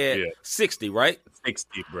 Kyrie had 60, right?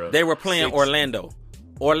 60, bro. They were playing 60. Orlando.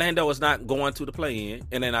 Orlando is not going to the play-in,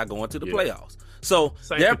 and they're not going to the playoffs. So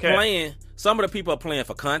Same they're for Cat. playing. Some of the people are playing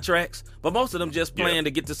for contracts, but most of them just playing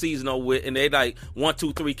to get the season over with, and they like 1,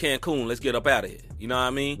 2, 3 Cancun. Let's get up out of here. You know what I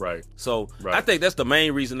mean? Right. So I think that's the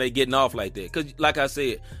main reason they getting off like that. Because, like I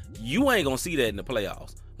said, you ain't gonna see that in the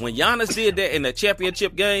playoffs. When Giannis did that in the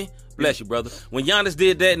championship game, bless you, brother. When Giannis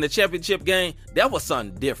did that in the championship game, that was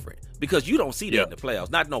something different because you don't see that in the playoffs.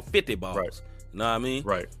 Not no 50 balls. Right. You know what I mean?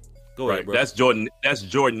 Right. Go ahead, bro. That's Jordan. That's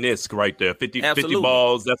Jordan-esque right there. 50 Absolutely.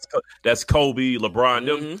 balls. That's Kobe,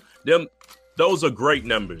 LeBron. Them. Those are great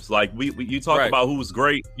numbers. Like you talk about who's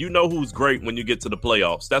great. You know who's great when you get to the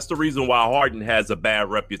playoffs. That's the reason why Harden has a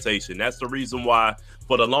bad reputation. That's the reason why,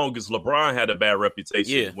 for the longest, LeBron had a bad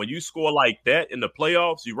reputation. Yeah. When you score like that in the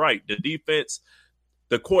playoffs, you're right. The defense,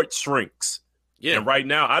 the court shrinks. Yeah. And right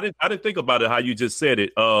now, I didn't think about it how you just said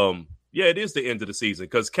it. Yeah, it is the end of the season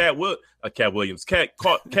because Carl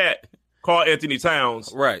Anthony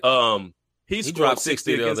Towns. Right. He scored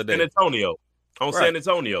 60 the other against day. San Antonio. San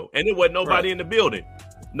Antonio, and it wasn't nobody in the building.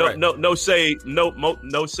 No shade,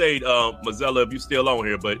 Mazzella, if you still on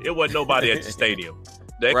here, but it wasn't nobody at the stadium.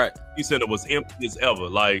 That center was empty as ever.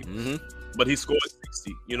 Like, but he scored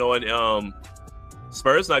 60. You know, and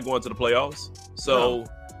Spurs not going to the playoffs, so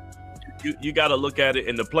you got to look at it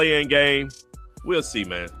in the play-in game. We'll see,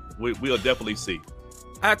 man. We'll definitely see.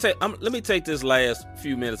 Let me take this last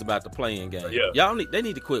few minutes about the play-in game. Yeah. They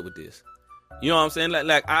need to quit with this. You know what I'm saying?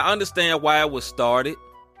 Like I understand why it was started,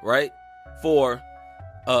 right? For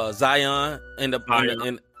Zion in the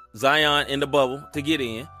bubble to get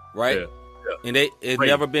in, right? Yeah. And it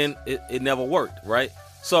never worked, right?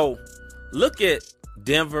 So look at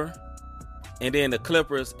Denver and then the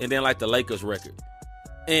Clippers and then like the Lakers record.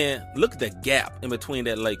 And look at the gap in between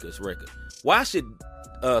that Lakers record. Why should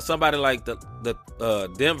somebody like the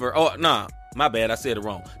Denver, my bad, I said it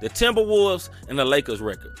wrong. The Timberwolves and the Lakers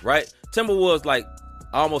record, right? Timberwolves like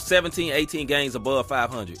almost 17, 18 games above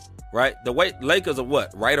 500, right? The Lakers are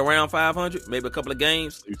what? Right around 500, maybe a couple of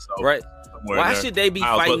games, right? Why should they be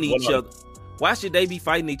fighting each other? Why should they be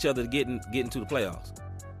fighting each other to get into the playoffs?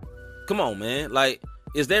 Come on, man. Like,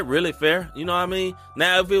 is that really fair? You know what I mean?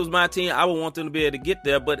 Now, if it was my team, I would want them to be able to get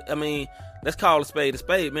there, but I mean, let's call a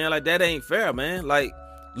spade, man. Like, that ain't fair, man. Like,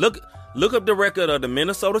 look up the record of the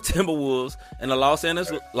Minnesota Timberwolves and the Los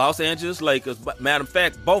Angeles Lakers. Matter of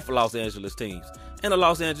fact, both Los Angeles teams and the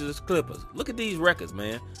Los Angeles Clippers. Look at these records,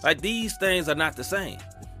 man. Like, these things are not the same.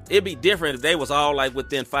 It'd be different if they was all like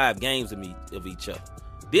within 5 games of each other.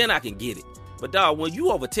 Then I can get it. But dog, when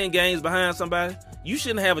you over 10 games behind somebody, you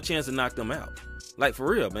shouldn't have a chance to knock them out. Like, for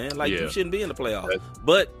real, man. Like, you shouldn't be in the playoffs.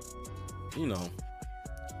 But, you know.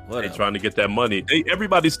 They're trying to get that money.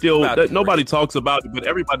 Everybody's still, nobody talks about it, but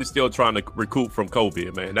everybody's still trying to recoup from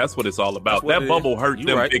COVID, man. That's what it's all about. That bubble hurt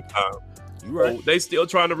them big time. You right. So they still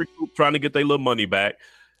trying to recoup, trying to get their little money back.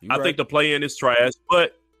 I think the play-in is trash,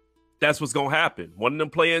 but that's what's going to happen. One of them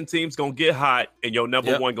play-in teams going to get hot, and your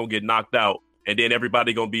number one going to get knocked out, and then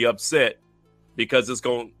everybody going to be upset because it's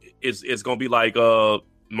going to be like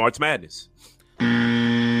March Madness.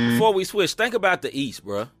 Before we switch, think about the East,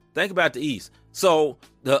 bro. Think about the East. So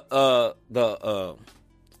the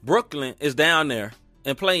Brooklyn is down there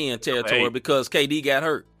in play-in territory because KD got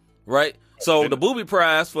hurt, right? So the booby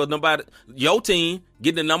prize for your team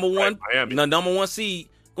getting the number one seed,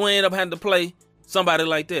 going to end up having to play somebody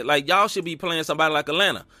like that. Like, y'all should be playing somebody like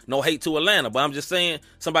Atlanta. No hate to Atlanta, but I'm just saying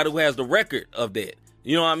somebody who has the record of that.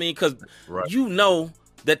 You know what I mean? Because you know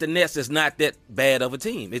that the Nets is not that bad of a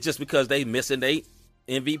team. It's just because they missing a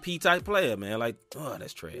MVP type player, man. Like, oh,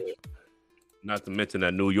 that's trash. Not to mention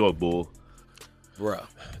that New York Bull, bruh.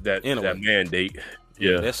 That mandate,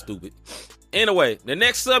 that's stupid. Anyway, the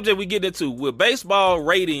next subject we get into: will baseball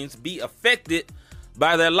ratings be affected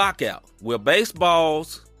by their lockout? Will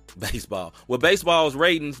baseball's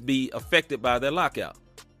ratings be affected by their lockout?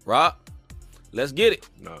 Rob, let's get it.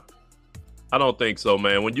 No, I don't think so,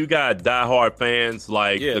 man. When you got diehard fans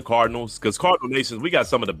like the Cardinals, because Cardinal Nations, we got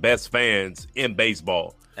some of the best fans in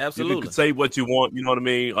baseball. Absolutely. You can say what you want, you know what I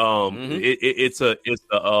mean? It's a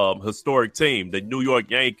historic team. The New York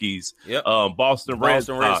Yankees, Boston Red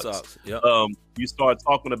Sox. Yep. You start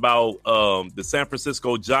talking about the San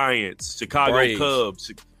Francisco Giants, Chicago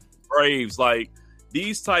Cubs, Braves. Like,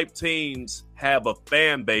 these type teams have a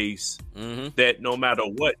fan base that no matter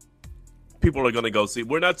what, people are going to go see.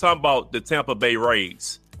 We're not talking about the Tampa Bay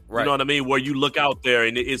Rays. Right. You know what I mean? Where you look out there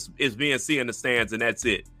and it's being seen in the stands and that's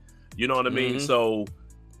it. You know what I mean? So,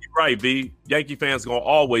 right, B. Yankee fans gonna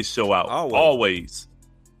always show out, always,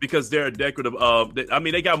 because they're a decorative. I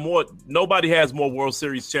mean, they got more. Nobody has more World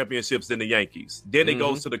Series championships than the Yankees. Then it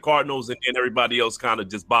goes to the Cardinals, and then everybody else kind of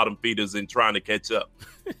just bottom feeders and trying to catch up.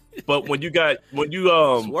 But when you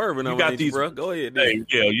swerving you on got these, these, bro. Go ahead. Hey,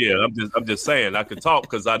 yeah. I'm just saying I can talk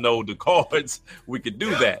because I know the cards. We could do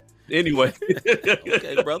that anyway.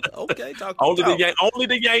 Okay, brother. Okay, talk. Only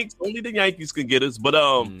the Yankees can get us. But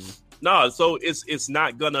nah. So it's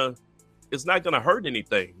not gonna hurt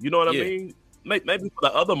anything. You know what I mean? Maybe for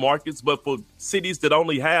the other markets, but for cities that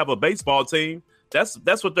only have a baseball team, that's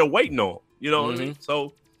what they're waiting on. You know what I mean?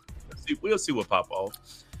 So we'll see what pop off.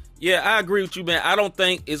 Yeah, I agree with you, man. I don't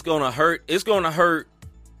think it's gonna hurt. It's gonna hurt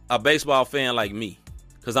a baseball fan like me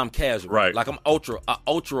because I'm casual. Right. Like I'm ultra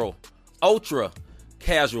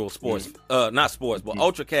casual sports. Not sports, but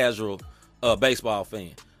ultra casual baseball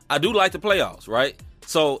fan. I do like the playoffs, right?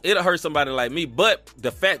 So it'll hurt somebody like me. But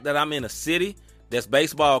the fact that I'm in a city that's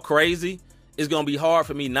baseball crazy, it's gonna be hard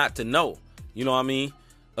for me not to know. You know what I mean?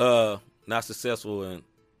 Not successful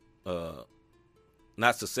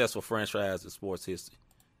franchise in sports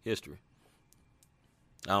history.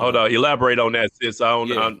 Hold on, elaborate on that, sis. I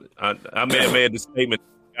may have made the statement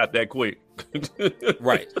got that quick.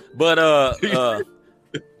 Right, but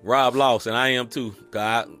Rob lost, and I am too.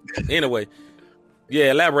 Anyway,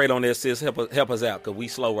 yeah, elaborate on that, sis. Help us out because we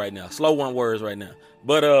slow right now. Slow one words right now.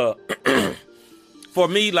 But for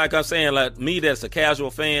me, like I'm saying, like me that's a casual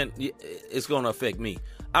fan, it's gonna affect me.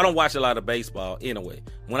 I don't watch a lot of baseball anyway.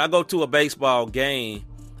 When I go to a baseball game,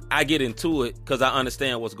 I get into it because I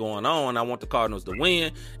understand what's going on. I want the Cardinals to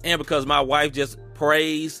win. And because my wife just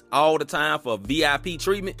prays all the time for VIP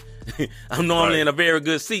treatment, I'm normally in a very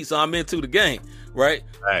good seat, so I'm into the game, right?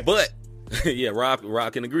 But, yeah,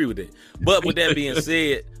 Rob can agree with that. But with that being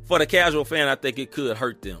said, for the casual fan, I think it could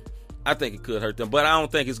hurt them. But I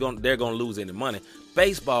don't think they're going to lose any money.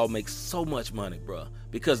 Baseball makes so much money, bro,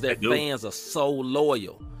 because their fans are so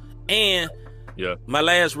loyal. And my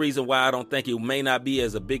last reason why I don't think it may not be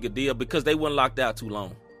as a big a deal, because they weren't locked out too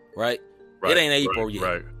long, right? It ain't April yet.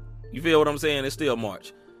 Right. You feel what I'm saying? It's still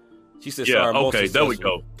March. She said, sorry. Okay, there we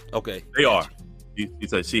go. Okay. They are. He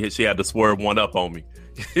said she had to swerve one up on me.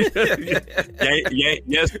 Yes,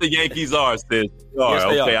 the Yankees are, sis.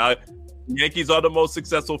 Yes, they are. Yankees are the most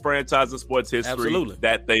successful franchise in sports history. Absolutely.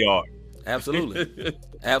 That they are. Absolutely.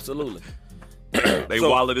 Absolutely. Their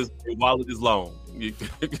wallet is long.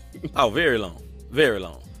 Oh, very long. Very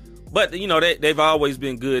long. But, they've always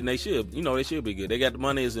been good, and they should be good. They got the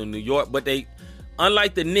money is in New York, but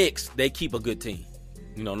unlike the Knicks, they keep a good team.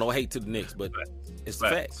 No hate to the Knicks, but it's the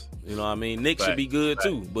facts. You know what I mean? Knicks should be good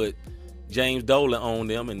too, but James Dolan owned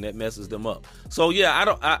them, and that messes them up. So,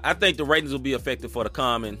 yeah, I think the ratings will be affected for the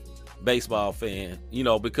common baseball fan,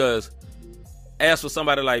 because as for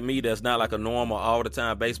somebody like me that's not like a normal all the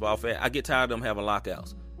time baseball fan, I get tired of them having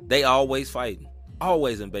lockouts. They always fighting.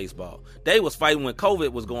 Always in baseball. They was fighting when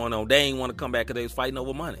COVID was going on. They ain't want to come back because they was fighting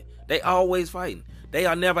over money. They always fighting. They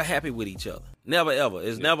are never happy with each other. Never ever.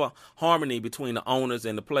 It's never harmony between the owners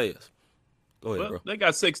and the players. Go ahead, bro. They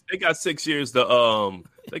got 6 years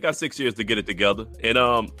to get it together. And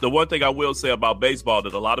the one thing I will say about baseball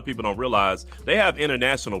that a lot of people don't realize, they have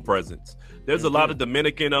international presence. There's a lot of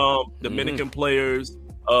Dominican players.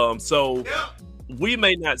 So we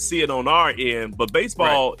may not see it on our end, but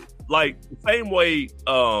baseball, like the same way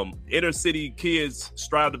inner city kids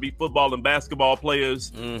strive to be football and basketball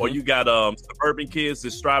players, or you got suburban kids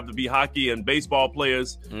that strive to be hockey and baseball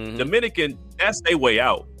players. Dominican, that's their way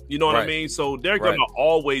out. You know what I mean? So they're gonna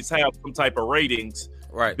always have some type of ratings,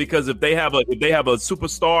 right? Because if they have a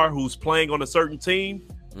superstar who's playing on a certain team,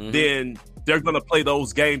 then they're gonna play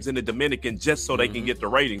those games in the Dominican just so they can get the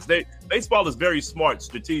ratings. Baseball is very smart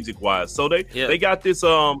strategic wise. So they got this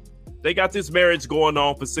marriage going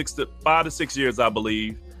on for 5 to 6 years, I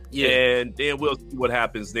believe. Yeah. And then we'll see what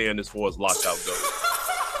happens then as far as lockout goes.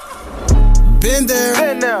 Been there,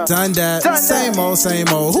 done that, same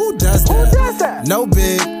old, who does that? No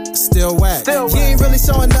big, still whack. You ain't really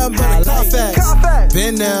showing up, but a Carfax.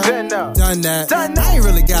 Been there, done that. I ain't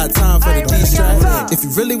really got time for the D-strap. If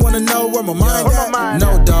you really wanna know where my mind at,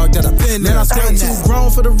 no dog that I've been there. Man, I'm still too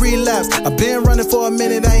grown for the relapse. I've been running for a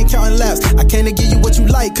minute, I ain't counting laps. I can't give you what you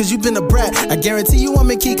like, cause you been a brat. I guarantee you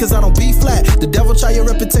I'm a key, cause I don't be flat. The devil try your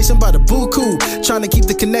reputation by the buku. Trying to keep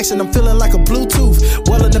the connection, I'm feeling like a Bluetooth.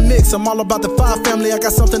 Well in the mix, I'm all about the 5 family, I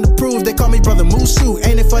got something to prove. They call me Brother Mushu.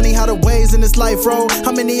 Ain't it funny how the ways in this life roll?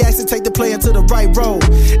 How many acts it take to play into the right road?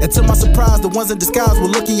 And to my surprise, the ones in disguise will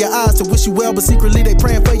look in your eyes to wish you well, but secretly they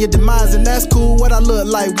praying for your demise. And that's cool, what I look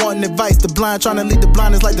like, wanting advice. The blind trying to lead the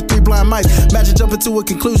blind is like the 3 blind mice. Imagine jumping to a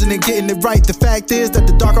conclusion and getting it right. The fact is that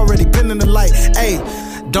the dark already been in the light. Ayy,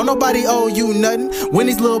 Don't nobody owe you nothing when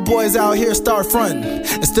these little boys out here start fronting.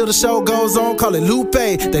 And still the show goes on, call it Lupe.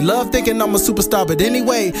 They love thinking I'm a superstar, but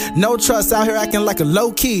anyway, no trust out here acting like a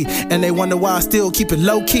low key. And they wonder why I still keep it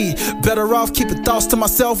low key. Better off keeping thoughts to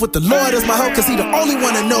myself with the Lord as my hope, cause he the only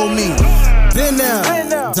one that know me. Been there,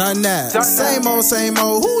 done that. Same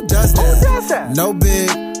old, who does that? No big,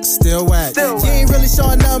 still whack. You ain't really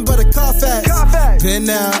showing nothing but a cough ass. Been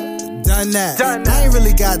there, done that. I ain't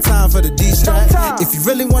really got time for the D-strap. If you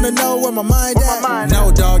really wanna know where my mind at,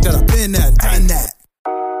 no dog that I've been there, done that.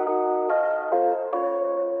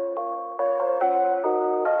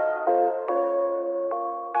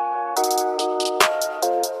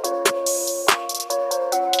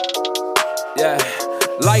 Yeah,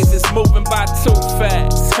 life is moving by too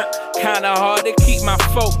fast. Kinda hard to keep my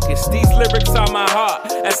focus. These lyrics are my heart.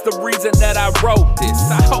 That's the reason that I wrote this.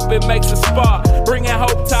 I hope it makes a spark, bringing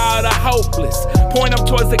hope to all the hopeless. Point them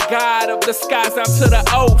towards the God of the skies, down to the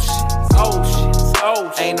oceans.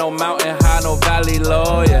 Ain't no mountain high, no valley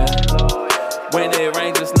low, yeah. When it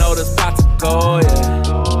rains, just know the spot to go, yeah.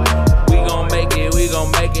 We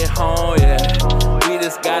gon' make it home, yeah. We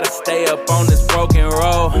just gotta stay up on this broken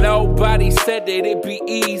road. Nobody said that it'd be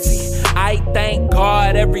easy. I thank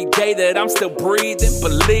God every day that I'm still breathing.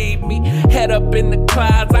 Believe me, head up in the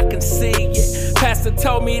clouds, I can see it. Pastor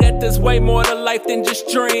told me that there's way more to life than just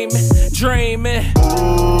dreaming.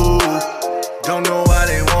 Ooh, don't know why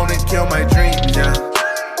they wanna kill my dreams, yeah.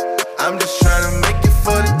 I'm just trying to make it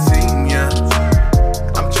for the team, yeah.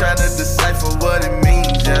 I'm trying to decipher what it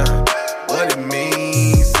means, yeah. What it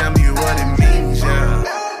means, tell me what it means, yeah.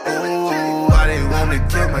 Ooh, why they wanna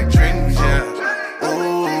kill my dreams, yeah.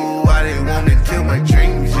 Ooh, why they wanna kill my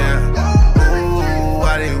dreams, yeah. Ooh,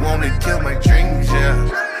 why they wanna kill my dreams, yeah.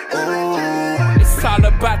 Ooh. It's all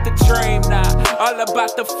about the dream now, all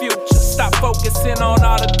about the future. Stop focusing on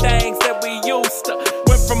all the things that we used to.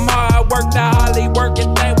 Went from hard work to hardly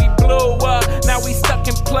working, then we blew up. Now we stuck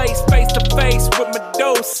in place to face with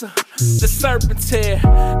Medusa. The serpent's here,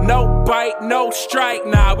 no bite, no strike.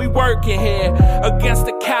 Nah, we working here against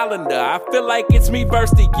the calendar. I feel like it's me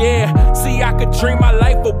versus the year. See, I could dream my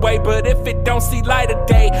life away, but if it don't see light of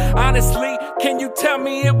day, honestly, can you tell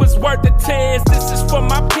me it was worth the tears? This is for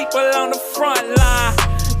my people on the front line.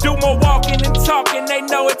 Do more walking and talking, they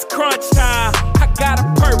know it's crunch time. I got a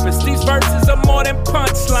purpose, these verses are more than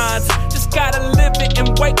punchlines. Just gotta live it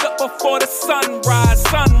and wake up before the sunrise.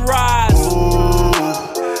 Ooh,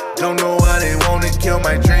 don't know why they wanna kill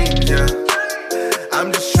my dreams, yeah.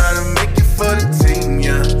 I'm just trying to make it for the team,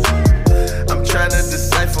 yeah. I'm trying to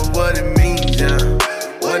decipher what it means, yeah.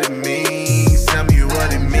 What it means, tell me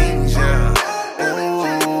what it means, yeah.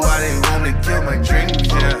 Ooh, why they wanna kill my dreams,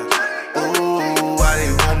 yeah. Ooh, why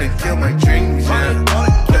they wanna kill my dreams, yeah.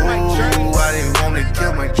 Ooh, why they wanna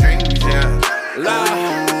kill my dreams, yeah.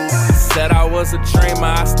 Said I was a dreamer,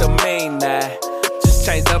 I still mean that. Just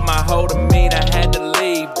changed up my whole demeanor, had to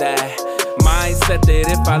leave that mindset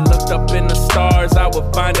that if I looked up in the stars, I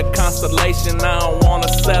would find a constellation. I don't wanna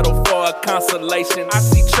settle for a consolation. I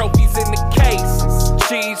see trophies in the cases,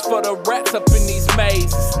 cheese for the rats up in these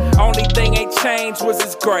mazes. Only thing ain't changed was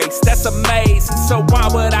his grace, that's amazing. So why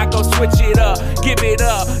would I go switch it up, give it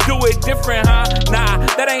up, do it different, huh? Nah,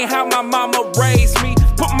 that ain't how my mama raised me.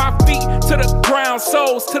 Put my feet to the ground,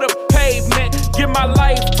 soles to the pavement. Give my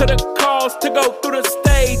life to the cause, to go through the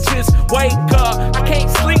stages. Wake up, I can't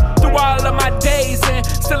sleep through all of my days and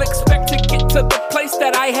still expect to get to the place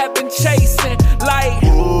that I have been chasing. Like,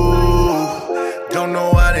 ooh, don't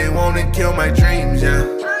know why they wanna kill my dreams, yeah.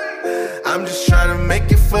 I'm just trying to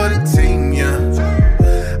make it for the team, yeah.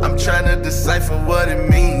 I'm trying to decipher what it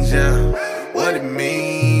means, yeah. What it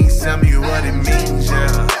means, tell me what it means,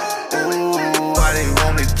 yeah. Ooh, why they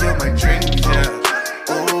wanna kill my dreams, yeah.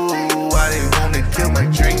 Ooh, why they wanna kill my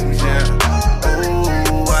dreams, yeah.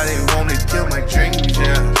 Ooh, why they wanna kill my dreams,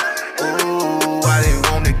 yeah. Ooh, why they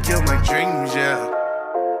wanna kill my dreams, yeah.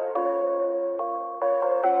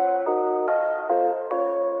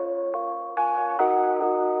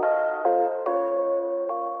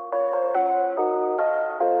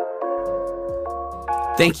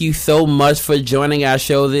 Thank you so much for joining our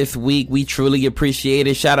show this week. We truly appreciate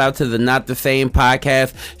it. Shout out to the Not the Same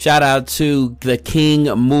podcast. Shout out to the King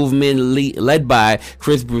Movement led by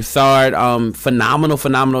Chris Broussard.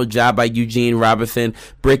 Phenomenal job by Eugene Robinson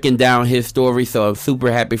breaking down his story. So I'm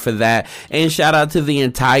super happy for that. And shout out to the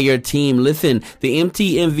entire team. Listen, the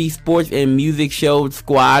MTMV Sports and Music Show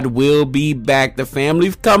squad will be back. The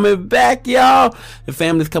family's coming back, y'all. The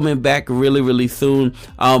family's coming back really, really soon.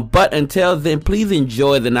 But until then, please enjoy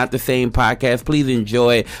enjoy the Not the Same podcast. Please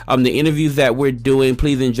enjoy the interviews that we're doing.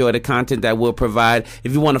 Please enjoy the content that we'll provide.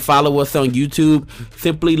 If you want to follow us on YouTube,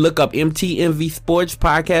 simply look up MTMV Sports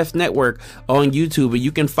Podcast Network on YouTube, and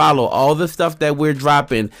you can follow all the stuff that we're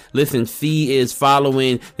dropping. Listen, C is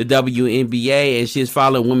following the WNBA, and she's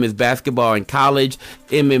following women's basketball in college,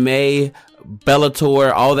 MMA,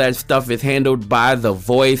 Bellator, all that stuff is handled by The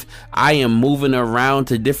Voice. I am moving around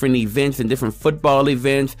to different events and different football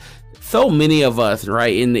events. So many of us,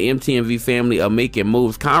 right, in the MTMV family are making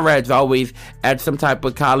moves. Conrad's always at some type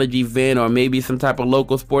of college event or maybe some type of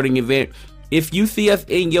local sporting event. If you see us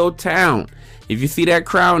in your town, if you see that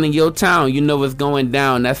crown in your town, you know it's going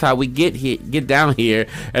down. That's how we get down here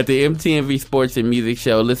at the MTMV Sports and Music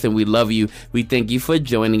Show. Listen, we love you. We thank you for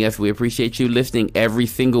joining us. We appreciate you listening every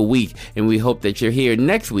single week. And we hope that you're here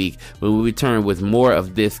next week when we return with more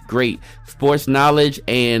of this great sports knowledge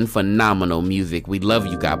and phenomenal music. We love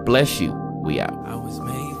you. God bless you. We out. I was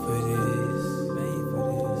made for this.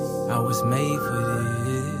 I was made for this.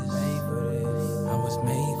 I was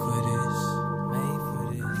made for this.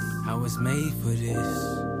 I was made for this.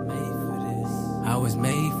 I was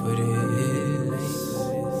made for this.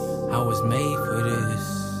 I was made for this.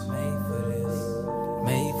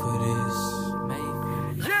 Made for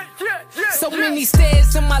this. So many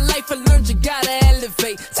stairs in my life, I learned you gotta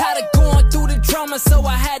elevate. Tired of going through the drama, so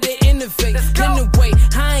I had to innovate.